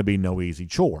is going to be no easy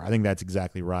chore. I think that's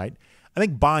exactly right. I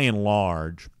think by and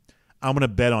large, I'm going to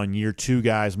bet on year 2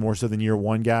 guys more so than year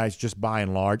 1 guys, just by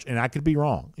and large, and I could be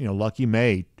wrong. Lucky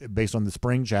may, based on the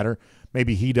spring chatter,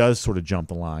 maybe he does sort of jump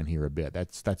the line here a bit.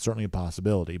 That's certainly a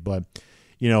possibility, but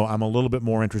I'm a little bit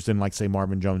more interested in, like, say,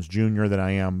 Marvin Jones Jr. than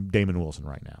I am Damon Wilson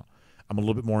right now. I'm a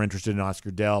little bit more interested in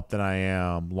Oscar Delp than I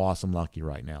am Lawson Lucky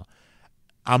right now.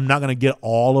 I'm not going to get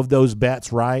all of those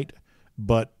bets right,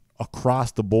 but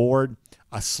across the board,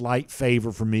 a slight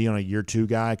favor for me on a year 2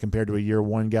 guy compared to a year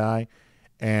 1 guy,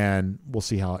 and we'll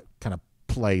see how it kind of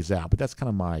plays out. But that's kind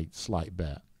of my slight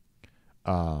bet.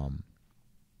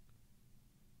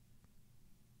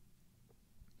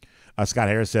 Scott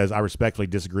Harris says, I respectfully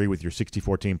disagree with your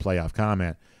 64-team playoff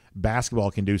comment.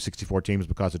 Basketball can do 64 teams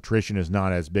because attrition is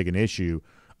not as big an issue.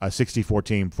 A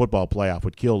 64-team football playoff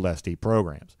would kill less deep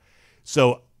programs.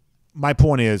 So my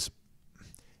point is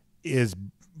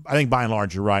I think by and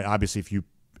large you're right. Obviously,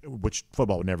 which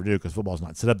football would never do because football is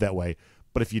not set up that way.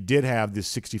 But if you did have this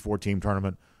 64-team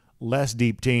tournament, less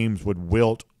deep teams would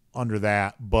wilt under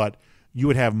that, but you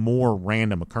would have more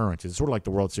random occurrences. It's sort of like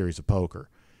the World Series of Poker.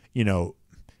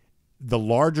 The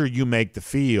larger you make the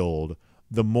field,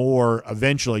 the more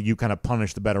eventually you kind of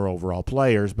punish the better overall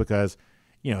players because,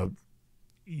 you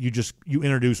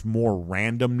introduce more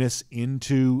randomness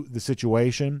into the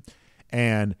situation.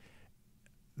 And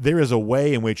there is a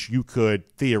way in which you could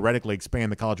theoretically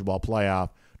expand the college football playoff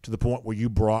to the point where you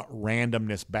brought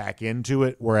randomness back into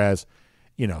it. Whereas,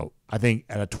 I think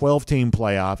at a 12-team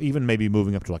playoff, even maybe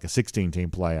moving up to like a 16-team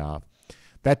playoff,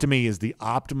 that to me is the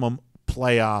optimum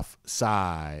playoff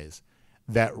size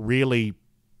that really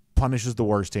punishes the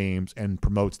worst teams and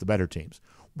promotes the better teams,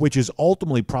 which is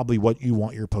ultimately probably what you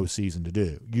want your postseason to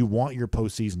do. You want your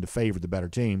postseason to favor the better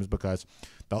teams because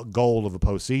the goal of a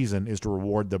postseason is to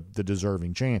reward the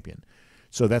deserving champion.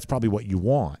 So that's probably what you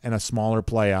want. And a smaller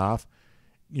playoff,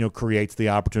 creates the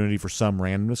opportunity for some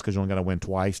randomness because you only got to win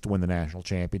twice to win the national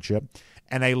championship.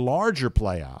 And a larger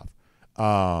playoff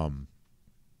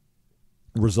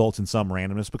results in some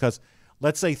randomness because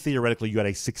let's say theoretically you had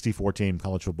a 64-team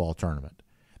college football tournament.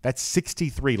 That's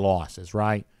 63 losses,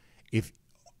 right? If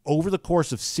over the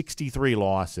course of 63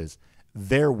 losses,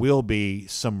 there will be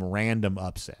some random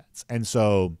upsets. And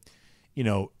so,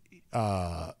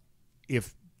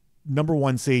 if number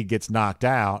 1 seed gets knocked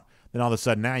out, then all of a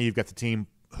sudden now you've got the team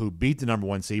who beat the number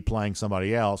 1 seed playing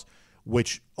somebody else,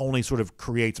 which only sort of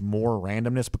creates more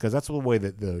randomness, because that's the way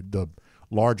that the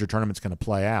larger tournament's going to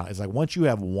play out. It's like once you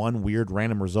have one weird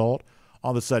random result,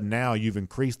 all of a sudden now you've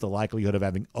increased the likelihood of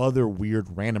having other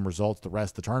weird random results the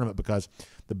rest of the tournament, because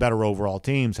the better overall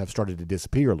teams have started to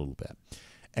disappear a little bit.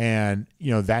 And,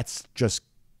 that's just,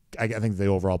 I think the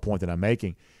overall point that I'm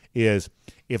making is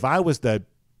if I was the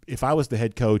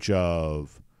head coach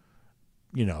of,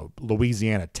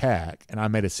 Louisiana Tech and I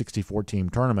made a 64-team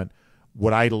tournament,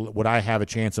 would I have a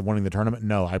chance of winning the tournament?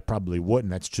 No, I probably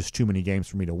wouldn't. That's just too many games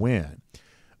for me to win.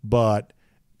 But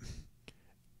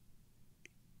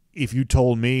if you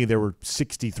told me there were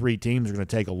 63 teams are going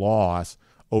to take a loss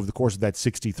over the course of that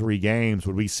 63 games,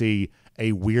 would we see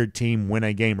a weird team win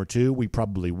a game or two? We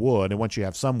probably would. And once you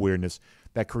have some weirdness,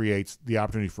 that creates the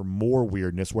opportunity for more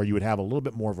weirdness, where you would have a little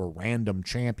bit more of a random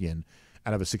champion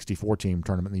out of a 64-team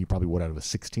tournament than you probably would out of a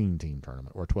 16-team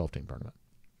tournament or a 12-team tournament.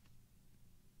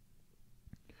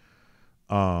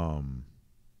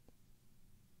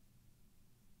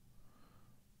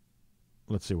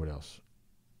 Let's see what else.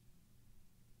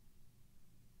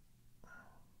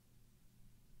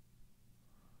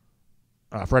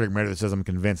 Frederick Meredith says, I'm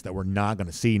convinced that we're not going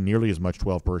to see nearly as much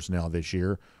 12 personnel this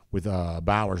year, with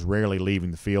Bowers rarely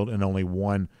leaving the field and only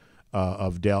one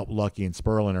of Delp, Lucky, and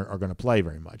Sperlin are going to play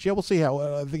very much. Yeah, we'll see how.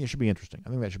 I think it should be interesting. I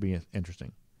think that should be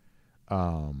interesting.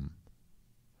 Army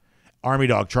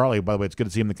Dog Charlie, by the way, it's good to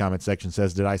see him in the comment section,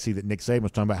 says, did I see that Nick Saban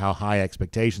was talking about how high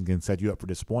expectations can set you up for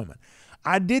disappointment?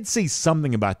 I did see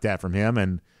something about that from him,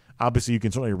 and obviously you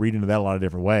can certainly read into that a lot of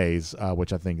different ways,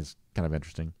 which I think is kind of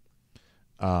interesting.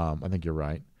 I think you're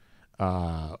right.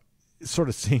 It sort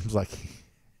of seems like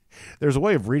there's a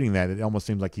way of reading that. It almost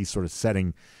seems like he's sort of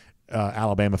setting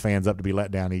Alabama fans up to be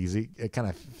let down easy. It kind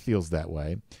of feels that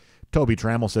way. Toby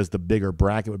Trammell says the bigger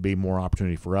bracket would be more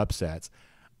opportunity for upsets.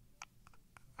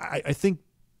 I think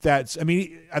that's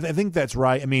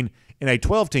right. I mean, in a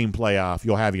 12-team playoff,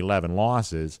 you'll have 11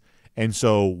 losses, and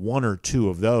so one or two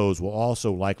of those will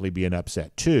also likely be an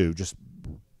upset too. Just,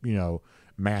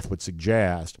 math would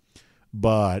suggest.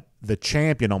 But the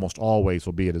champion almost always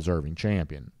will be a deserving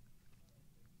champion.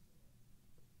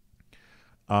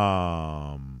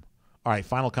 All right,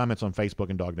 final comments on Facebook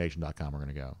and DawgNation.com. We're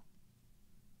going to go.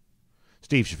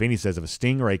 Steve Shaffini says, if a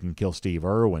stingray can kill Steve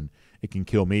Irwin, it can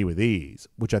kill me with ease,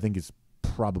 which I think is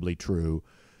probably true.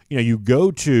 You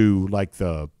go to like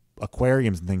the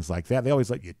aquariums and things like that, they always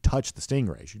let you touch the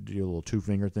stingrays. You do a little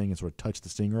two-finger thing and sort of touch the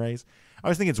stingrays. I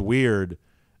always think it's weird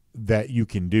that you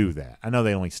can do that. I know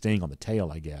they only sting on the tail,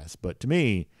 I guess, but to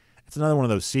me, it's another one of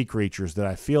those sea creatures that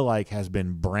I feel like has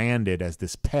been branded as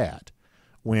this pet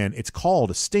when it's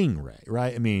called a stingray,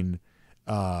 right? I mean,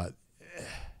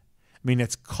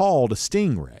 it's called a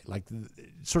stingray. Like, it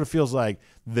sort of feels like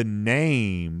the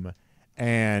name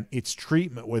and its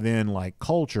treatment within like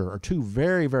culture are two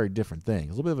very, very different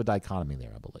things. A little bit of a dichotomy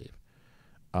there, I believe.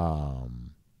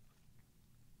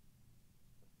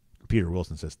 Peter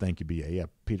Wilson says, thank you, BA. Yeah,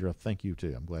 Peter, thank you,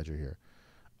 too. I'm glad you're here.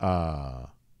 And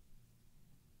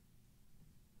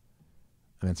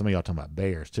then some of y'all talking about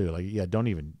bears, too. Like, yeah, don't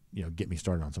even, get me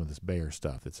started on some of this bear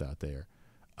stuff that's out there.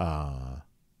 I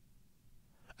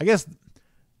guess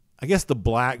the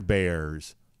black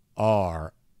bears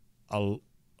are a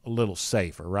little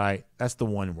safer, right? That's the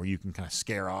one where you can kind of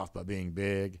scare off by being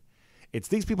big. It's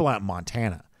these people out in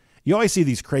Montana. You always see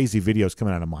these crazy videos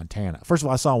coming out of Montana. First of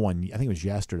all, I saw one, I think it was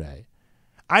yesterday.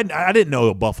 I didn't know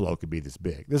a buffalo could be this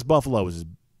big. This buffalo is as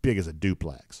big as a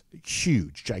duplex.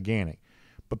 Huge, gigantic.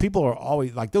 But people are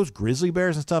always, like those grizzly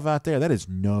bears and stuff out there, that is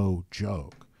no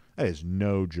joke. That is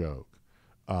no joke.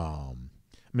 I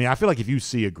feel like if you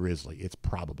see a grizzly, it's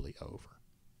probably over.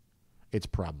 It's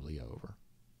probably over.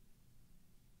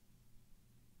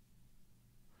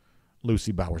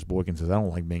 Lucy Bowers-Boykin says, I don't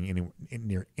like being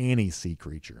near any sea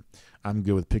creature. I'm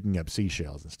good with picking up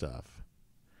seashells and stuff.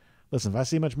 Listen, if I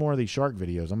see much more of these shark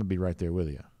videos, I'm going to be right there with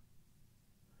you.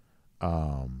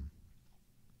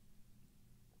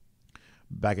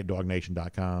 Back at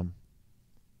DawgNation.com.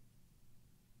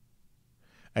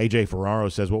 AJ Ferraro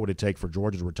says, what would it take for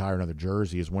Georgia to retire another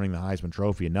jersey? Is winning the Heisman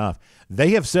Trophy enough? They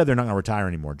have said they're not going to retire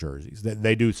any more jerseys.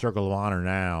 They do Circle of Honor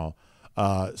now.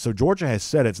 So Georgia has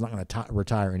said it's not going to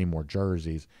retire any more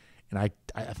jerseys, and I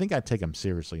think I'd take them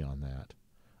seriously on that.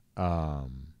 I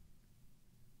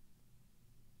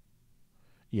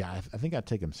think I'd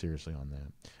take them seriously on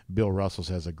that. Bill Russell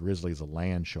says a grizzly is a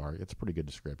land shark. It's a pretty good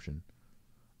description.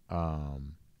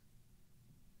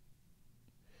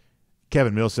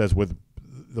 Kevin Mills says, with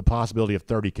the possibility of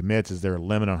 30 commits, is there a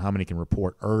limit on how many can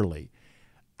report early?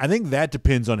 I think that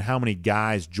depends on how many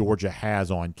guys Georgia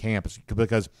has on campus,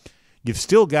 because you've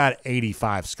still got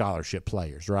 85 scholarship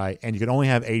players, right? And you can only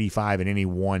have 85 at any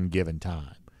one given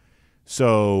time.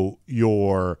 So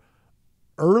your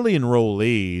early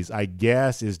enrollees, I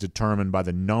guess, is determined by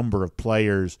the number of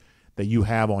players that you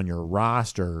have on your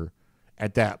roster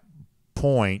at that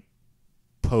point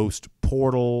post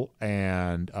portal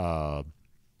and NFL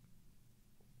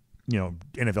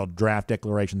draft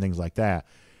declaration, things like that.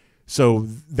 So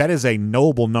that is a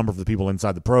knowable number for the people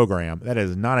inside the program. That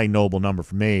is not a knowable number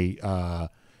for me,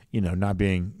 not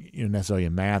being necessarily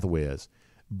a math whiz.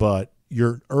 But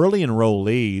your early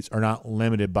enrollees are not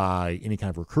limited by any kind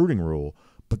of recruiting rule,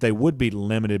 but they would be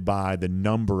limited by the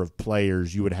number of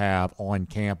players you would have on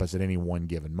campus at any one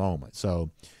given moment. So,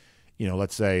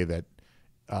 let's say that,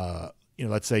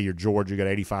 let's say you're Georgia, you got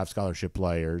 85 scholarship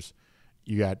players,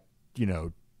 you got,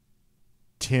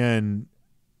 10.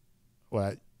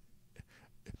 Well,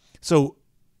 so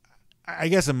I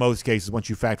guess in most cases, once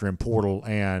you factor in portal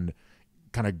and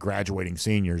kind of graduating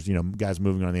seniors, guys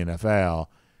moving on to the NFL,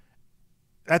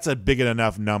 that's a big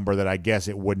enough number that I guess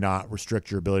it would not restrict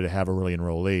your ability to have early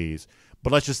enrollees.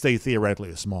 But let's just say theoretically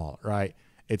it's small, right?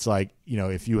 It's like,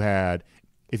 if you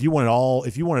wanted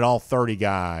all 30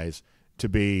 guys to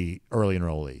be early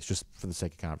enrollees, just for the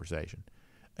sake of conversation,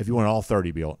 if you wanted all 30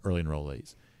 to be early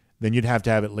enrollees, then you'd have to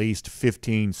have at least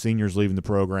 15 seniors leaving the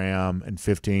program and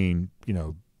 15,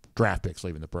 draft picks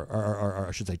leaving the or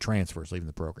I should say transfers leaving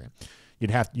the program.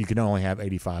 You can only have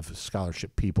 85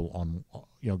 scholarship people on,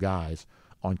 guys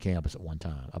on campus at one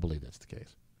time. I believe that's the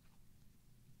case.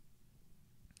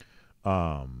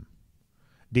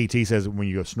 DT says when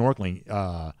you go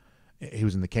snorkeling, he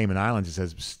was in the Cayman Islands. It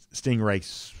says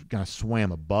stingray kind of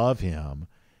swam above him,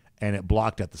 and it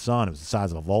blocked out the sun. It was the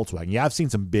size of a Volkswagen. Yeah, I've seen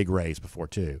some big rays before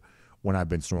too when I've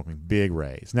been snorkeling. Big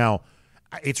rays. Now,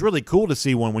 it's really cool to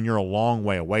see one when you're a long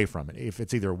way away from it. If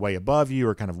it's either way above you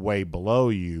or kind of way below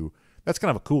you, that's kind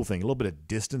of a cool thing. A little bit of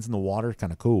distance in the water is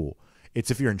kind of cool.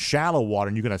 It's if you're in shallow water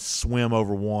and you're going to swim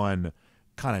over one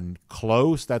kind of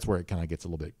close, that's where it kind of gets a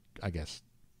little bit, I guess,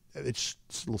 it's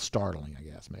a little startling, I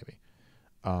guess, maybe.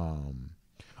 All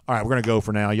right, we're going to go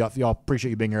for now. Y'all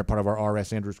appreciate you being here, part of our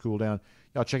R.S. Andrews Cool Down.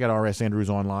 Y'all check out R.S. Andrews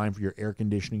online for your air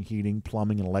conditioning, heating,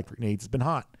 plumbing, and electric needs. It's been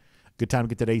hot. Good time to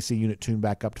get that AC unit tuned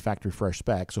back up to factory fresh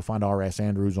spec. So find R.S.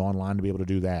 Andrews online to be able to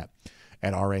do that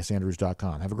at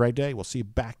rsandrews.com. Have a great day. We'll see you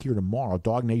back here tomorrow.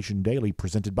 DawgNation Daily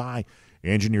presented by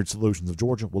Engineered Solutions of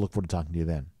Georgia. We'll look forward to talking to you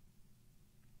then.